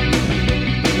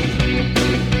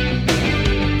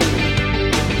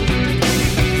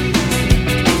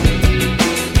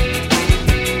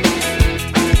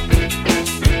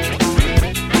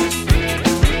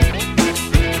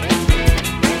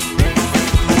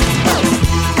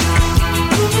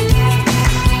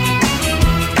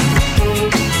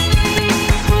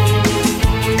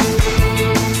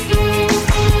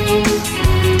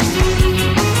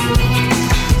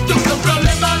 Tuve un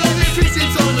problema de difícil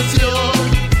solución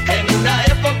en una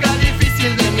época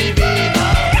difícil de mi vida.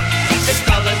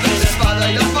 Estaba entre la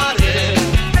espada y la pared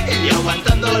y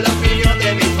aguantando la opinión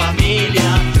de mi familia.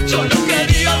 Yo no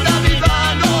quería una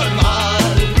vida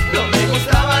normal, no me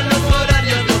gustaban los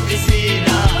horarios de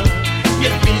oficina. Mi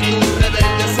espíritu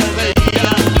rebelde se veía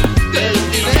del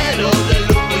dinero, del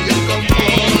lujo y el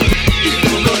confort. Y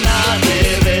tuvo la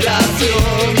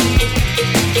revelación.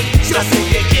 Yo sé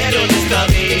que quiero en esta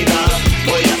vida,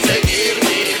 voy a seguir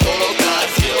mi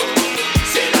vocación.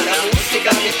 Será la música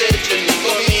mi techo y mi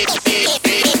comida.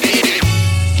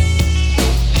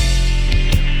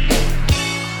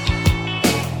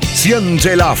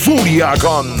 Siente la furia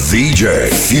con DJ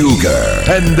Fugger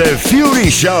and the Fury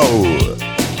Show.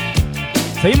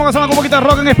 Seguimos gozando con un poquito de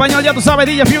rock en español, ya tú sabes,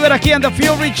 DJ Fugger aquí en The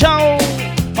Fury Show.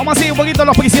 Vamos así un poquito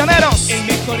Los Prisioneros. El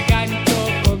mejor gancho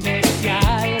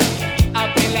comercial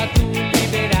apela a tu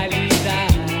liberalidad.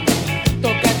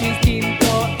 Toca tu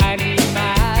instinto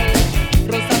animal,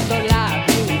 rozando la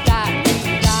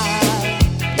brutalidad.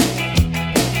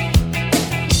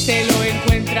 Te lo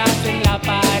encuentras en la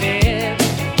pared,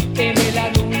 en el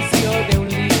anuncio de un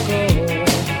licor,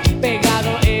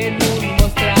 pegado en un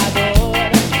mostrador,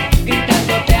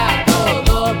 gritándote a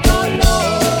todo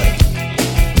color.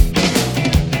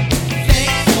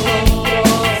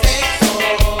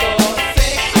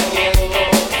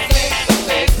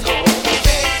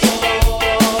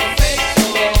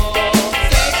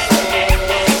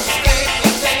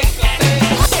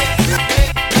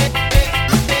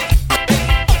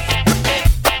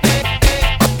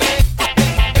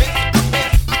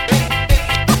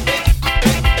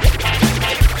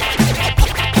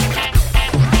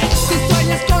 Si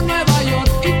sueñas con Nueva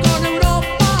York y con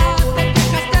Europa, te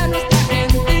quejas de nuestra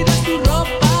gente y de su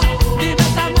ropa.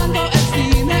 Vives amando el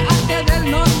cine, arte del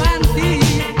Normandí.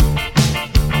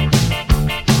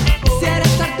 Si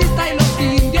eres artista y los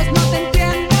indios no te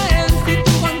entienden, si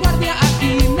tu vanguardia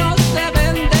aquí no se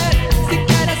vende, si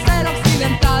quieres ser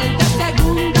occidental de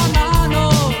segunda mano,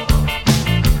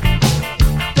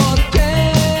 ¿por qué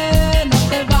no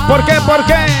te vas? ¿Por qué? ¿Por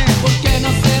qué? ¿Por qué no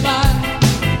se van?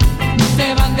 No se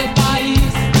van del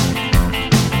país.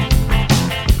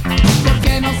 ¿Por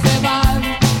qué no se van?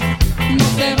 No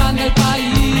se van del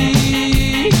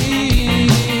país.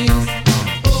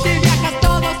 Si viajas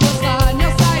todos los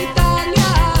años a Italia,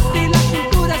 si la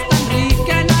cultura es tan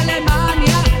rica en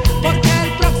Alemania, ¿por qué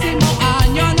el próximo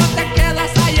año no te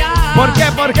quedas allá? ¿Por qué?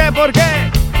 ¿Por qué? ¿Por qué?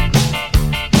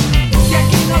 Si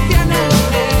aquí no tienes los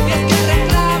premios que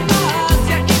reclamas,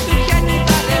 si aquí tu genio y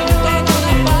talento no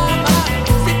da fama,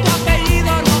 si tu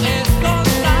apellido no es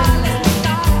González ni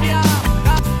Tapia.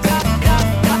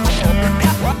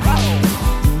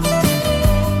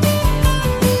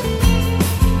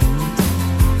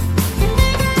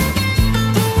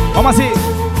 Vamos así,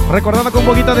 recordando con un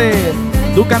poquito de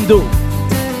Do Can Do.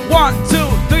 1, 2,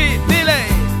 3, dile.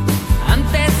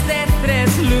 Antes de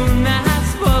 3 lunas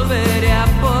volveré a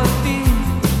por ti.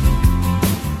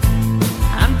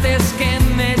 Antes que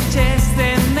me eches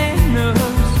de menos.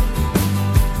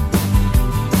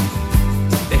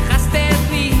 Dejaste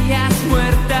días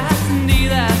muertas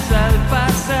nidas al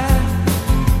pasar.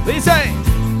 Dice.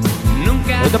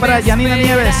 Nunca Esto para te he Yanina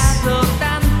Nieves. esperado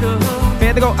tanto.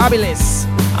 Pedro Áviles.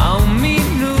 A un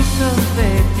minuto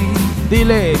de ti.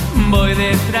 Dile. Voy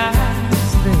detrás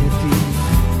de ti.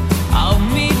 A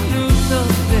un minuto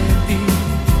de ti.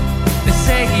 Te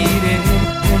seguiré.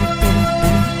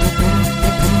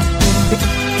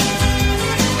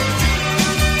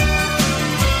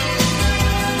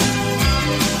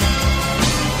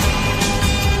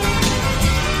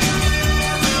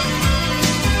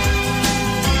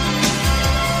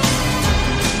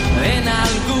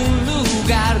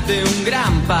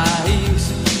 país.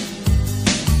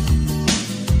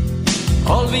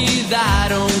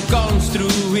 Olvidaron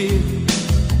construir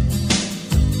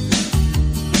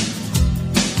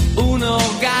un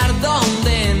hogar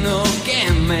donde no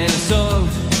queme el sol.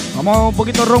 Vamos un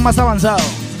poquito rock más avanzado.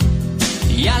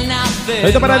 Y al nacer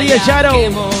ahorita para no DJ haya Shadow. que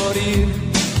morir.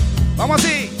 Vamos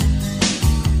así.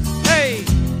 Hey.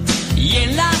 Y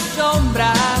en la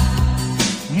sombra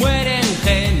mueren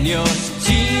genios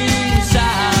sin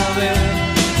saber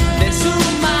de su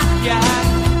magia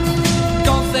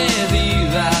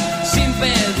concedida sin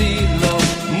pedirlo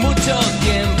mucho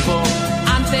tiempo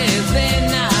antes de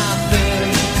nacer.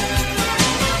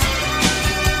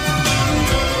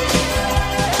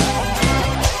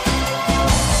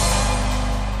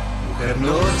 Mujer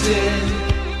noche,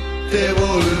 te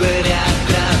volveré a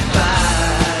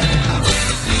atrapar.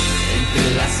 Entre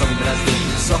las sombras de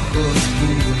tus ojos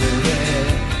pude ver.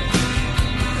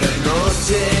 Mujer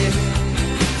noche,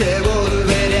 te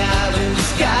volveré a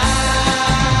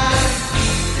buscar.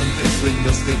 Entre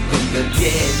sueños te convertí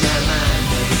en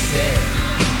amanecer.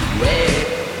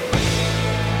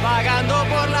 Vagando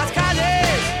por las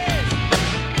calles,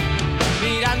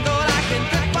 mirando a la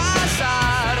gente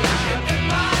pasar.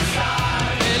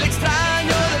 El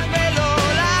extraño del pelo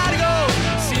largo,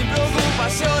 sin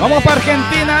preocupación. Vamos para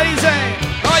Argentina, dice.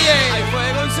 Oye. Hay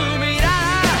fuego en su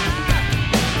mirada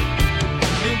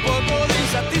y un poco de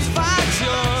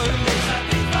insatisfacción.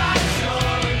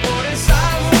 Por esa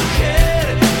mujer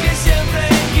que siempre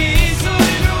quiso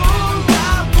y nunca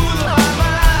pudo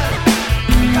amar.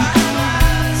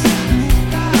 Jamás,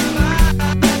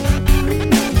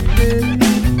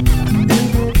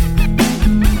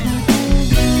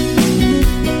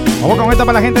 Vamos con esta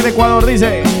para la gente de Ecuador,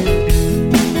 dice.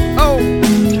 Oh.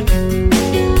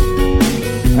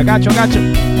 Agacho, agacho.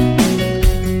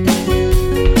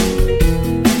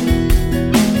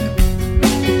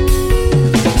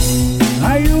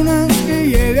 Hay unas que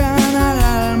llegan al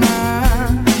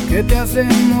alma, que te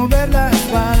hacen mover las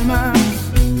palmas,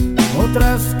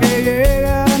 otras que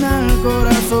llegan al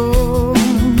corazón.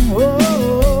 Oh,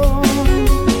 oh.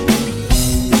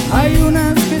 Hay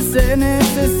unas que se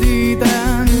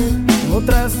necesitan,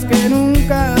 otras que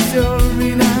nunca se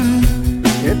olvidan,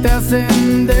 que te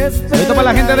hacen despertar. Esto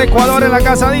para la gente de Ecuador en la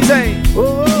casa, dice.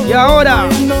 Y ahora.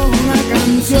 Una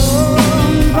canción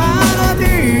para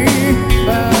ti,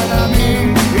 para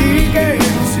mí, y que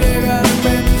nos llega al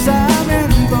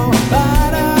pensamiento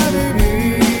para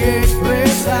vivir y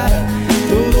expresar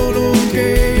todo lo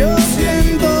que yo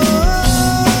siento.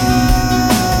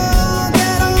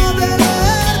 Quiero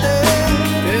tenerte,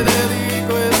 te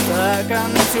dedico esta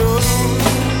canción.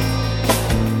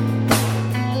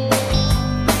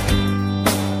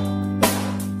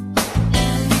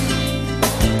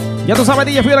 Ya tú sabes,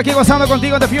 DJ Fury aquí gozando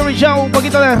contigo de Fury Show. Un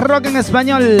poquito de rock en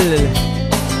español.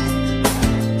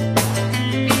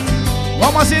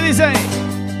 Vamos así, dice.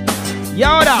 Y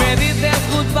ahora. Me dices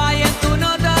goodbye en tu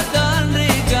nota tan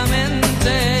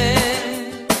ricamente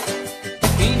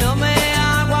y no me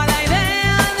hago a la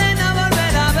idea de no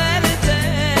volver a verte.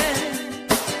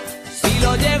 Si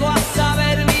lo llego a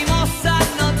saber, mi moza,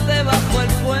 no te bajo el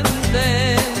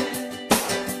puente.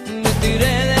 Me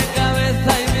tiré de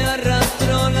cabeza y me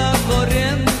arrastró la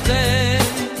corriente.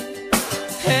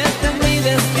 Este es mi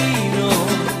destino,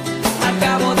 al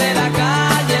cabo de la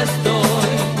calle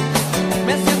estoy.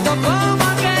 Me siento como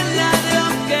aquel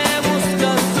ladrón que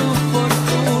busca su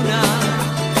fortuna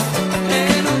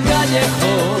en un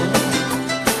callejón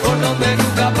por donde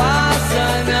nunca pasa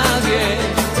nadie,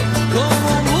 como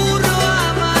un burro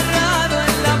amarrado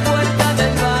en la puerta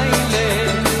del baile.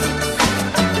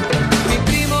 Mi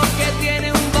primo que tiene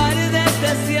un bar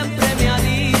desde siempre me ha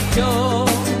dicho,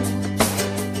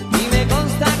 y me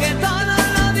consta que todos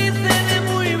lo dicen de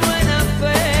muy buena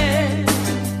fe.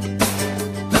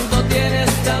 Tanto tienes,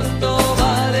 tanto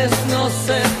vales, no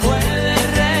se puede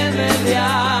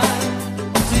remediar.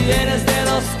 Si eres de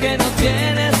los que no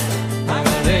tienes, a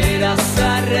galeras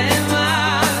a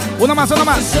remar. Una más, una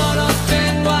más. Solo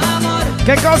tengo amor.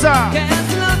 ¿Qué cosa? ¿Qué es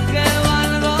lo que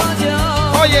valgo yo?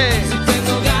 Oye. Si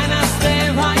tengo ganas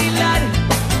de bailar,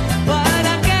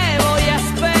 ¿para qué voy a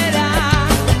esperar?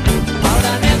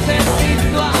 Ahora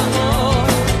necesito amor,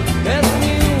 es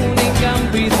mi única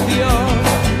ambición.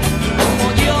 Como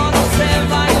yo no sé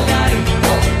bailar,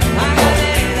 a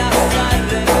galeras a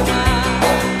remar.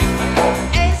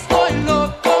 Estoy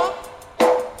loco,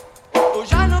 o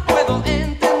ya no puedo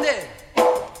entender.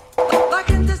 La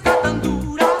gente está tan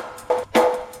dura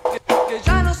que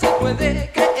ya no se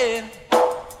puede creer.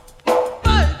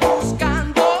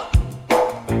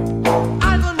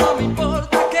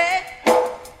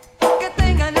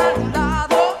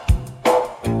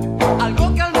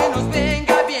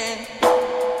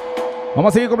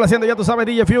 Vamos a seguir complaciendo, ya tú sabes,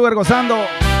 DJ Fugger gozando.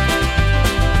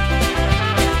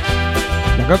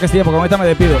 Yo creo que es tiempo, con esta me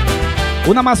despido.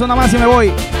 Una más y me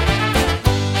voy.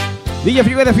 DJ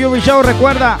Fugger de Fury Show,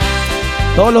 recuerda,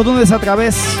 todos los lunes a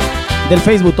través del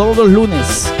Facebook, todos los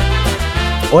lunes,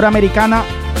 hora americana,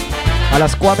 a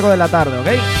las 4 de la tarde, ¿ok?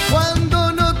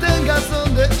 Cuando no tengas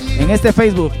donde ir, En este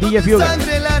Facebook, DJ Fugger.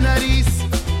 sangre en la nariz,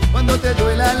 cuando te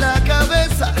duela la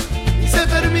cabeza y se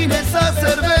termine esa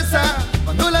cerveza,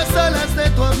 cuando las alas de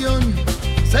tu avión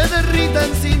se derritan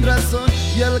sin razón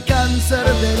y el cáncer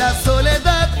de la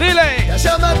soledad te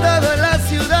haya matado en la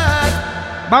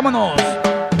ciudad. ¡Vámonos!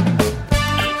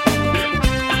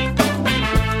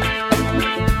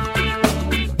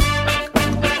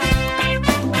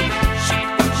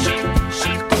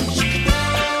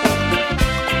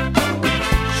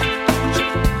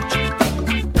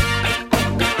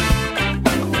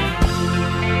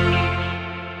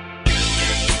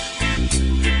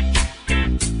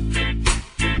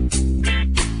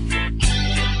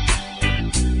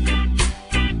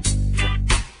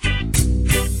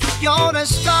 Y ahora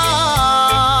estás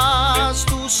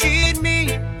tú sin mí.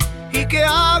 ¿Y qué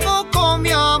hago con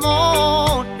mi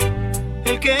amor?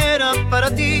 El que era para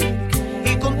ti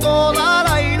y con toda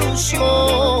la ilusión,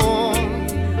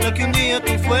 la que un día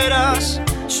tú fueras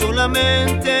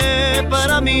solamente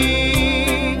para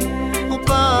mí o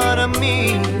para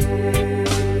mí.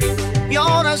 Y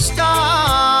ahora estás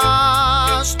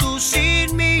tú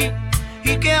sin mí.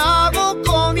 ¿Y qué hago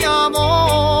con mi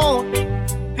amor?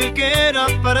 El que era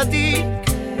para ti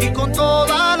y con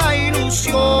toda la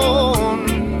ilusión,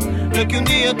 de que un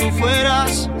día tú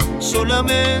fueras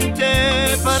solamente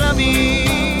para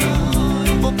mí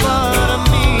o para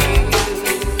mí.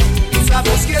 Tú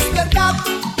sabes que es verdad,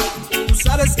 tú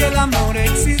sabes que el amor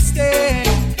existe,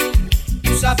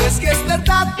 tú sabes que es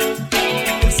verdad,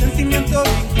 el sentimiento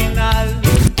original.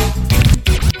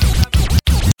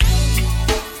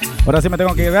 Ahora sí me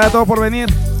tengo que ir. Gracias a todos por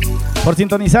venir, por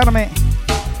sintonizarme.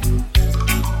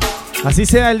 Así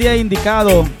sea el día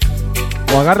indicado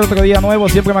o agarre otro día nuevo,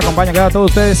 siempre me acompaña. Gracias a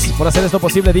todos ustedes por hacer esto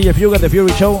posible. DJ Fugger de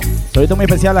Fury Show. Saludo muy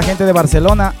especial a la gente de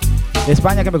Barcelona,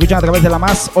 España, que me escuchan a través de la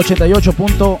más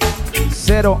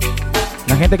 88.0.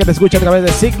 La gente que te escucha a través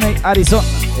de Sydney, Arizona,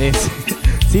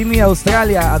 Sydney,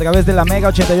 Australia, a través de la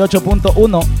Mega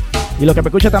 88.1. Y lo que me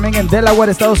escucha también en Delaware,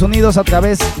 Estados Unidos, a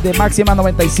través de Máxima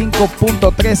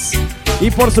 95.3. Y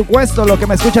por supuesto, lo que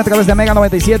me escucha a través de Mega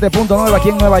 97.9 aquí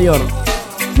en Nueva York.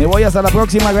 Me voy hasta la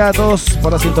próxima. Gracias a todos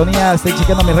por la sintonía. Estoy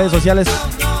chequeando mis redes sociales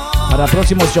para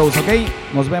próximos shows, ¿ok?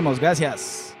 Nos vemos.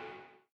 Gracias.